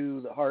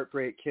to the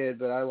Heartbreak Kid,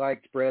 but I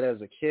liked Bret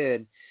as a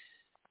kid.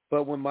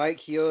 But when Mike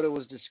Chioda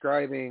was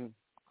describing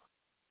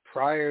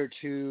prior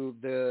to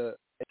the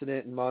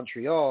incident in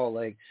Montreal,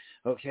 like,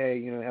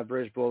 okay, have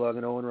British Bulldog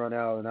and Owen run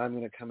out, and I'm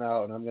going to come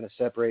out and I'm going to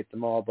separate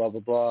them all, blah, blah,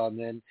 blah. And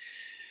then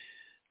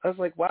I was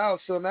like, wow,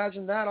 so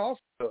imagine that also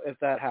if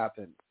that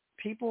happened.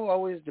 People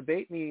always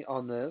debate me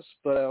on this,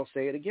 but I'll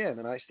say it again,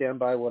 and I stand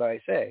by what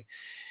I say.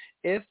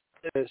 If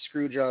the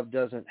screw job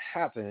doesn't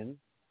happen,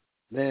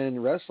 then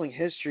wrestling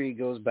history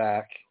goes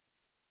back,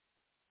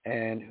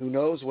 and who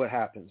knows what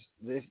happens.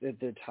 If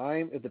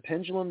the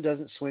pendulum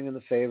doesn't swing in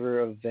the favor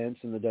of Vince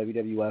and the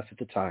WWF at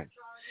the time,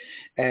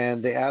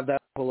 and they have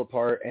that pull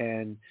apart,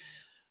 and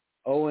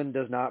Owen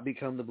does not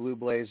become the Blue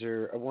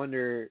Blazer, I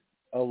wonder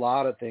a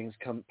lot of things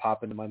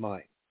pop into my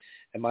mind.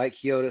 And Mike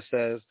Chioda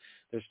says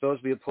there's supposed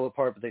to be a pull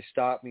apart, but they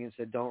stopped me and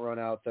said, don't run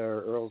out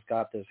there. Earl's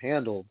got this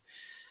handled.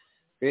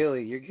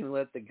 Really? You're going to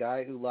let the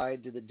guy who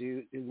lied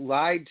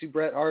to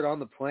Bret Hart on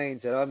the plane,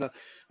 said, I'm not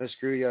going to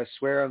screw you. I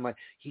swear on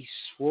he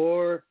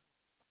swore.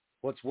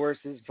 What's worse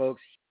is,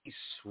 folks, he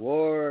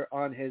swore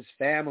on his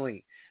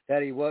family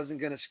that he wasn't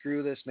going to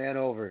screw this man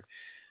over.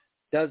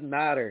 Doesn't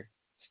matter.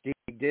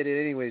 Steve did it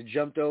anyways.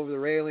 Jumped over the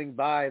railing.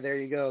 Bye. There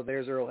you go.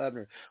 There's Earl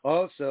Hebner.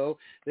 Also,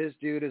 this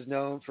dude is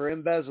known for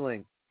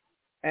embezzling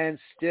and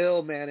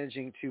still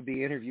managing to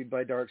be interviewed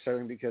by Dark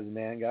Southern because the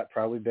man got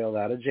probably bailed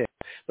out of jail.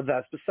 But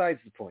that's besides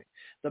the point.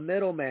 The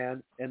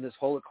middleman in this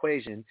whole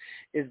equation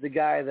is the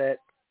guy that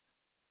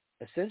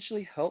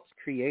essentially helps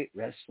create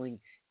wrestling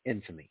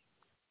infamy.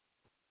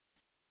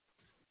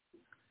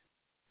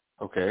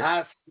 Okay.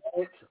 I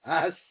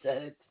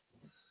said it.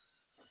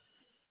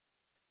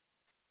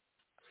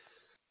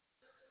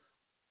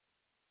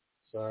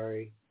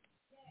 Sorry.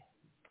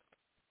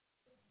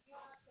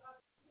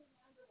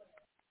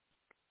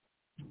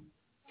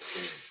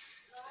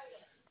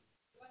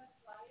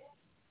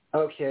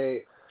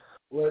 Okay,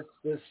 let's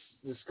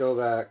just go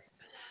back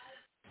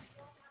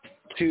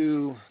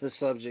to the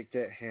subject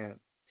at hand.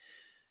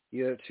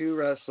 You have two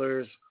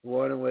wrestlers,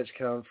 one in which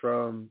come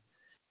from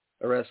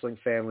a wrestling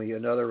family,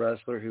 another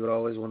wrestler who had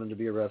always wanted to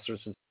be a wrestler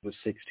since he was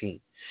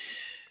 16.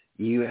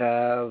 You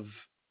have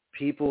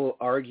people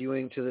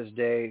arguing to this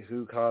day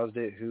who caused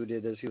it, who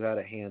did this, who had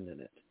a hand in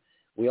it.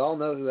 We all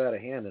know who had a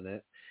hand in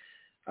it.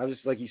 I'm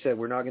just, like you said,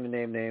 we're not going to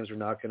name names. We're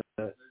not going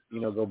to,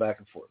 go back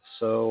and forth.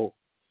 So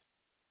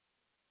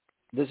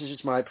this is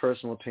just my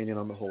personal opinion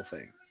on the whole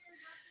thing.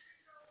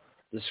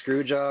 The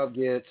screw job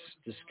gets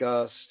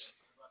discussed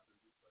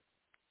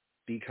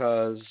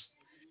because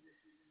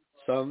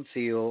some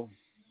feel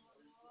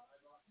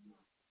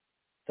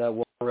that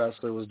one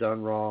wrestler was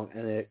done wrong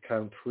and it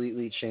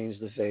completely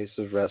changed the face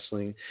of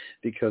wrestling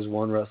because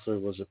one wrestler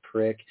was a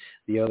prick,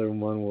 the other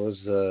one was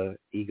a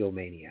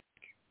egomaniac.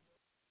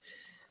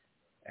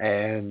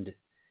 And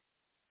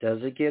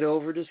Does it get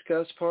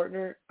over-discussed,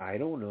 partner? I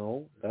don't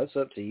know. That's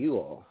up to you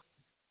all.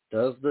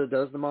 Does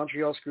the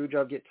Montreal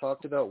Screwjob get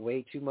talked about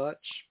way too much?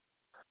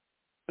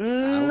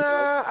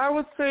 Nah, I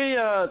would say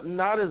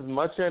not as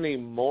much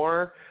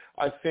anymore.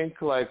 I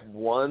think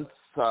once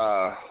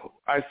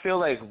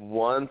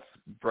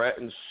Brett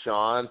and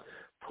Sean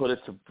put it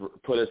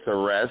to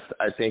rest,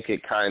 I think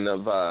it kind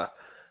of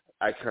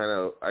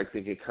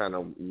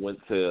went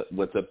to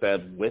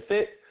bed with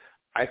it.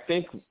 I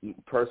think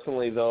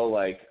personally though,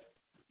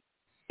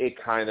 it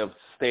kind of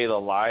stayed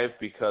alive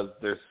because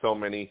there's so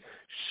many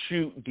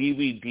shoot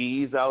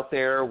DVDs out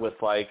there with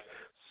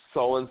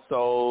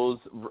so-and-so's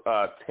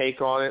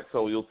take on it.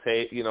 So you'll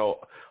take,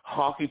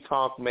 Honky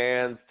Tonk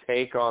Man's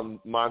take on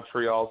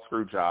Montreal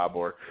Screwjob,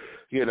 or,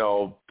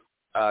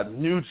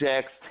 New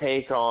Jack's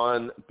take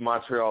on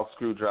Montreal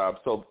Screwjob.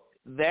 So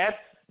that's,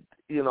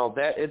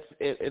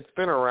 it's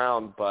been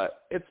around,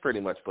 but it's pretty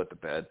much put to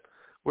bed.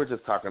 We're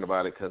just talking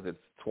about it because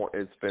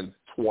it's been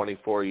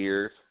 24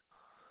 years.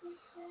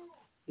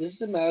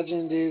 Just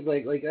imagine, dude,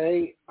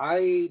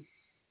 I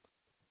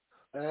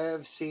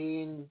have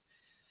seen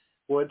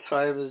what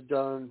time has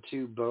done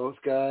to both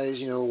guys.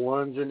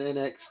 One's in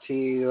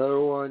NXT, the other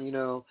one,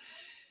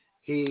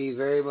 he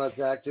very much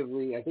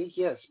actively, I think,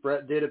 yes,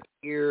 Brett did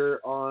appear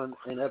on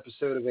an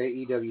episode of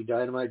AEW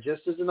Dynamite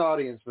just as an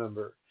audience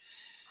member.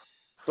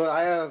 But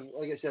I have,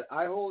 like I said,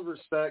 I hold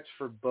respect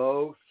for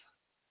both,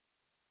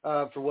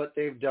 for what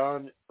they've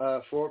done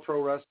for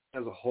pro wrestling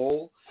as a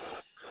whole.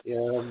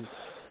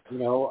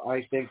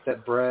 I think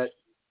that Brett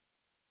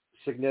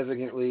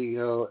significantly,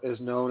 is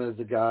known as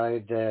the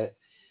guy that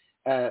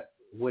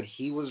when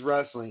he was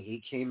wrestling,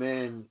 he came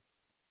in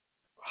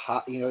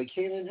hot, he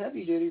came in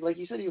heavy duty. Like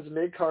you said, he was a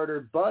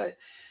mid-carder, but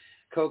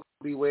Coco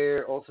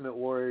Beware, Ultimate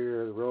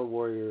Warrior, the Road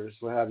Warriors,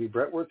 what have you.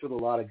 Brett worked with a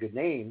lot of good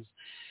names.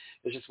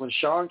 It's just when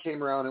Sean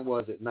came around, it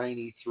was at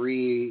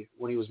 93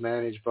 when he was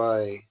managed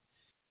by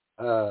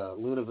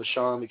Luna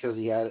Vachon because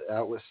he had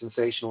out with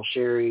Sensational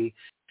Sherry.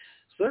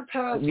 So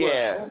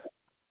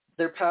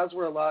their paths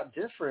were a lot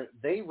different.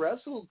 They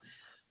wrestled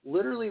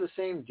literally the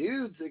same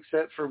dudes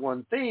except for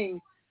one thing.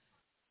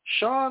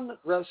 Sean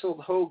wrestled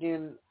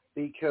Hogan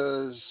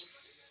because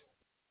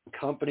the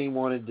company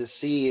wanted to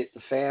see it.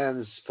 The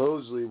fans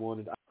supposedly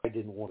wanted. I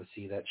didn't want to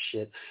see that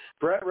shit.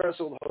 Brett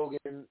wrestled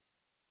Hogan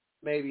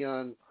maybe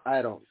on,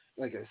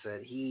 like I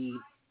said, he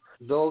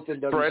both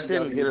in WCW. Brett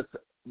didn't get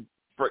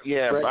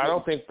Brett, I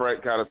don't think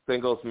Brett got a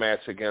singles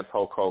match against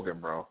Hulk Hogan,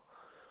 bro.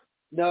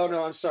 No,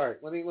 I'm sorry.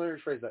 Let me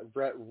rephrase that.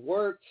 Brett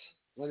worked.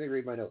 Let me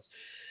read my notes.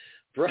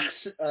 Brett,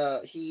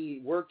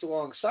 he worked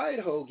alongside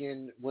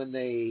Hogan when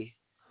they,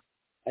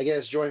 I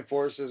guess, joined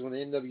forces when the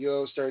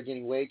NWO started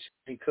getting way too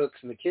many cooks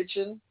in the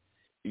kitchen.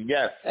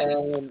 Yes.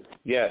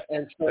 Yes.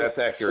 And so, that's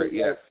accurate.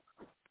 Yes.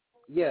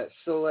 Yes.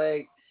 So,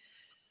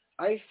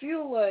 I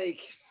feel like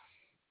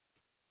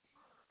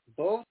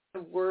both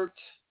have worked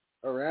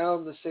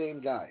around the same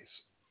guys.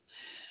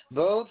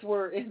 Both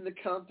were in the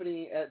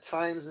company at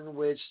times in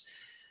which,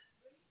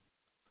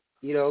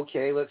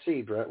 okay, let's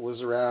see. Brett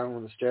was around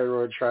when the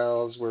steroid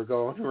trials were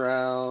going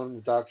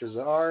around, Dr.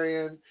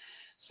 Zaharian.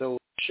 So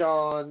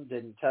Sean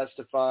didn't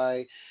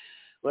testify.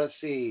 Let's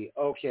see.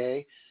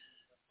 Okay.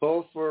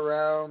 Both were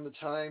around the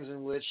times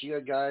in which you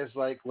had guys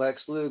like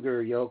Lex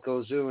Luger,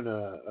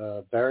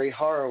 Yokozuna, Barry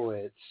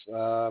Horowitz,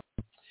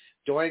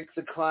 Doink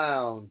the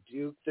Clown,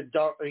 Duke the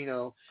Dog, They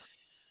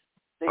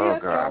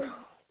had God. Guys,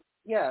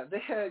 yeah, they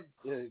had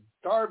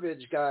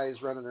garbage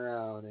guys running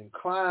around and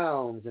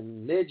clowns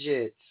and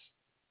midgets.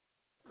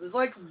 It was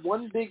like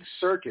one big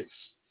circus.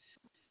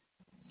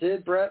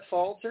 Did Brett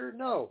falter?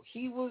 No.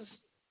 He was,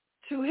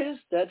 to his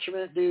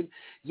detriment, dude.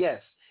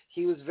 Yes,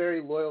 he was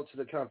very loyal to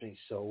the company.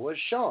 So was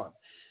Sean.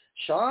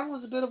 Sean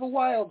was a bit of a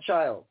wild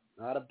child.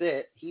 Not a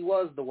bit. He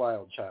was the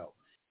wild child.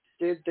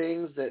 Did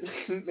things that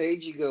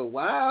made you go,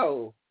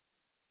 wow.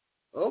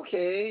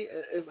 Okay.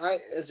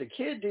 As a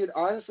kid, dude,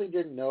 honestly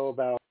didn't know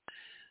about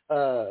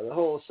the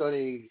whole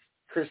Sonny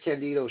Chris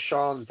Candido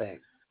Sean thing.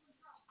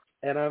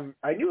 And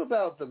I knew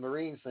about the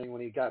Marines thing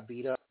when he got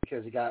beat up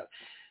because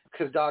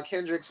Doc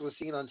Hendricks was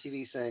seen on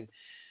TV saying,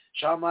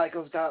 Shawn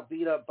Michaels got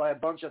beat up by a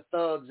bunch of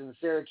thugs in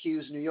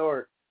Syracuse, New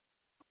York.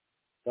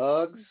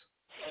 Thugs?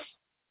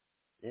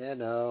 Yeah,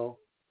 no.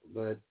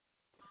 But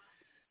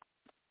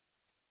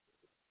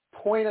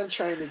point I'm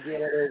trying to get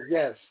at is,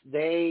 yes,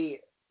 they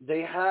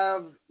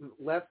have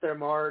left their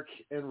mark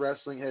in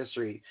wrestling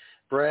history.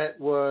 Brett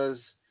was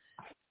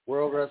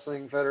World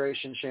Wrestling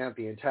Federation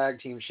champion, tag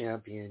team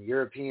champion,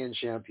 European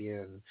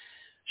champion.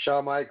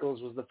 Shawn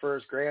Michaels was the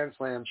first Grand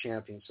Slam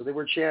champion. So they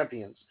were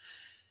champions.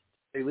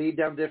 They lead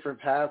down different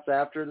paths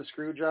after the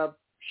screw job?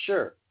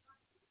 Sure.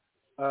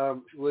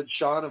 Would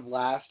Shawn have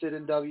lasted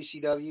in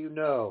WCW?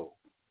 No.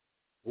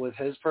 With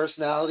his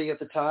personality at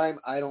the time,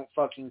 I don't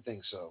fucking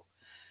think so.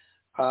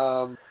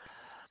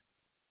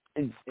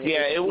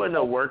 It wouldn't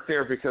have worked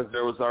there because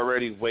there was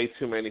already way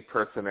too many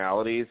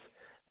personalities.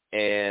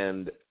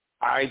 And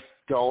I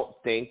don't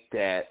think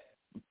that,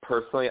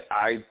 personally,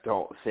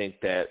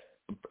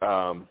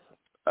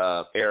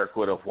 Eric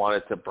would have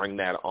wanted to bring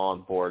that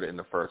on board in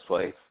the first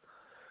place.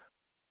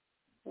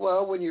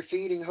 Well, when you're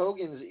feeding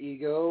Hogan's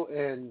ego,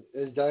 and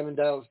as Diamond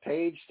Dallas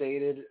Page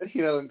stated,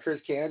 in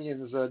Chris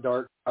Canyon's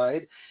Dark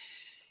Side,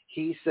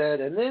 he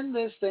said, and then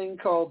this thing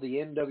called the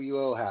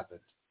NWO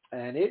happened,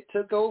 and it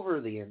took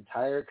over the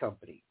entire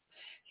company.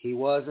 He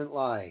wasn't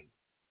lying.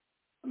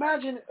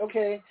 Imagine,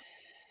 okay,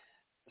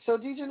 so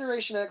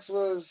D-Generation X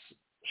was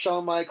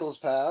Shawn Michaels'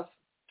 path.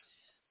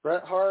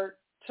 Bret Hart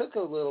took a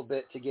little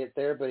bit to get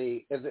there, but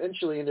he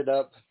eventually ended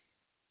up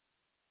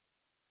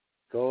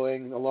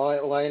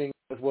aligning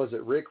with, was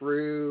it Rick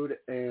Rude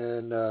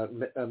and a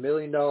 $1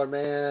 Million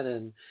Man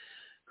and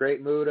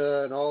Great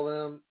Muta and all of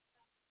them.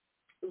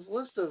 It was a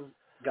list of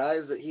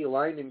guys that he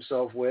aligned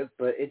himself with,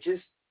 but it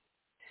just,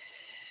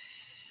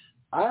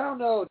 I don't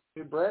know.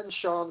 Bret and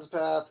Shawn's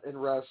path in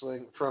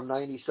wrestling from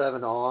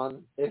 97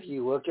 on, if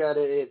you look at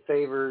it, it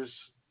favors,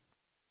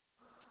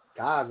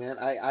 God, man,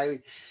 I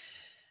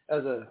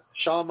as a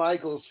Shawn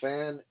Michaels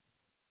fan,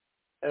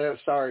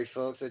 sorry,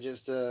 folks, I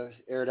just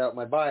aired out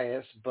my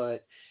bias,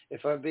 but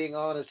if I'm being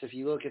honest, if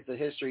you look at the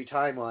history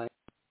timeline,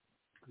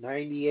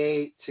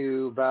 98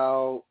 to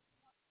about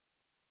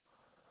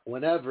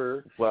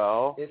whenever,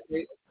 well,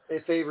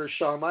 it favors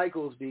Shawn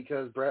Michaels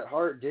because Bret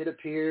Hart did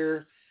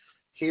appear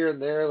here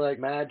and there, like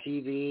Mad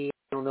TV.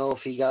 I don't know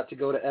if he got to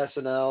go to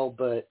SNL,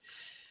 but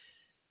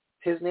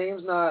his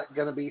name's not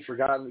going to be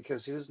forgotten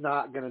because who's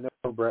not going to know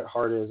who Bret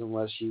Hart is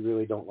unless you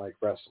really don't like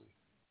wrestling.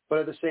 But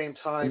at the same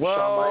time,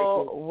 Shawn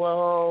Michaels...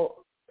 Well,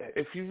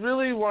 if you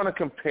really want to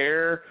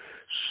compare,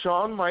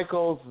 Shawn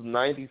Michaels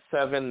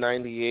 97,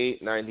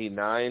 98,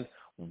 99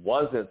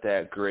 wasn't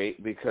that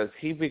great because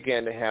he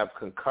began to have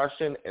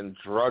concussion and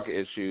drug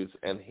issues,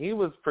 and he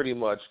was pretty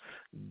much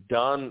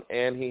done,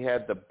 and he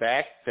had the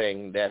back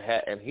thing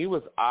and he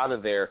was out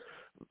of there.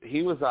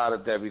 He was out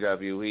of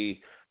WWE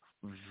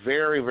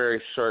very,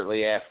 very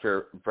shortly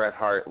after Bret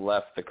Hart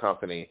left the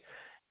company.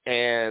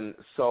 And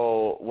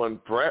so when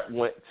Bret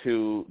went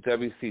to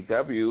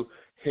WCW,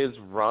 his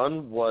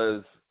run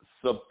was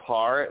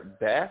subpar at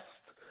best,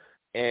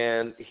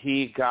 and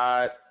he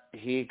got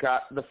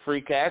the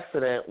freak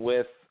accident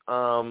with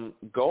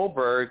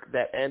Goldberg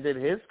that ended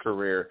his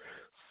career.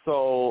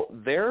 So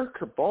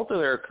both of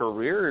their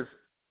careers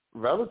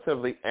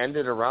relatively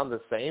ended around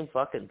the same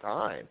fucking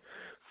time.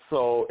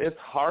 So it's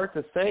hard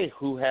to say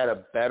who had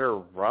a better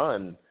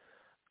run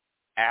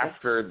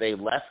after they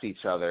left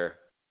each other.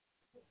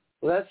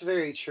 Well, that's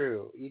very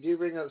true. You do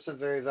bring up some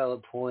very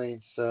valid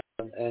points,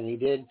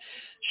 and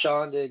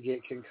Shawn did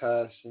get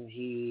concussed, and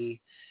he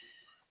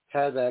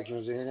had back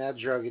injury and had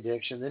drug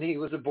addiction. Then he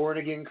was a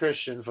born-again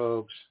Christian,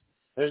 folks.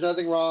 There's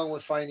nothing wrong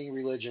with finding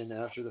religion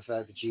after the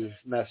fact that you've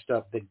messed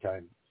up big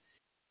time.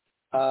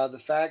 The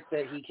fact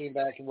that he came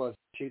back in,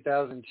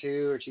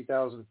 2002 or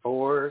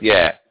 2004?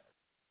 Yeah,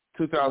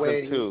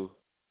 2002.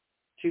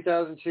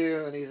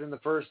 2002, and he's in the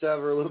first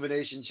ever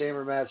Elimination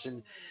Chamber match,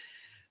 and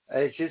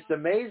it's just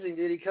amazing,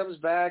 dude. He comes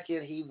back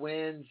and he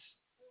wins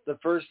the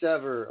first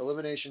ever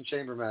Elimination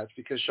Chamber match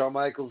because Shawn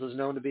Michaels is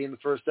known to be in the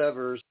first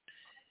evers.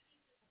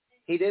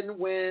 He didn't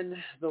win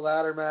the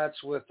ladder match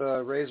with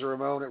Razor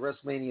Ramon at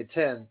WrestleMania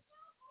 10,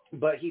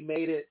 but he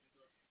made it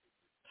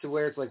to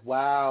where it's like,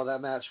 wow,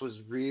 that match was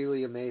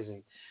really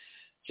amazing.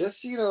 Just,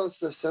 it's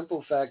the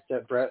simple fact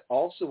that Bret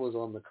also was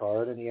on the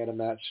card, and he had a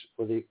match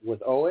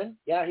with Owen.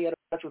 Yeah, he had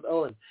a match with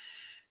Owen.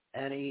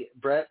 And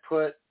Bret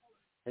put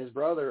his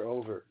brother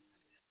over.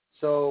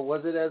 So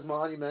was it as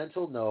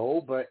monumental?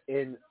 No, but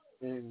in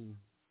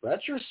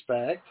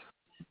retrospect,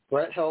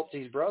 Bret helped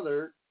his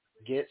brother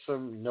get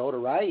some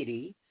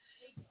notoriety,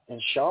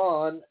 and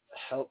Shawn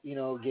helped,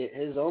 get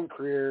his own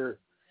career.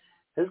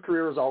 His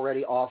career was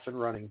already off and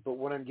running. But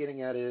what I'm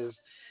getting at is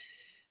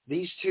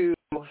these two,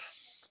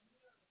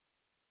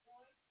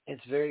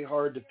 it's very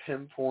hard to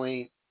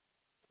pinpoint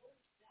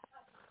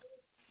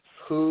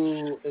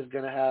who is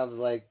going to have,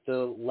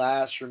 the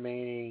last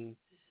remaining,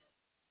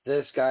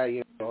 this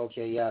guy,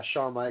 okay, yeah,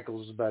 Shawn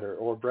Michaels was better,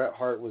 or Bret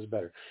Hart was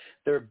better.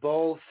 They're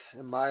both,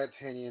 in my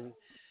opinion,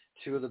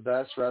 two of the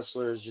best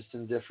wrestlers, just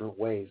in different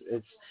ways.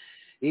 It's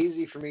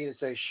easy for me to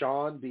say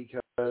Shawn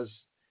because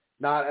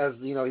not as,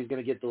 he's going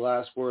to get the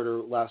last word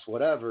or last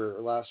whatever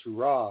or last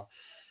hurrah,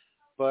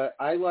 but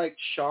I like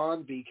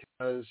Shawn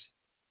because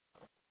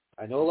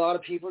I know a lot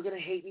of people are going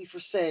to hate me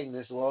for saying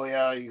this. Well,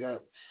 yeah,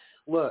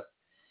 look,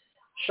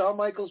 Shawn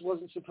Michaels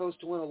wasn't supposed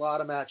to win a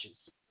lot of matches.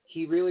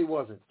 He really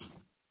wasn't.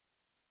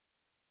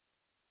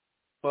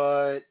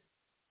 But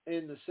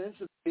in the sense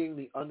of being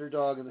the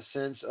underdog, in the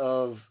sense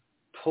of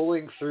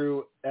pulling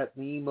through at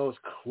the most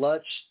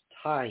clutch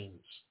times,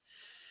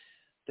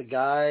 the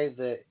guy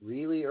that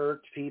really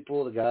irked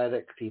people, the guy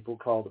that people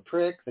call the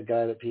prick, the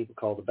guy that people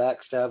call the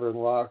backstabber in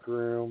the locker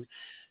room,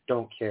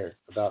 don't care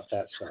about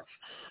that stuff.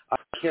 I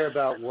care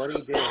about what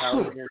he did,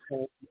 how he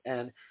entertained,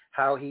 and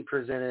how he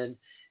presented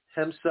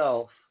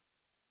himself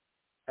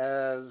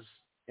as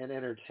an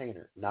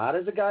entertainer. Not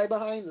as a guy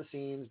behind the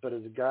scenes, but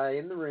as a guy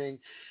in the ring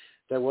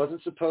that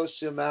wasn't supposed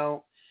to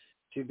amount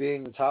to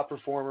being the top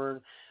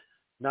performer,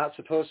 not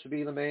supposed to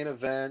be the main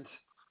event.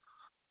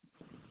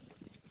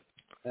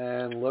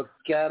 And look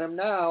at him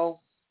now.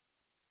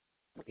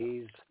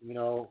 He's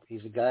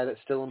a guy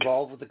that's still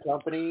involved with the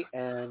company,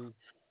 and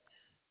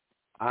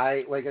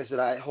I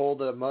hold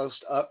the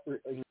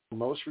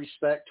most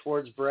respect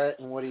towards Brett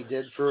and what he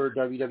did for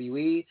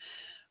WWE.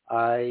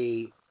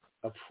 I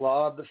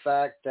applaud the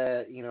fact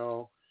that,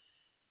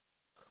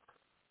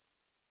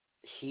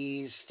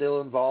 he's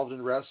still involved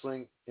in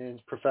wrestling, in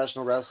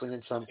professional wrestling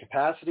in some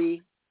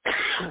capacity.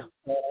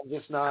 I'm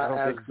just not.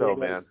 I don't think so,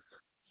 man.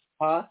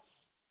 Huh?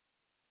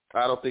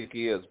 I don't think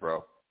he is,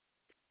 bro.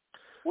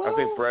 Well, I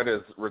think Brett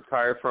is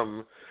retired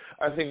from.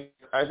 I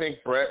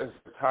think Brett is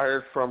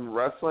retired from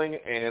wrestling,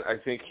 and I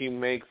think he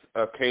makes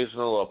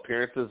occasional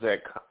appearances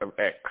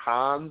at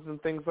cons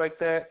and things like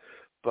that.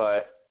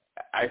 But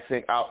I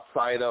think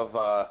outside of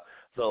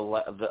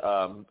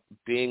the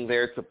being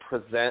there to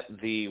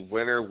present the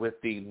winner with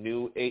the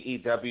new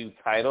AEW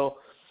title,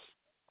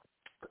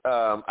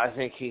 I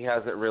think he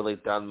hasn't really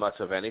done much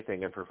of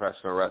anything in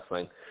professional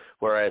wrestling.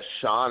 Whereas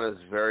Sean is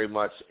very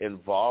much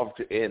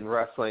involved in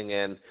wrestling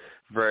and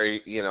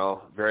very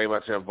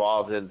much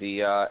involved in the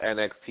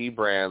NXT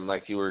brand,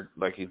 like you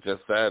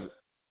just said.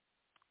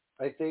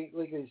 I think,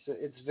 like I said,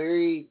 it's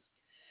very.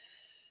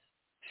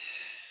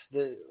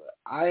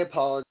 I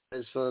apologize,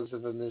 folks,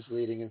 if I'm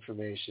misleading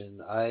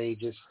information. I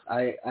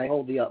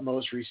hold the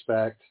utmost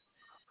respect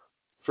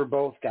for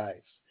both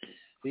guys,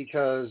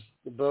 because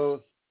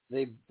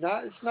it's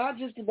not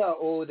just about,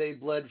 they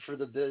bled for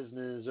the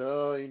business.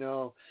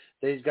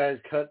 These guys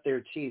cut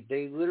their teeth.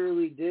 They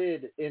literally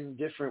did in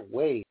different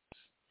ways.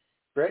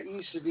 Brett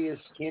used to be a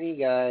skinny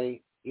guy,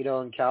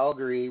 in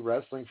Calgary,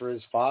 wrestling for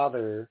his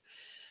father.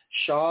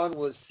 Sean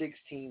was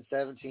 16,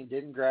 17,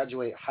 didn't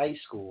graduate high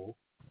school.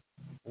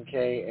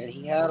 Okay, and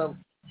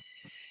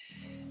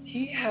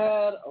he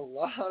had a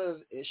lot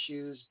of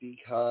issues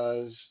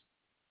because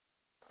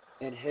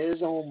in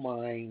his own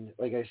mind,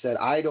 like I said,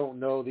 I don't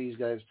know these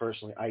guys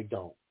personally. I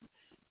don't.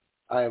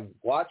 I've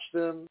watched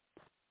them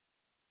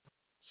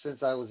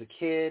since I was a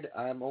kid.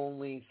 I'm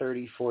only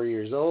 34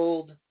 years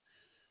old.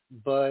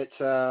 But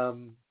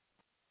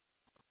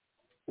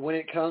when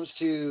it comes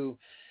to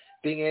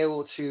being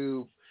able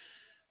to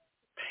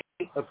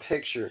paint a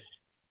picture,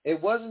 it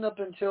wasn't up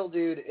until,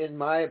 dude, in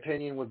my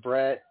opinion, with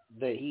Brett,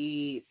 that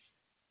he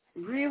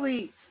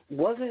really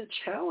wasn't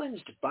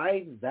challenged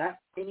by that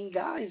many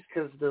guys,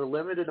 because the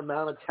limited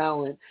amount of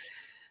talent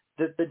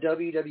that the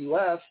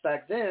WWF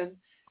back then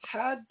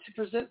had to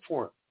present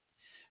for him.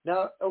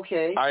 Now,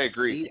 okay. I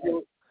agree.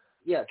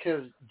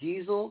 Because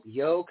Diesel,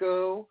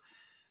 Yoko,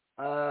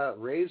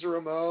 Razor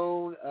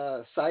Ramon,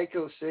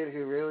 Psycho Sid,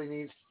 who really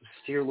needs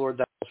Steer Lord.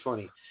 That was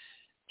funny.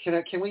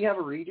 Can we have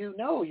a redo?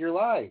 No, you're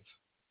live.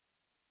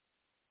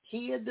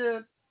 He had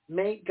to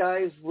make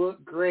guys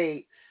look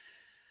great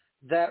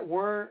that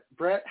weren't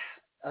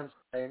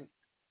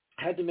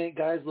had to make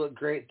guys look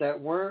great that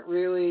weren't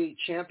really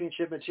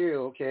championship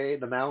material. Okay,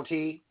 the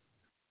Mountie.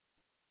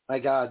 My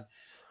God,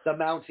 the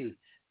Mountie.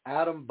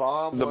 Adam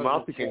Bomb. The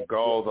Mountie can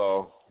go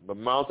though. The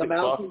Mountie,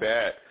 fuck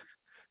that.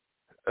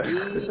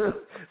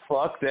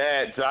 Fuck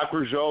that. Jacques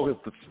Rougeau is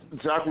the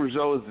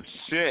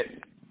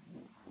shit.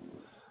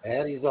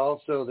 And he's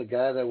also the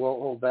guy that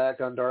won't hold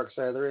back on Dark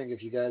Side of the Ring.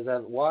 If you guys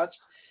haven't watched,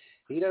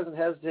 he doesn't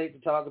hesitate to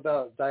talk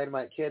about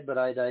Dynamite Kid, but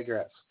I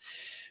digress.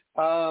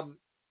 Like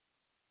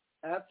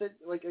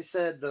I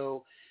said,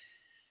 though,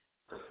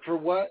 for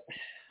what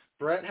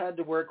Brett had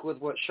to work with,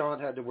 what Sean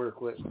had to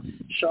work with,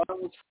 Sean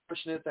was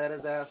fortunate that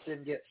his ass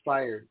didn't get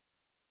fired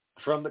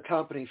from the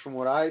company. From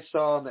what I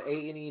saw in the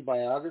A&E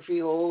biography,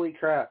 holy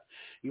crap.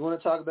 You want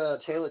to talk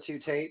about a tale of two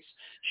tapes?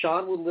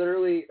 Sean would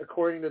literally,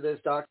 according to this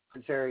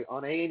documentary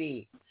on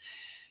A&E,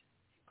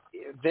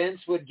 Vince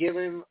would give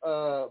him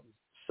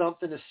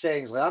something to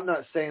say. He's like, I'm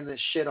not saying this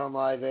shit on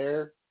live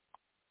air.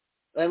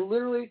 And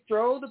literally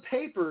throw the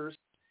papers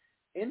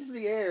into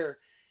the air.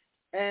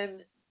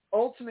 And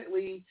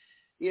ultimately,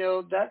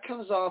 that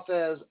comes off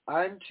as,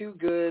 I'm too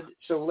good,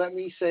 so let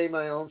me say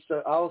my own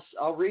stuff.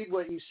 I'll read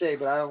what you say,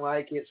 but I don't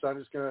like it, so I'm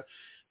just going to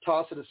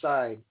toss it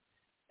aside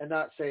and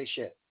not say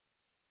shit.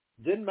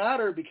 Didn't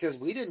matter, because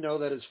we didn't know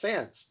that as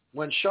fans.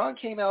 When Sean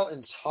came out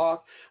and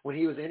talked, when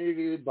he was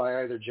interviewed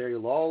by either Jerry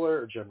Lawler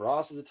or Jim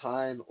Ross at the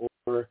time,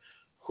 or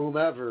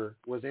whomever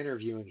was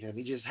interviewing him,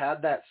 he just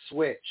had that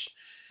switch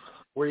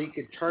where he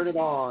could turn it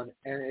on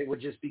and it would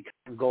just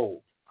become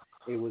gold.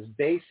 It was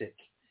basic.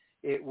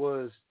 It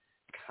was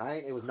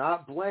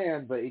not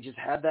bland, but it just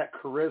had that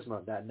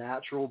charisma, that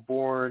natural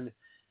born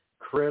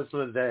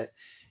charisma that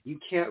you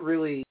can't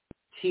really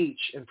teach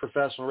in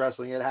professional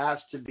wrestling. It has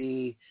to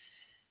be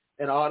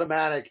an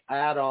automatic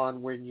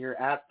add-on when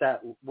you're at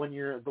the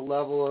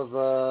level of,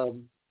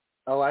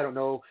 I don't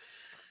know.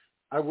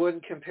 I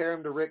wouldn't compare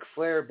him to Ric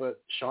Flair, but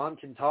Sean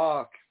can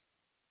talk.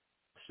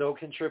 So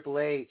can Triple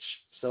H.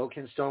 So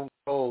can Stone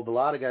Cold. A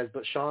lot of guys.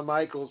 But Shawn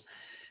Michaels,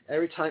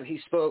 every time he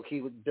spoke,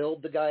 he would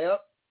build the guy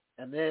up,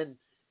 and then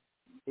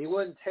he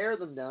wouldn't tear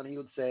them down. He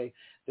would say,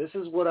 this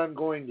is what I'm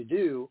going to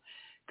do.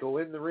 Go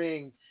in the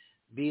ring,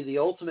 be the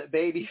ultimate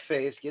baby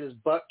face, get his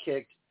butt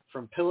kicked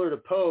from pillar to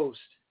post,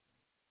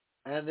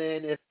 and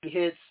then if he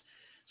hits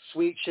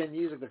Sweet Chin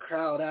Music, the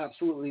crowd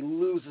absolutely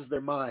loses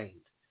their mind.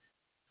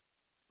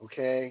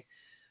 okay?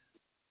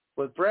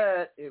 With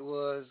Bret, it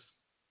was,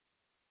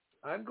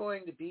 I'm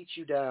going to beat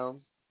you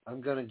down.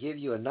 I'm going to give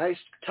you a nice,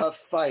 tough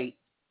fight,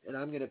 and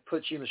I'm going to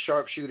put you in the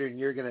sharpshooter, and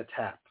you're going to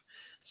tap.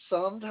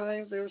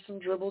 Sometimes there was some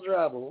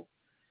dribble-drabble,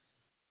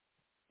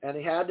 and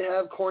he had to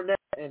have Cornette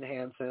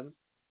enhance him.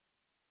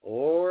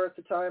 Or at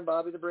the time,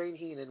 Bobby the Brain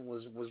Heenan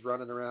was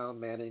running around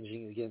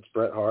managing against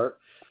Bret Hart.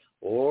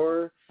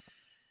 Or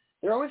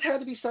there always had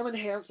to be some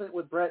enhancement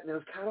with Bret, and it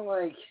was kind of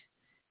like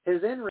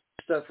his in-ring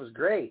stuff was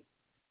great,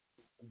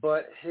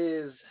 but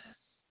his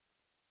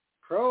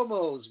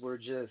promos were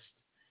just,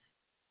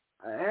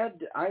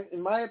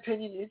 in my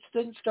opinion, it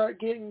didn't start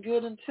getting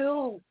good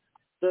until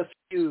the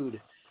feud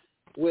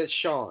with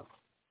Shawn.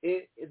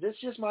 This is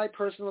just my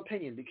personal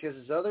opinion, because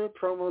his other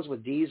promos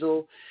with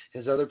Diesel,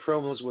 his other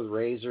promos with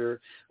Razor,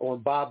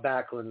 and Bob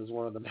Backlund is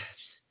one of the matches.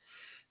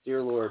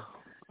 Dear Lord.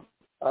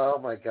 Oh,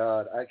 my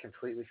God. I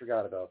completely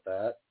forgot about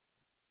that.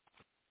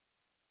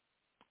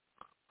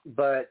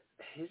 But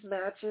his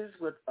matches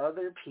with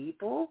other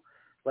people,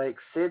 like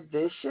Sid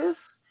Vicious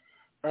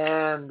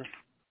and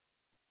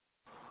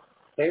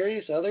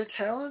various other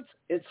talents,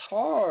 it's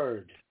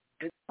hard.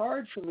 It's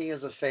hard for me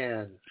as a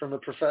fan, from a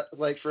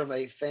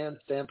fan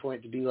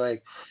standpoint, to be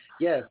like,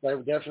 yes, I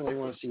definitely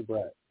want to see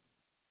Bret.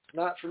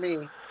 Not for me.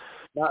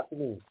 Not for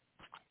me.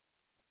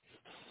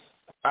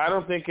 I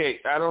don't think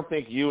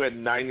you at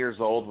 9 years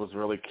old was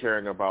really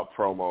caring about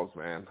promos,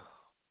 man.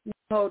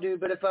 No, dude.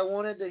 But if I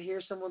wanted to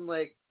hear someone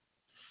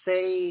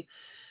say,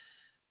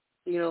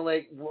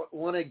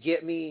 want to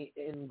get me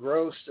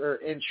engrossed or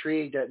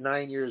intrigued at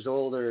 9 years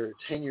old or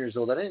 10 years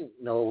old, I didn't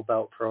know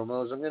about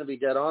promos. I'm going to be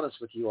dead honest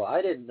with you all.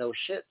 I didn't know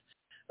shit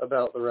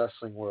about the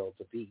wrestling world,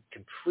 to be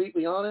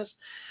completely honest.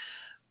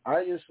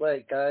 I just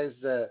like guys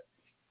that,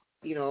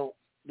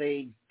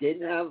 they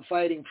didn't have a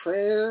fighting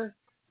prayer.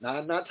 Now,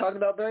 I'm not talking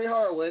about Barry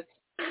Horowitz.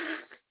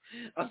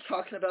 I'm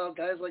talking about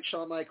guys like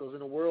Shawn Michaels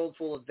in a world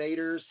full of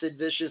Vaders, Sid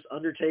Vicious,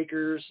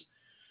 Undertakers,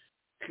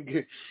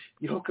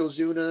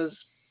 Yokozunas,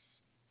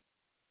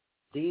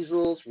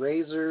 Diesels,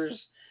 Razors.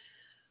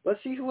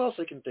 Let's see who else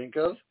I can think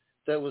of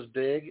that was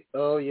big.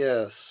 Oh,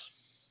 yes.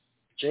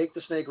 Jake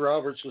the Snake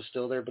Roberts was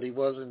still there, but he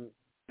wasn't,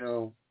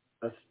 and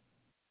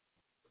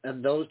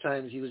those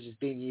times he was just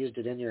being used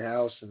at In Your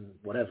House and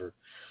whatever.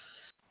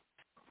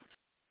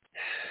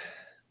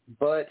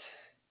 But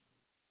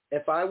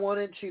if I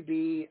wanted to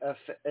be,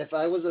 if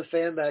I was a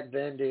fan back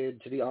then,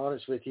 dude, to be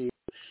honest with you,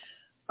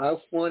 I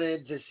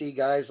wanted to see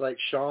guys like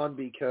Shawn,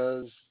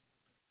 because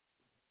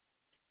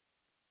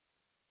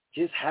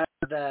just have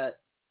that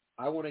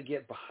I want to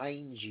get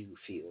behind you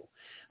feel.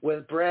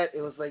 With Bret,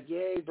 it was like,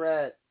 yay,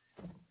 Bret.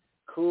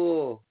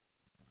 Cool.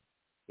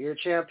 You're a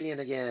champion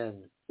again.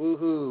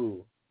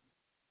 Woohoo.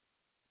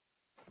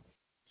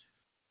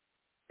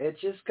 It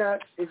just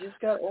got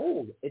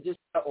old. It just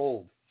got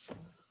old.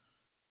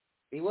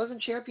 He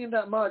wasn't champion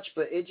that much,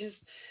 but it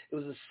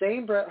was the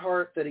same Bret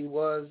Hart that he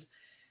was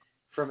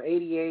from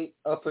 88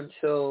 up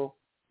until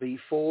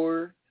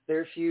before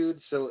their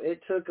feud. So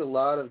it took a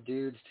lot of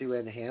dudes to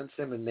enhance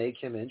him and make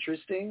him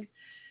interesting.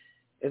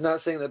 I'm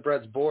not saying that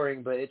Bret's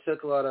boring, but it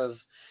took a lot of,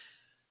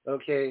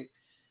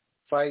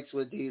 fights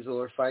with Diesel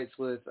or fights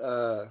with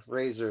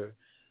Razor,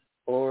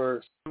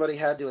 or somebody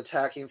had to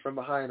attack him from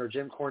behind, or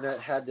Jim Cornette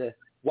had to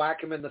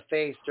whack him in the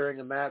face during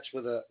a match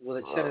with a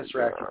tennis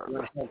racket.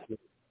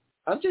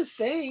 I'm just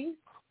saying.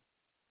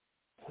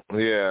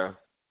 Yeah.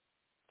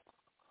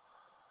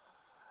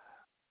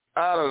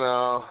 I don't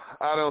know.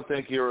 I don't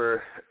think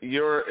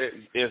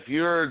if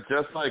you're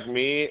just like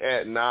me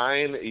at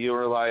 9, you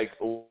were like,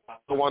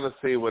 I want to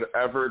see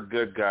whatever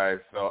good guys.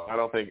 So I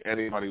don't think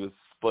anybody was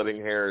splitting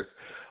hairs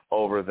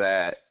over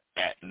that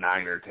at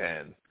 9 or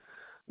 10.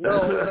 No,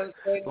 what I'm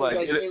saying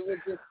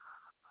is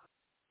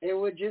it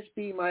would just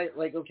be my,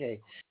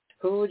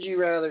 who would you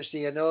rather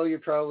see? I know you're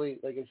probably,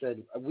 like I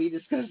said, we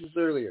discussed this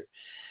earlier.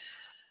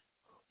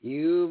 Are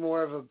you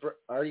more of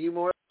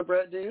a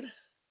Bret dude?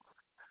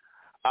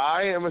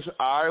 I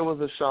was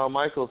a Shawn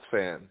Michaels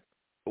fan.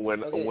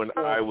 When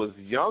I was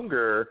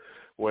younger,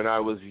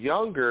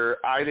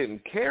 I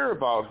didn't care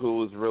about who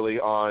was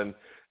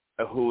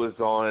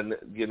on,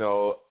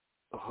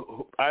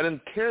 I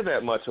didn't care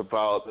that much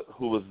about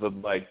who was the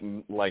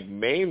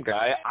main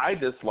guy. I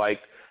just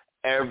liked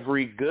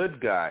every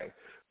good guy.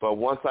 But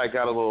once I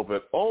got a little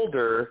bit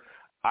older,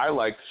 I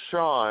liked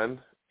Shawn,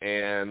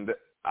 and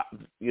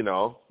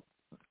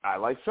I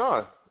liked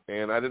Shawn,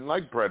 and I didn't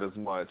like Bret as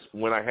much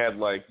when I had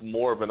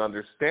more of an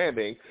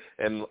understanding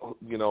and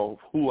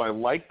who I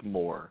liked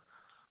more.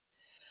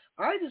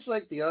 I just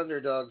like the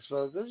underdogs,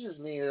 folks. This is just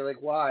me. They're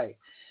like, why?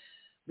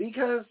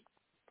 Because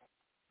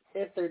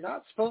if they're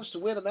not supposed to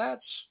win a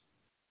match,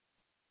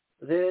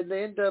 then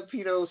they end up,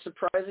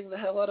 surprising the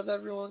hell out of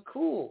everyone.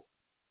 Cool.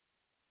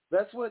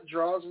 That's what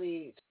draws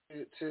me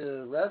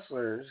to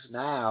wrestlers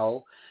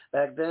now.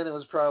 Back then it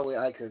was probably,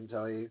 I couldn't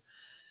tell you.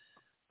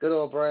 Good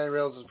old Brian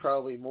Reynolds was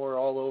probably more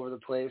all over the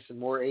place and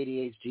more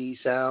ADHD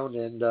sound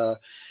and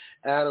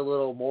add a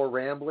little more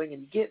rambling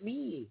and get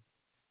me.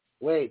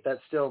 Wait,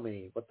 that's still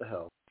me. What the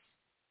hell?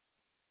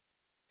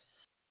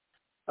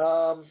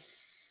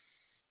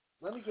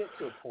 let me get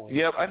to a point.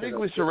 Yep, I think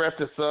we should wrap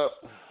this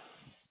up.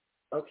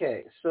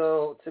 Okay,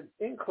 so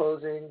in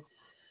closing,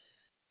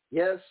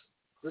 yes,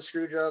 the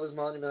screw job is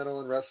monumental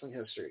in wrestling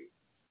history.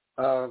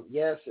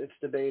 Yes, it's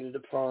debated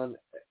upon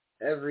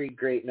every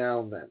great now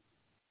and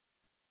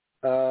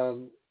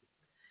then.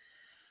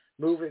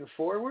 Moving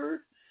forward,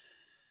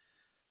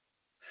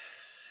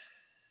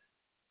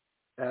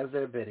 has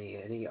there been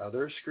any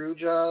other screw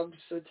jobs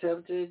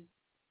attempted?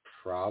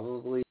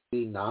 Probably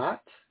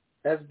not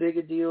as big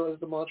a deal as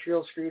the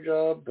Montreal screw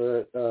job,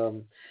 but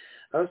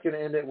I was going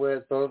to end it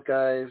with both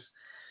guys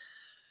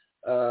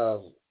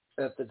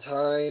at the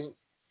time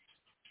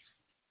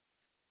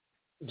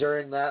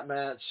during that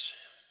match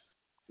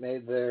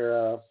made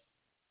their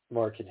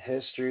mark in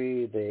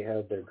history. They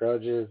had their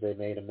grudges. They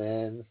made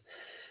amends.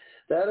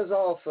 That is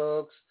all,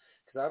 folks,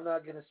 because I'm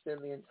not going to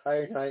spend the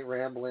entire night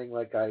rambling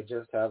like I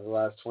just have the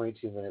last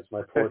 22 minutes.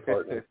 My poor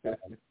partner.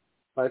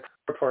 My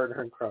poor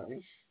partner and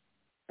crying.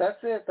 That's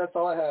it. That's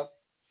all I have.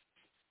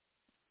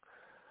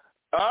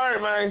 All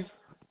right, man.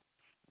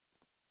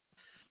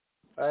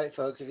 All right,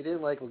 folks, if you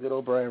didn't like what good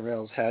old Brian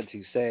Reynolds had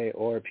to say,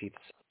 or Pete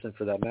Simpson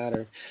for that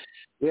matter,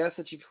 we ask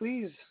that you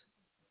please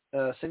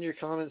send your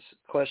comments,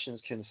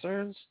 questions,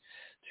 concerns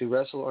to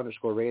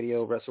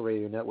Wrestle_Radio, Wrestle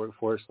Radio Network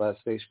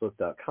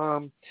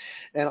 /Facebook.com.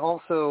 And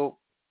also,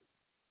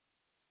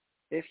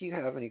 if you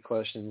have any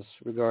questions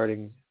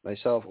regarding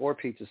myself or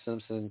Pizza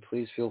Simpson,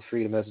 please feel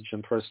free to message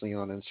him personally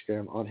on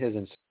Instagram, on his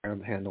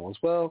Instagram handle as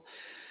well.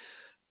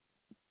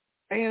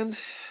 And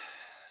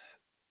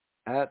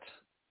at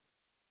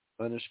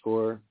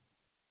 _Brian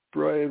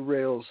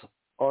Rails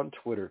on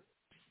Twitter.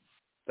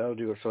 That'll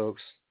do it,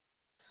 folks.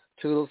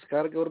 Toodles,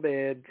 gotta go to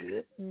bed.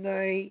 Good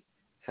night.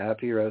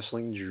 Happy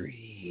wrestling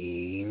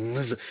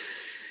dreams.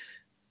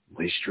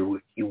 Maestro,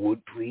 if you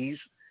would, please.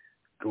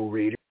 Go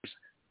Raiders.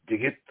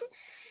 Dig it.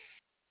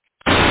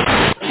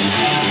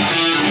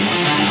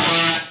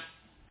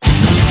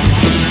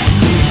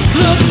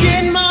 Look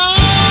in my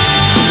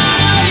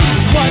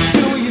eyes. What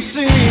do you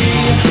see?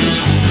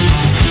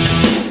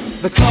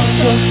 The cult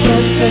of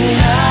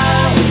personality.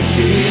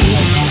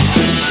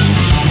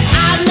 I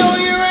know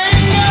your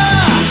anger.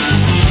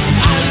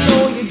 I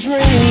know your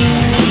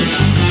dreams.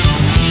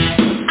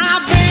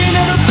 I've been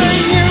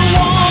everything you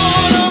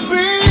wanna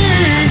be.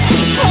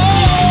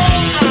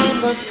 Oh, I'm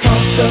the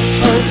cult of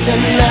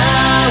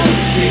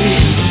personality.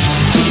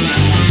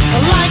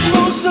 Like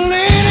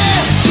Mussolini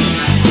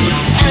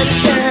and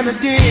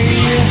Kennedy.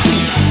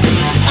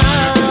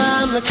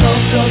 I'm the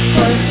cult of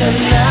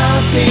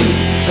personality.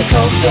 The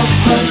cult of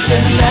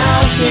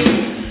personality.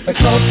 The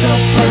cult of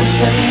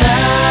personality.